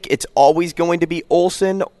think it's always going to be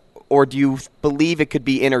Olsen, or do you believe it could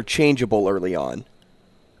be interchangeable early on?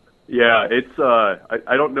 Yeah, it's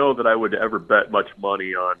I don't know that I would ever bet much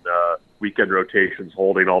money on weekend rotations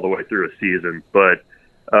holding all the way through a season, but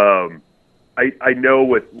I know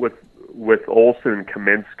with with Olsen and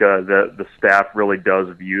Kaminska, the staff really does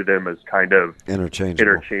view them as kind of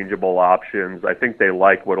interchangeable options. I think they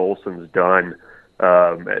like what Olsen's done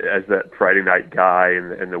as that Friday night guy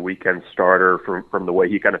and the weekend starter from the way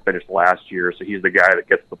he kind of finished last year. So he's the guy that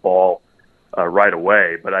gets the ball right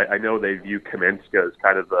away. But I know they view Kaminska as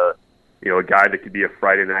kind of a guy that could be a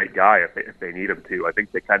Friday night guy if they need him to. I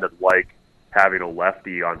think they kind of like having a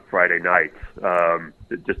lefty on Friday nights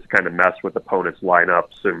just to kind of mess with opponents'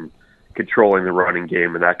 lineups and controlling the running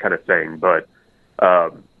game and that kind of thing. But,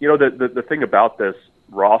 the thing about this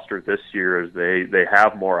roster this year is they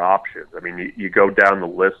have more options. I mean, you go down the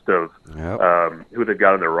list of who they've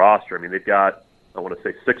got on their roster. I mean, they've got, I want to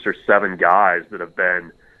say, 6 or 7 guys that have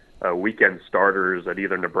been weekend starters at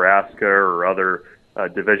either Nebraska or other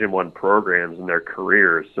Division I programs in their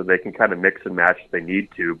careers, so they can kind of mix and match if they need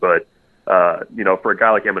to. But for a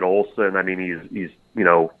guy like Emmett Olsen, I mean, he's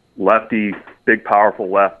lefty, big,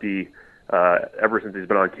 powerful lefty. Ever since he's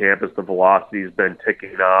been on campus, the velocity's been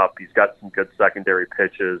ticking up. He's got some good secondary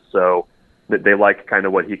pitches, so they like kind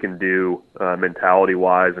of what he can do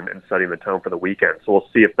mentality-wise and setting the tone for the weekend. So we'll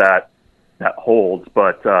see if that holds.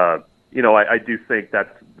 But, I do think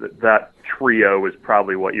that trio is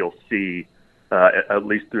probably what you'll see at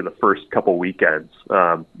least through the first couple weekends.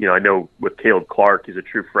 I know with Caleb Clark, he's a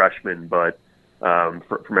true freshman, but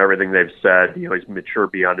from everything they've said, he's mature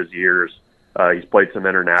beyond his years. He's played some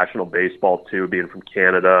international baseball too, being from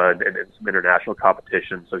Canada and some international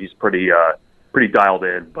competition. So he's pretty dialed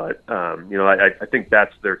in. But I think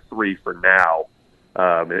that's their 3 for now,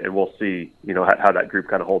 and we'll see how that group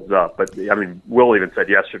kind of holds up. But I mean, Will even said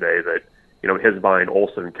yesterday that in his mind,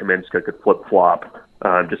 Olsen and Kaminska could flip flop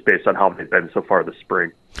just based on how they've been so far this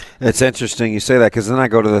spring. It's interesting you say that, because then I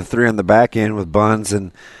go to the 3 on the back end with Buns,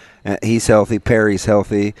 and he's healthy. Perry's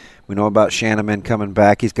healthy. We know about Shanneman coming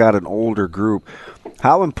back. He's got an older group.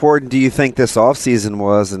 How important do you think this offseason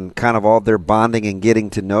was, and kind of all their bonding and getting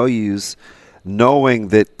to know yous, knowing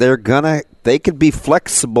that they could be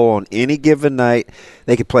flexible on any given night?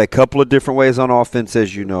 They could play a couple of different ways on offense,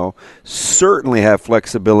 as you know. Certainly have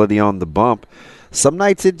flexibility on the bump. Some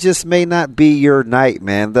nights it just may not be your night,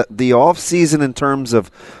 man. The offseason in terms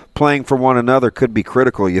of playing for one another could be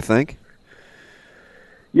critical, you think?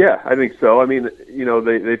 Yeah, I think so. I mean,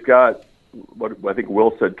 they've got, what I think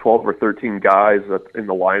Will said, 12 or 13 guys in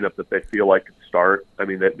the lineup that they feel like could start. I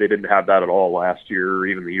mean, they didn't have that at all last year or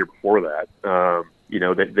even the year before that.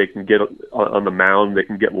 They can get on the mound. They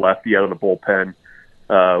can get lefty out of the bullpen,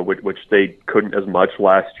 which they couldn't as much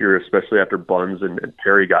last year, especially after Buns and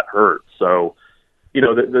Perry got hurt. So,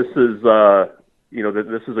 this is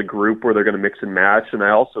a group where they're going to mix and match. And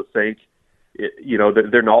I also think,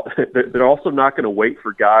 they're also not going to wait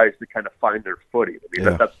for guys to kind of find their footing. I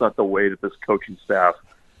mean, that's not the way that this coaching staff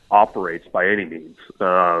operates by any means.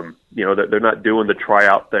 They're not doing the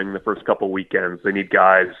tryout thing the first couple of weekends. They need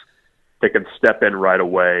guys that can step in right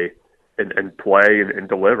away and play and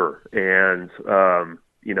deliver. And,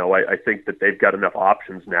 I think that they've got enough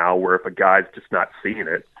options now where if a guy's just not seeing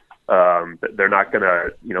it, they're not going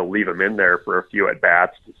to, leave him in there for a few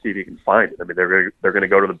at-bats to see if he can find it. I mean, they're going to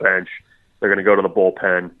go to the bench. They're going to go to the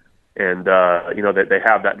bullpen, and they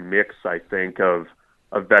have that mix, I think, of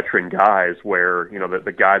veteran guys where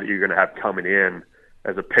the guy that you're going to have coming in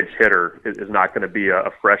as a pinch hitter is not going to be a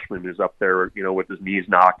freshman who's up there, with his knees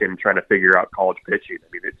knocking, trying to figure out college pitching. I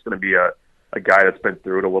mean, it's going to be a guy that's been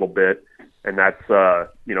through it a little bit, and that's that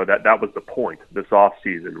was the point this off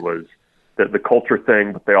season was the culture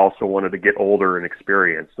thing, but they also wanted to get older and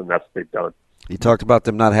experienced, and that's what they've done. You talked about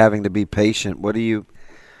them not having to be patient. What do you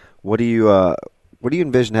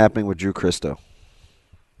envision happening with Drew Christo?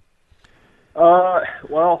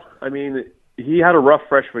 Well, I mean, he had a rough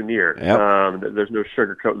freshman year. Yep. There's no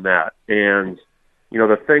sugarcoating that. And,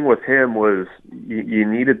 the thing with him was you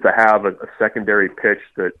needed to have a secondary pitch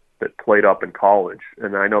that played up in college.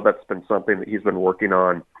 And I know that's been something that he's been working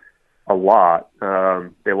on a lot.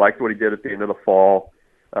 They liked what he did at the end of the fall.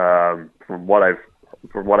 From what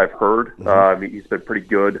I've heard, he's been pretty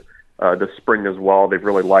good this spring as well. They've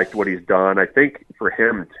really liked what he's done. I think for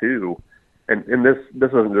him too, and this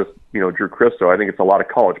isn't just Drew Christo. I think it's a lot of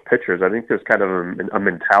college pitchers. I think there's kind of a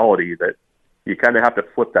mentality that you kind of have to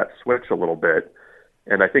flip that switch a little bit.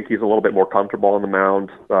 And I think he's a little bit more comfortable on the mound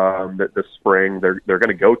this spring. They're going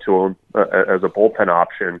to go to him as a bullpen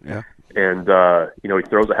option. Yeah. And he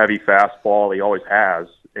throws a heavy fastball. He always has.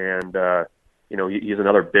 And he's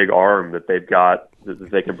another big arm that they've got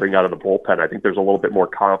that they can bring out of the bullpen. I think there's a little bit more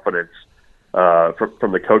confidence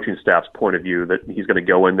from the coaching staff's point of view that he's going to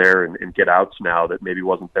go in there and get outs now that maybe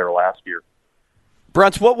wasn't there last year.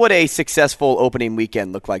 Bruns, what would a successful opening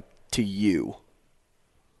weekend look like to you?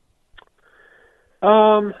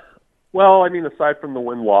 Well, I mean, aside from the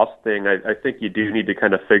win-loss thing, I think you do need to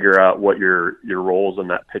kind of figure out what your roles in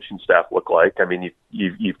that pitching staff look like. I mean,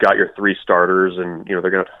 you've got your 3 starters, and they're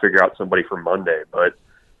going to have to figure out somebody for Monday. But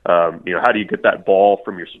how do you get that ball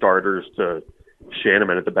from your starters to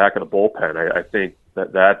Shanneman at the back of the bullpen? I think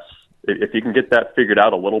that's if you can get that figured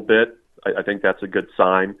out a little bit, I think that's a good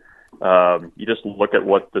sign. You just look at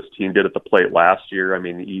what this team did at the plate last year. I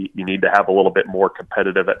mean, you need to have a little bit more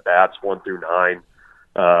competitive at bats 1 through 9.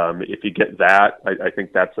 If you get that, I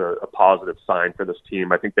think that's a positive sign for this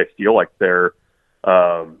team. I think they feel like they're,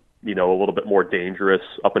 a little bit more dangerous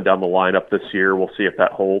up and down the lineup this year. We'll see if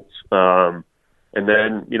that holds. And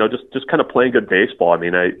then, just kind of playing good baseball. I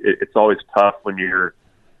mean, it's always tough when you're,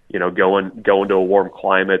 going to a warm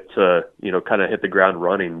climate to, kind of hit the ground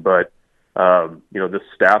running. But, this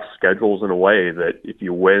staff schedules in a way that if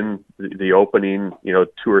you win the opening, 2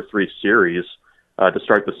 or 3 series, to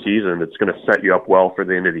start the season, it's going to set you up well for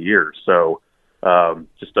the end of the year. So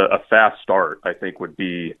just a fast start, I think, would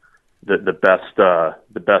be the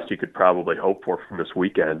best you could probably hope for from this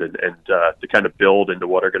weekend, and to kind of build into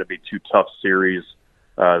what are going to be 2 tough series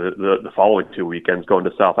the following 2 weekends, going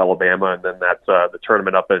to South Alabama, and then that's the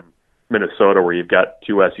tournament up in Minnesota, where you've got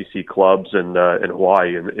 2 SEC clubs and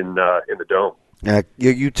Hawaii in the Dome.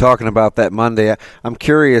 You talking about that Monday. I'm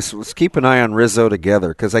curious. Let's keep an eye on Rizzo together,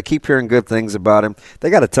 because I keep hearing good things about him. They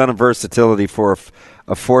got a ton of versatility for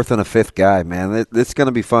a 4th and a 5th guy, man. It's going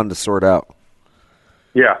to be fun to sort out.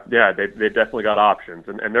 Yeah, they definitely got options,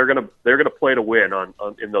 and they're gonna play to win on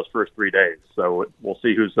in those first 3 days. So we'll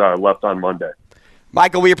see who's left on Monday.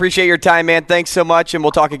 Michael, we appreciate your time, man. Thanks so much, and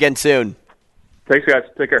we'll talk again soon. Thanks, guys.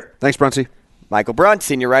 Take care. Thanks, Brunsey. Michael Brunt,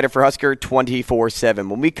 senior writer for Husker 24/7.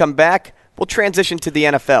 When we come back, we'll transition to the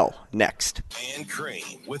NFL next. And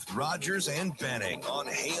Crane with Rogers and Benning on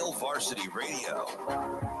Hail Varsity Radio.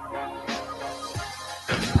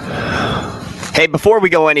 Hey, before we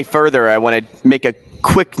go any further, I want to make a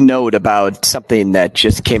quick note about something that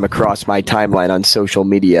just came across my timeline on social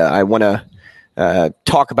media. I want to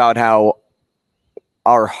talk about how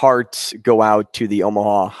our hearts go out to the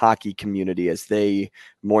Omaha hockey community as they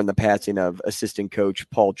mourn the passing of assistant coach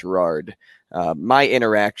Paul Gerard. My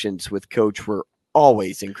interactions with Coach were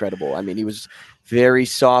always incredible. I mean, he was very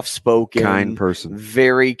soft-spoken, kind person,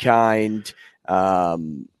 very kind,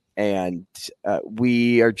 and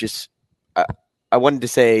we are just. I wanted to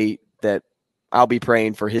say that I'll be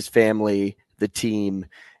praying for his family, the team,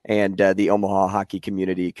 and the Omaha hockey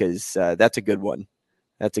community, because that's a good one.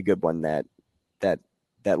 That's a good one that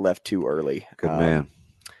left too early. Good man.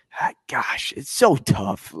 Gosh, it's so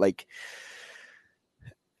tough. Like,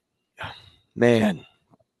 man.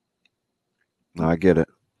 No, I get it.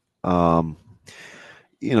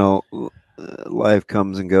 Life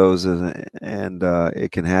comes and goes, and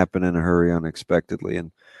it can happen in a hurry, unexpectedly.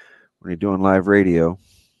 And when you're doing live radio,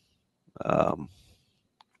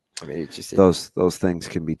 it's just those things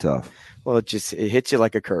can be tough. Well, it hits you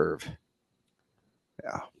like a curve.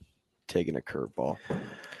 Yeah, taking a curveball.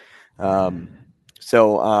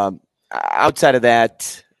 So outside of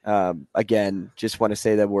that, again, just want to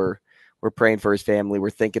say that we're praying for his family. We're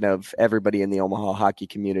thinking of everybody in the Omaha hockey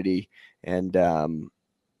community, and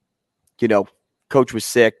Coach was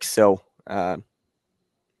sick, so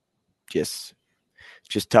just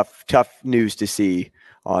tough news to see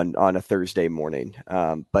on a Thursday morning.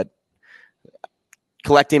 But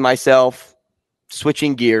collecting myself,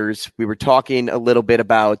 switching gears, we were talking a little bit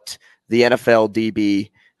about the NFL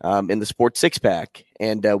DB in the Sports Six Pack,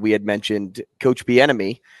 and we had mentioned Coach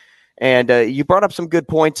Bieniemy, and you brought up some good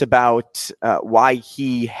points about why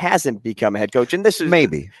he hasn't become a head coach. And this is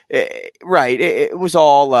maybe right. It was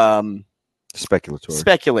all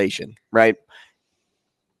speculation, right?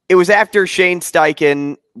 It was after Shane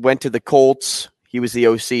Steichen went to the Colts. He was the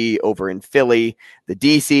OC over in Philly. The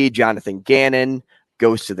DC, Jonathan Gannon,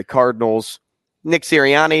 goes to the Cardinals. Nick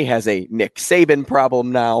Sirianni has a Nick Saban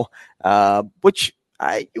problem now, which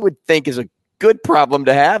I would think is a good problem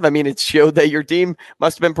to have. I mean, it showed that your team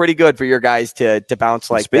must have been pretty good for your guys to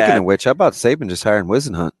bounce like that. Speaking of which, how about Saban just hiring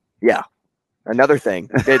Wisenhunt? Yeah. Another thing.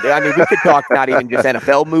 I mean, we could talk not even just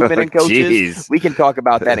NFL movement and coaches. Geez. We can talk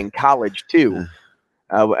about that in college, too.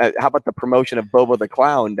 How about the promotion of Bobo the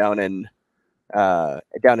Clown down in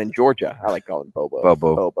Georgia? I like calling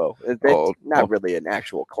Bobo. It's not really an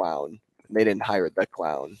actual clown. They didn't hire the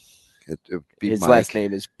clown. His last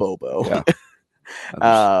name is Bobo. Yeah.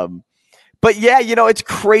 But yeah, it's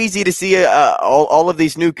crazy to see all of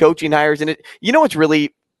these new coaching hires. And what's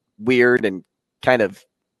really weird and kind of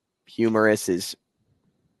humorous is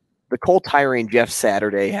the Colts hiring Jeff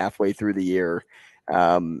Saturday halfway through the year.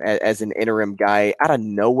 as an interim guy out of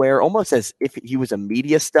nowhere, almost as if he was a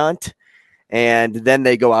media stunt. And then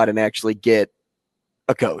they go out and actually get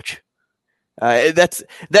a coach.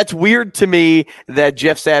 That's weird to me that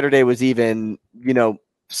Jeff Saturday was even,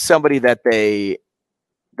 somebody that they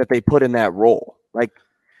put in that role. Like,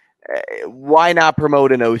 why not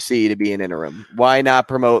promote an OC to be an interim? Why not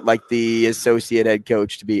promote like the associate head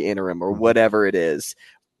coach to be interim or whatever it is?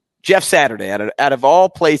 Jeff Saturday out of all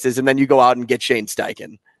places, and then you go out and get Shane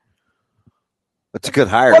Steichen. That's a good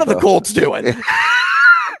hire. What are the Colts doing?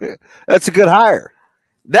 That's a good hire.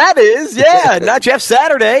 That is, yeah, not Jeff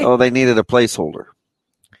Saturday. Oh, they needed a placeholder.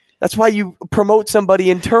 That's why you promote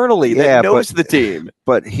somebody internally that knows the team.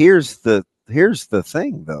 But here's the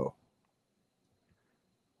thing, though.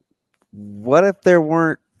 What if there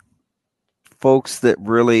weren't folks that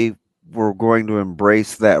really were going to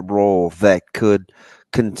embrace that role that could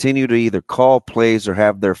continue to either call plays or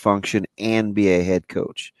have their function and be a head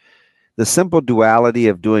coach? The simple duality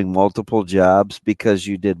of doing multiple jobs because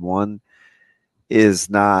you did one is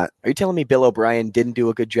not. Are you telling me Bill O'Brien didn't do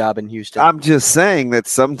a good job in Houston? I'm just saying that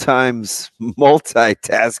sometimes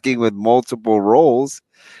multitasking with multiple roles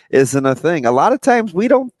isn't a thing. A lot of times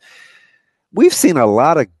we've seen a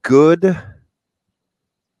lot of good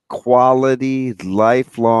quality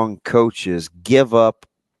lifelong coaches give up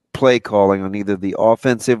play calling on either the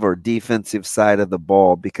offensive or defensive side of the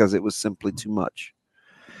ball because it was simply too much.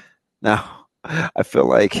 Now, I feel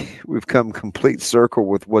like we've come complete circle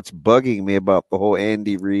with what's bugging me about the whole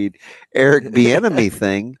Andy Reid, Eric Bieniemy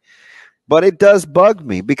thing, but it does bug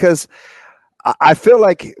me because I feel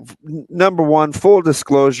like, number one, full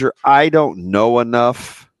disclosure, I don't know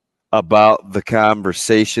enough about the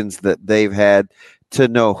conversations that they've had to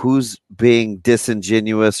know who's being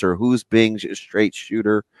disingenuous or who's being a straight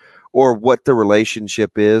shooter or what the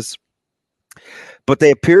relationship is. But they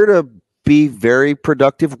appear to be very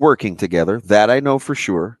productive working together. That I know for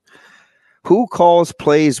sure. Who calls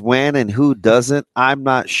plays when and who doesn't, I'm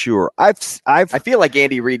not sure. I feel like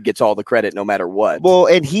Andy Reid gets all the credit no matter what. Well,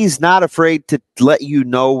 and he's not afraid to let you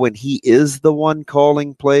know when he is the one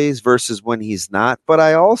calling plays versus when he's not. But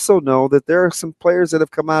I also know that there are some players that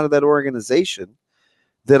have come out of that organization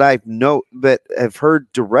that that have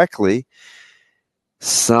heard directly.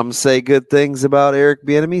 Some say good things about Eric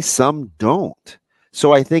Bieniemy, some don't.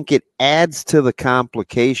 So I think it adds to the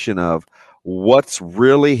complication of what's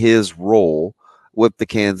really his role with the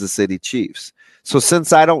Kansas City Chiefs. So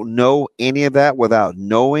since I don't know any of that without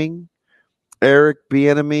knowing Eric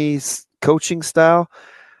Bieniemy's coaching style,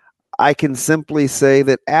 I can simply say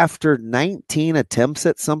that after 19 attempts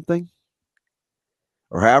at something,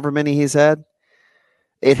 or however many he's had,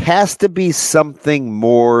 it has to be something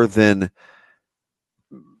more than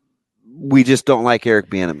we just don't like Eric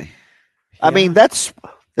Bieniemy. I mean,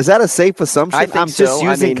 is that a safe assumption? I'm just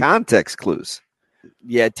using context clues.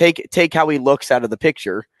 Yeah, take how he looks out of the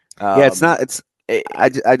picture. It's not.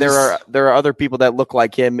 There are other people that look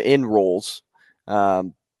like him in roles.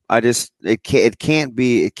 It can't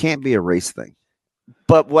be a race thing.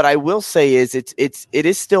 But what I will say is it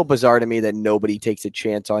is still bizarre to me that nobody takes a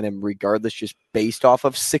chance on him regardless, just based off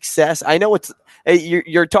of success. I know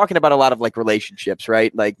you're talking about a lot of like relationships,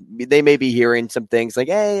 right? Like they may be hearing some things like,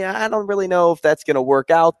 hey, I don't really know if that's going to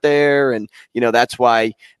work out there. And, that's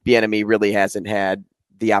why Bieniemy really hasn't had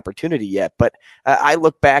the opportunity yet. But I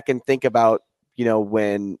look back and think about,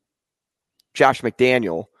 when Josh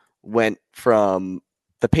McDaniel went from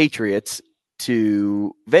the Patriots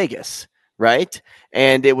to Vegas, right?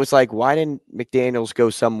 And it was like, why didn't McDaniels go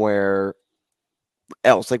somewhere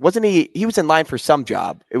else? Like, wasn't he was in line for some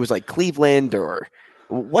job? It was like Cleveland, or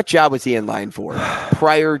what job was he in line for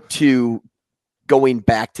prior to going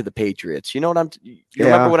back to the Patriots? You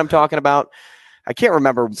remember what I'm talking about? I can't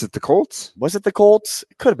remember. Was it the Colts? Was it the Colts?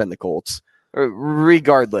 It could have been the Colts.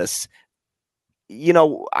 Regardless,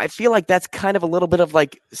 I feel like that's kind of a little bit of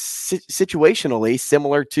like situationally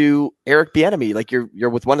similar to Eric Bieniemy. Like you're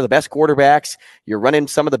with one of the best quarterbacks, you're running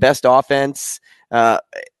some of the best offense.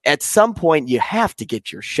 At some point, you have to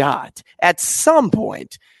get your shot. At some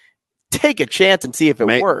point, take a chance and see if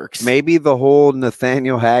it works. Maybe the whole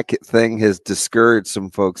Nathaniel Hackett thing has discouraged some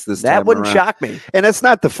folks this time around. That wouldn't shock me. And it's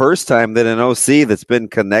not the first time that an OC that's been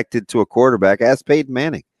connected to a quarterback, as Peyton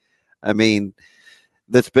Manning,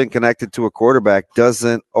 that's been connected to a quarterback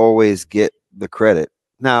doesn't always get the credit.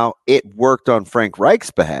 Now, it worked on Frank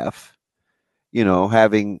Reich's behalf,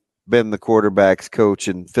 having been the quarterback's coach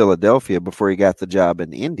in Philadelphia before he got the job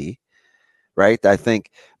in Indy, right? I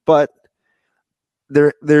think, but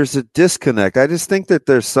there's a disconnect. I just think that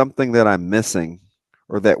there's something that I'm missing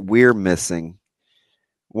or that we're missing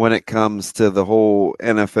when it comes to the whole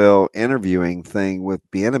NFL interviewing thing with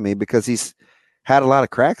Bieniemy because he's had a lot of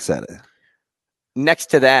cracks at it. Next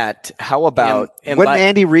to that, how about wouldn't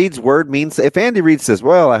Andy Reid's word means if Andy Reid says,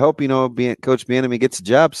 "Well, I hope Coach Bieniemy gets a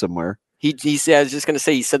job somewhere." He said, I was just going to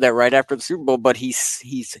say he said that right after the Super Bowl, but he's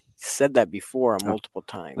said that before multiple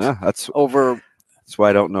times. Yeah, that's why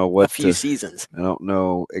I don't know what a few seasons. I don't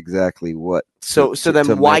know exactly what. So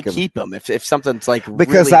then why keep him if something's like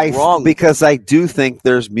because really wrong? Because I do think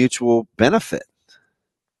there's mutual benefit.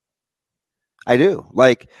 I do.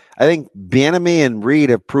 Like I think Bieniemy and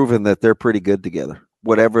Reid have proven that they're pretty good together,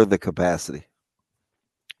 whatever the capacity.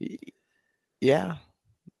 Yeah.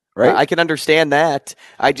 Right. I can understand that.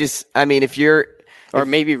 If you're or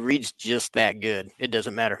maybe Reid's just that good. It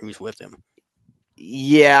doesn't matter who's with him.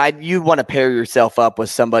 Yeah, you want to pair yourself up with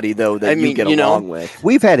somebody, though, that you get along with.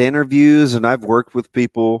 We've had interviews, and I've worked with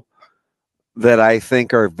people that I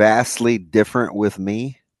think are vastly different with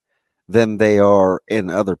me than they are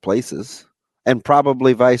in other places, and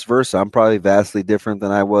probably vice versa. I'm probably vastly different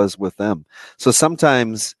than I was with them. So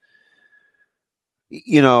sometimes,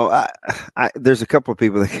 there's a couple of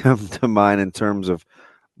people that come to mind in terms of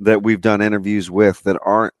that we've done interviews with that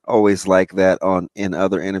aren't always like that in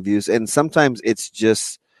other interviews. And sometimes it's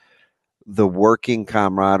just the working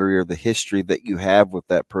camaraderie or the history that you have with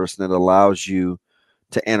that person that allows you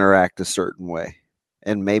to interact a certain way.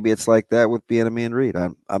 And maybe it's like that with Bieniemy and Reid.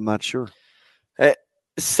 I'm not sure.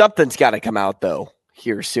 Something's got to come out though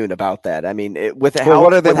here soon about that. I mean, what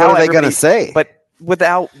are they going to say? But with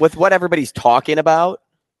what everybody's talking about,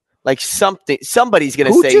 like somebody's going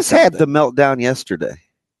to say. Who just something. had the meltdown yesterday?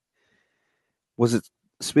 Was it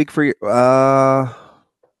Speak for You?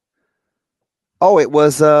 It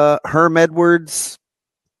was Herm Edwards,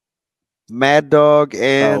 Mad Dog,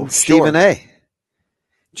 and Stephen A.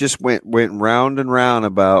 Just went round and round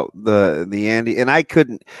about the Andy, and I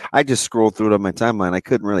just scrolled through it on my timeline. I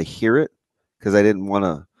couldn't really hear it because I didn't want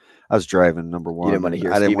to. I was driving, number one. You didn't want to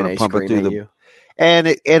hear I didn't want to pump it through you.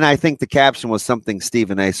 And I think the caption was something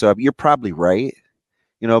Stephen A. So you're probably right.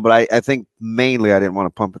 But I think mainly I didn't want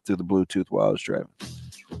to pump it through the Bluetooth while I was driving.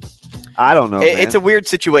 I don't know. It's a weird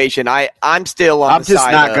situation. I'm still on I'm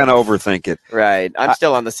just not going to overthink it. Right. I'm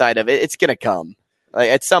still on the side of it. It's going to come.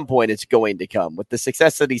 Like, at some point, it's going to come. With the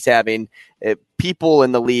success that he's having, people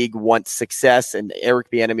in the league want success, and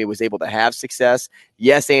Eric Bieniemy was able to have success.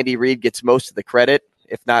 Yes, Andy Reid gets most of the credit,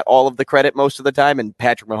 if not all of the credit most of the time, and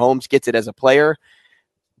Patrick Mahomes gets it as a player.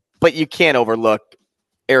 But you can't overlook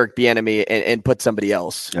Eric Bieniemy and put somebody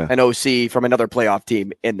else, an OC from another playoff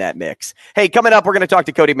team in that mix. Hey, coming up, we're going to talk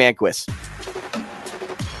to Cody Manquist.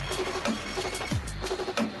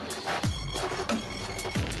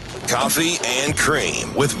 Coffee and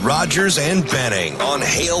Cream with Rogers and Benning on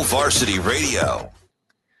Hail Varsity Radio.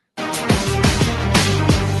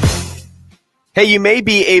 Hey, you may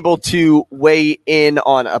be able to weigh in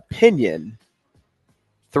on opinion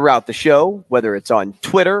throughout the show, whether it's on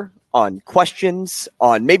Twitter, on questions,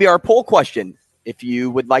 on maybe our poll question, if you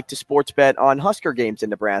would like to sports bet on Husker games in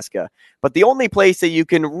Nebraska. But the only place that you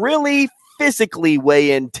can really physically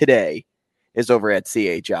weigh in today is over at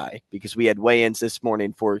CHI, because we had weigh-ins this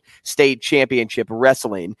morning for state championship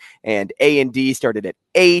wrestling, and A&D started at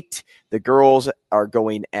 8. The girls are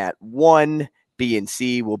going at 1. B and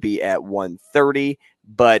C will be at 1:30.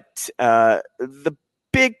 But the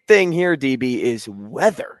big thing here, DB, is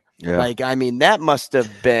weather. Yeah. That must have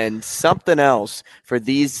been something else for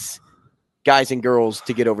these guys and girls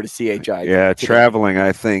to get over to CHI. Yeah, today. Traveling,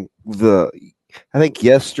 I think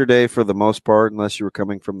yesterday, for the most part, unless you were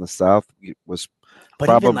coming from the south, it was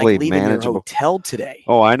probably leaving manageable. Your hotel today.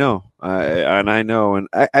 Oh, I know. I know. And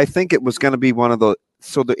I think it was going to be one of the –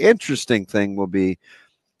 so the interesting thing will be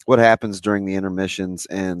what happens during the intermissions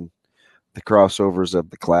and the crossovers of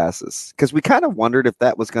the classes. Because we kind of wondered if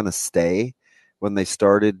that was going to stay when they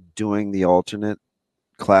started doing the alternate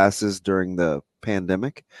classes during the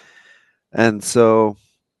pandemic. And so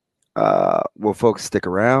will folks stick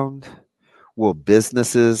around? Will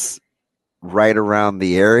businesses right around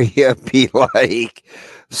the area be like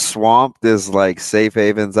swamped as like safe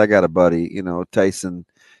havens? I got a buddy, Tyson,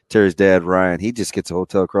 Terry's dad, Ryan. He just gets a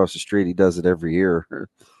hotel across the street. He does it every year.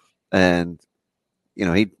 And,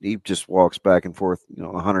 he just walks back and forth,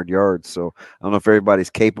 100 yards. So I don't know if everybody's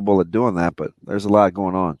capable of doing that, but there's a lot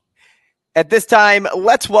going on. At this time,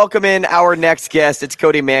 let's welcome in our next guest. It's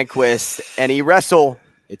Cody Manquist, and he wrestle.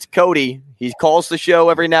 It's Cody. He calls the show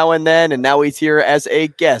every now and then, and now he's here as a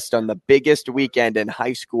guest on the biggest weekend in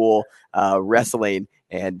high school wrestling,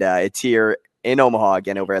 and it's here in Omaha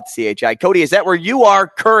again over at the CHI. Cody, is that where you are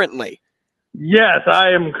currently? Yes, I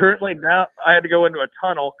am currently down. I had to go into a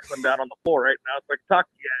tunnel because I'm down on the floor right now, so I can talk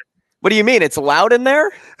to you guys. What do you mean? It's loud in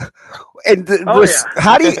there? And do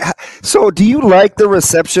you like the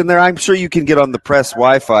reception there? I'm sure you can get on the press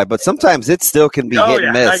Wi-Fi, but sometimes it still can be hit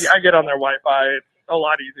and miss. I get on their Wi-Fi. It's a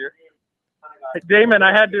lot easier. Hey, Damon,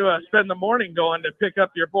 I had to spend the morning going to pick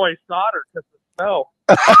up your boy Sauter because of snow.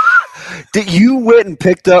 Did you went and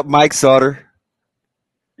picked up Mike Sauter?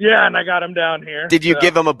 Yeah, and I got him down here. Did you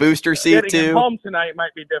give him a booster seat getting too? Him home tonight might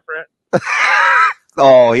be different.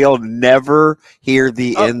 Oh, he'll never hear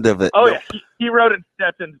the end of it. Oh, yeah. He rode in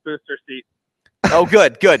Stetson's booster seat. Oh,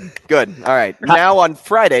 good. All right. Now on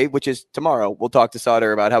Friday, which is tomorrow, we'll talk to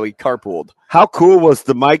Sauter about how he carpooled. How cool was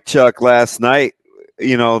the Mike Chuck last night,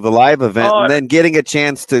 the live event, and then getting a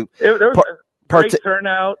chance to there was a great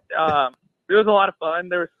turnout. It was a lot of fun.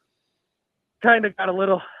 There was kind of got a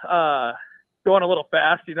little going a little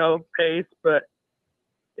fast, pace, but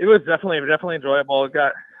it was definitely enjoyable. It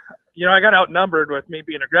got I got outnumbered with me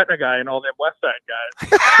being a Gretna guy and all them West Side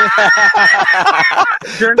guys.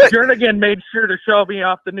 Jernigan made sure to show me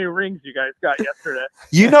off the new rings you guys got yesterday.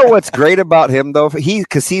 You know what's great about him, though?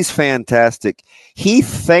 Because he's fantastic. He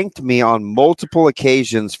thanked me on multiple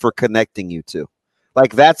occasions for connecting you two.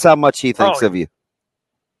 Like, that's how much he thinks of you.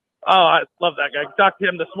 Oh, I love that guy. Talked to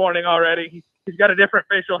him this morning already. He's got a different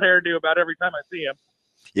facial hairdo about every time I see him.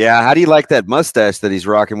 Yeah, how do you like that mustache that he's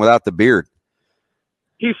rocking without the beard?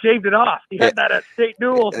 He shaved it off. He had that at state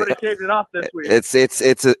duels, but he shaved it off this week.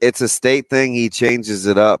 It's a state thing. He changes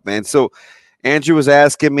it up, man. So Andrew was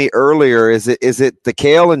asking me earlier, is it the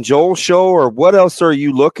Kale and Joel show, or what else are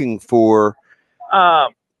you looking for?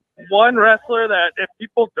 One wrestler that if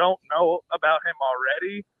people don't know about him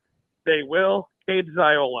already, they will. Cade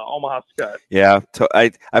Ziola, Omaha Scud. Yeah,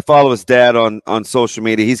 I follow his dad on social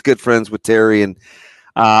media. He's good friends with Terry, and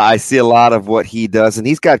I see a lot of what he does, and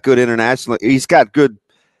he's got good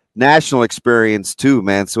national experience too,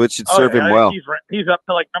 man. So it should serve him well. He's up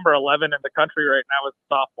to like number 11 in the country right now as a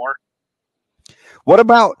sophomore. What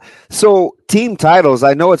about team titles?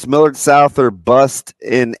 I know it's Millard South or bust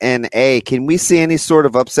in NA. Can we see any sort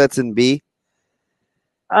of upsets in B?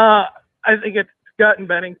 I think it's Scott and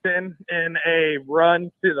Bennington in a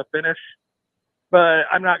run to the finish, but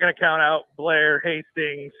I'm not going to count out Blair,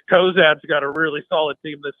 Hastings. Cozad's got a really solid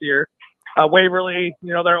team this year. Waverly,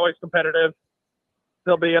 they're always competitive.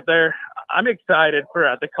 They'll be up there. I'm excited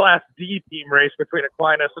for the Class D team race between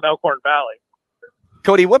Aquinas and Elkhorn Valley.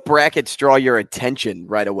 Cody, what brackets draw your attention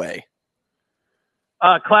right away?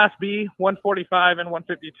 Class B, 145 and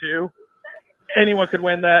 152. Anyone could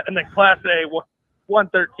win that. And then Class A,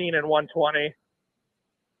 113 and 120.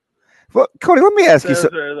 Well, Cody, let me ask you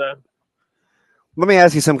something. Let me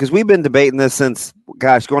ask you something, because we've been debating this since,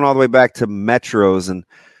 going all the way back to Metros and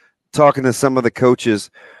talking to some of the coaches.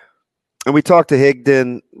 And we talked to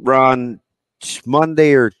Higdon, Ron,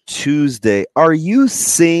 Monday or Tuesday. Are you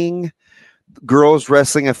seeing girls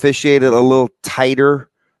wrestling officiated a little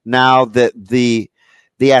tighter now that the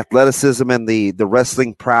athleticism and the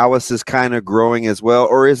wrestling prowess is kind of growing as well?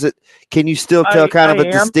 Or can you still tell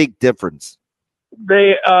a distinct difference?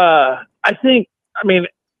 I think,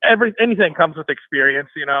 anything comes with experience,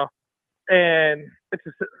 and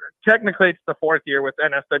technically it's the fourth year with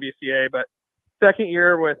NSWCA, but second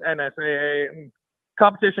year with NSAA, and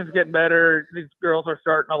competition's getting better. These girls are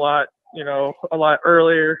starting a lot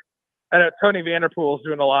earlier. And Tony Vanderpool's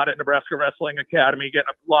doing a lot at Nebraska Wrestling Academy, getting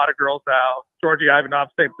a lot of girls out. Georgie Ivanov,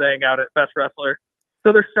 same thing, out at Best Wrestler.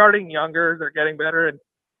 So they're starting younger. They're getting better. And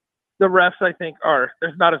the refs, I think,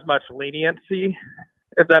 there's not as much leniency,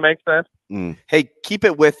 if that makes sense. Hey, keep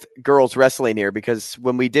it with girls wrestling here, because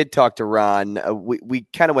when we did talk to Ron, we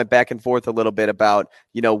kind of went back and forth a little bit about,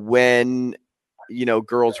 when,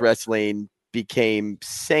 girls wrestling became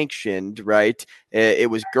sanctioned, right? It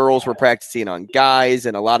was girls were practicing on guys,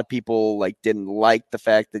 and a lot of people didn't like the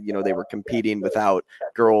fact that they were competing without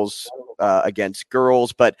girls against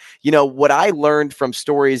girls. But what I learned from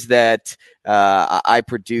stories that I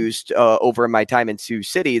produced over my time in Sioux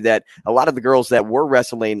City, that a lot of the girls that were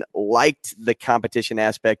wrestling liked the competition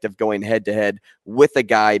aspect of going head to head with a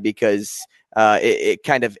guy, because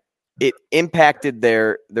it impacted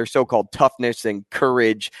their so-called toughness and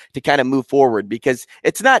courage to kind of move forward, because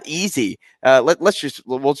it's not easy.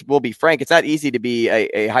 We'll be frank. It's not easy to be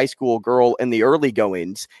a high school girl in the early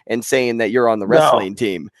goings and saying that you're on the wrestling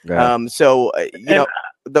team. Yeah.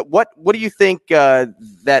 What do you think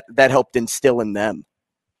that helped instill in them?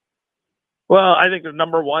 Well, I think the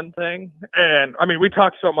number one thing, and we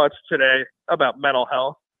talked so much today about mental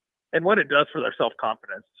health and what it does for their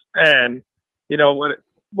self-confidence, and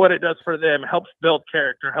what it does for them, helps build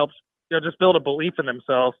character, helps just build a belief in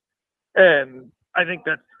themselves. And I think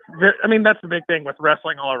that's the big thing with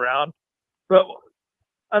wrestling all around. But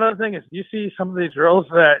another thing is you see some of these girls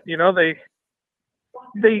that,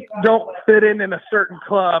 they don't fit in a certain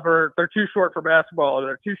club, or they're too short for basketball, or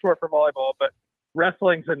they're too short for volleyball, but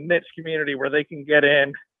wrestling's a niche community where they can get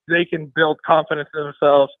in, they can build confidence in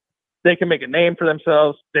themselves, they can make a name for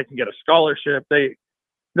themselves, they can get a scholarship. There's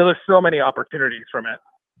so many opportunities from it.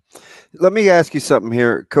 Let me ask you something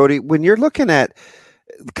here, Cody. When you're looking at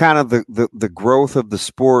kind of the growth of the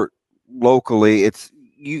sport locally, it's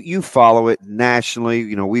you follow it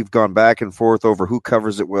nationally. We've gone back and forth over who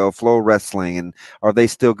covers it well, Flow Wrestling, and are they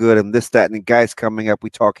still good, and this, that, and guys coming up, we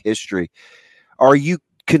talk history. Are you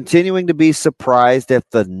continuing to be surprised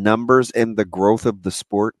at the numbers and the growth of the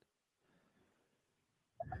sport?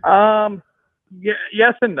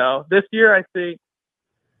 Yes and no. This year, I think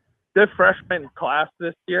the freshman class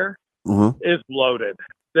this year is loaded.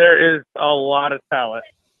 There is a lot of talent.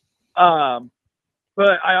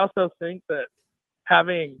 But I also think that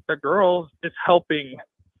having the girls is helping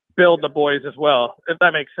build the boys as well, if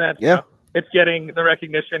that makes sense. Yeah. It's getting the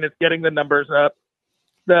recognition. It's getting the numbers up.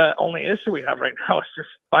 The only issue we have right now is just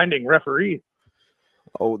finding referees.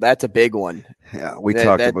 Oh, that's a big one. Yeah,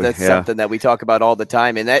 that's something that we talk about all the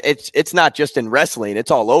time, and it's not just in wrestling;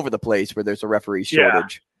 it's all over the place where there's a referee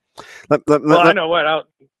shortage. Yeah. I know what out.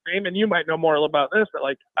 Damon, you might know more about this, but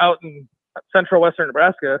like out in central western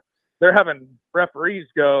Nebraska, they're having referees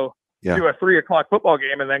go do a 3:00 football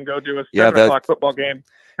game and then go do a 7:00 football game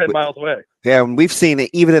 10 miles away. Yeah, and we've seen it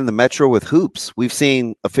even in the metro with hoops. We've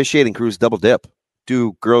seen officiating crews double dip,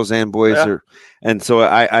 do girls and boys. And so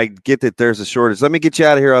I get that there's a shortage. Let me get you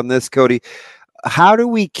out of here on this, Cody. How do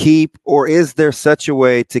we keep, or is there such a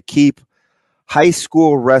way to keep high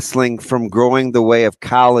school wrestling from growing the way of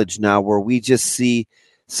college now, where we just see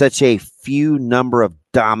such a few number of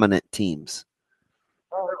dominant teams?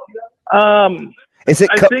 Is it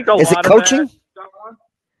coaching?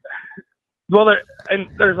 Well,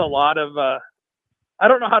 there's a lot of I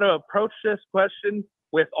don't know how to approach this question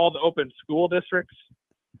with all the open school districts.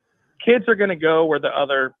 Kids are going to go where the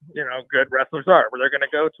other, good wrestlers are, where they're going to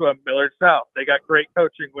go to a Millard South. They got great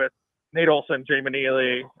coaching with Nate Olson, Jay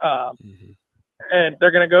Manili, and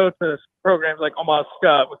they're going to go to programs like Omaha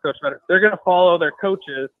Scott with Coach Vetter. They're going to follow their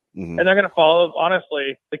coaches, and they're going to follow,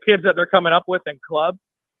 honestly, the kids that they're coming up with in club.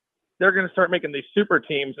 They're going to start making these super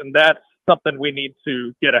teams, and that's something we need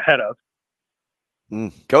to get ahead of.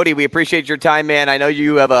 Cody, we appreciate your time, man. I know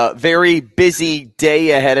you have a very busy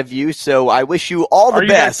day ahead of you, so I wish you all the best. Are you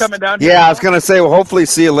guys coming down here? Yeah, I was going to say, we'll hopefully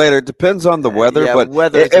see you later. It depends on the weather,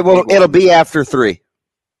 but it'll be after 3.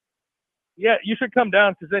 Yeah, you should come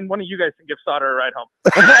down, because then one of you guys can give Sauter a ride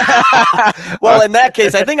home. Well, in that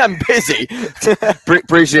case, I think I'm busy.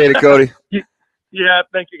 Appreciate it, Cody. Yeah,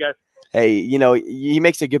 thank you, guys. Hey, he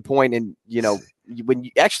makes a good point, and when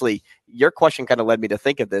you actually, your question kind of led me to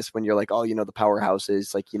think of this when you're like, oh, the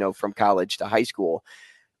powerhouses, like, from college to high school.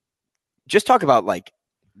 Just talk about like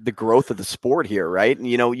the growth of the sport here, right? And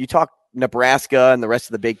you talk Nebraska and the rest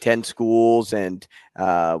of the Big Ten schools, and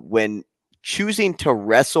when choosing to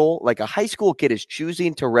wrestle, like a high school kid is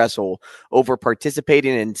choosing to wrestle over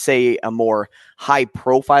participating in, say, a more high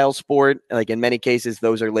profile sport. Like in many cases,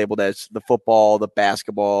 those are labeled as the football, the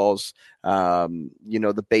basketballs,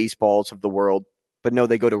 the baseballs of the world. But no,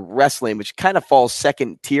 they go to wrestling, which kind of falls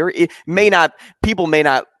second tier. People may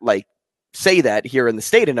not like say that here in the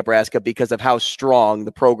state of Nebraska because of how strong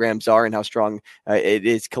the programs are and how strong it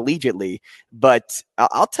is collegiately. But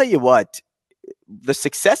I'll tell you what, the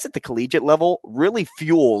success at the collegiate level really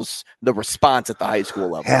fuels the response at the high school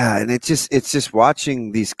level. Yeah, and it's just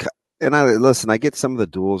watching these. And I get some of the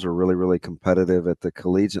duels are really, really competitive at the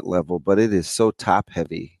collegiate level, but it is so top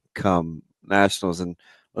heavy come nationals. And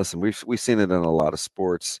listen, we've seen it in a lot of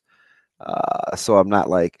sports. So I'm not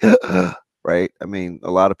like, right. I mean,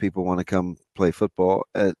 a lot of people want to come play football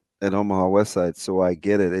at Omaha Westside. So I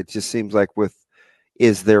get it. It just seems like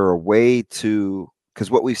is there a way to, because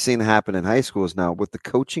what we've seen happen in high school is now with the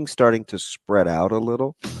coaching starting to spread out a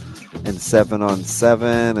little and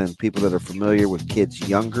 7-on-7 and people that are familiar with kids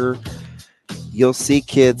younger, you'll see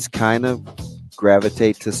kids kind of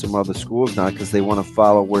gravitate to some other schools now because they want to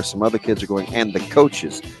follow where some other kids are going and the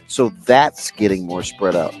coaches. So that's getting more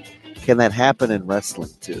spread out. Can that happen in wrestling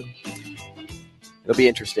too? It'll be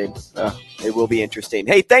interesting. It will be interesting.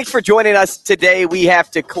 Hey, thanks for joining us today. We have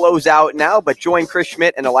to close out now, but join Chris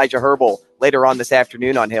Schmidt and Elijah Herbal later on this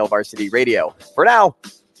afternoon on Hail Varsity Radio. For now,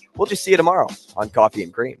 we'll just see you tomorrow on Coffee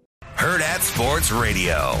and Cream. Hurrdat Sports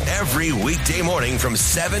Radio. Every weekday morning from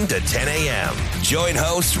 7 to 10 a.m. Join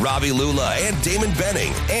hosts Robbie Lula and Damon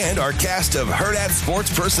Benning and our cast of Hurrdat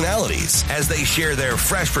Sports personalities as they share their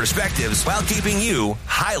fresh perspectives while keeping you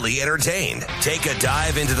highly entertained. Take a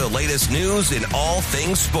dive into the latest news in all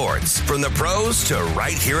things sports, from the pros to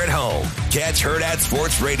right here at home. Catch Hurrdat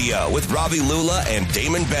Sports Radio with Robbie Lula and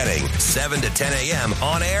Damon Benning, 7 to 10 a.m.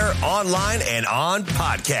 on air, online, and on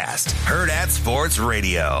podcast. Hurrdat Sports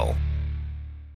Radio.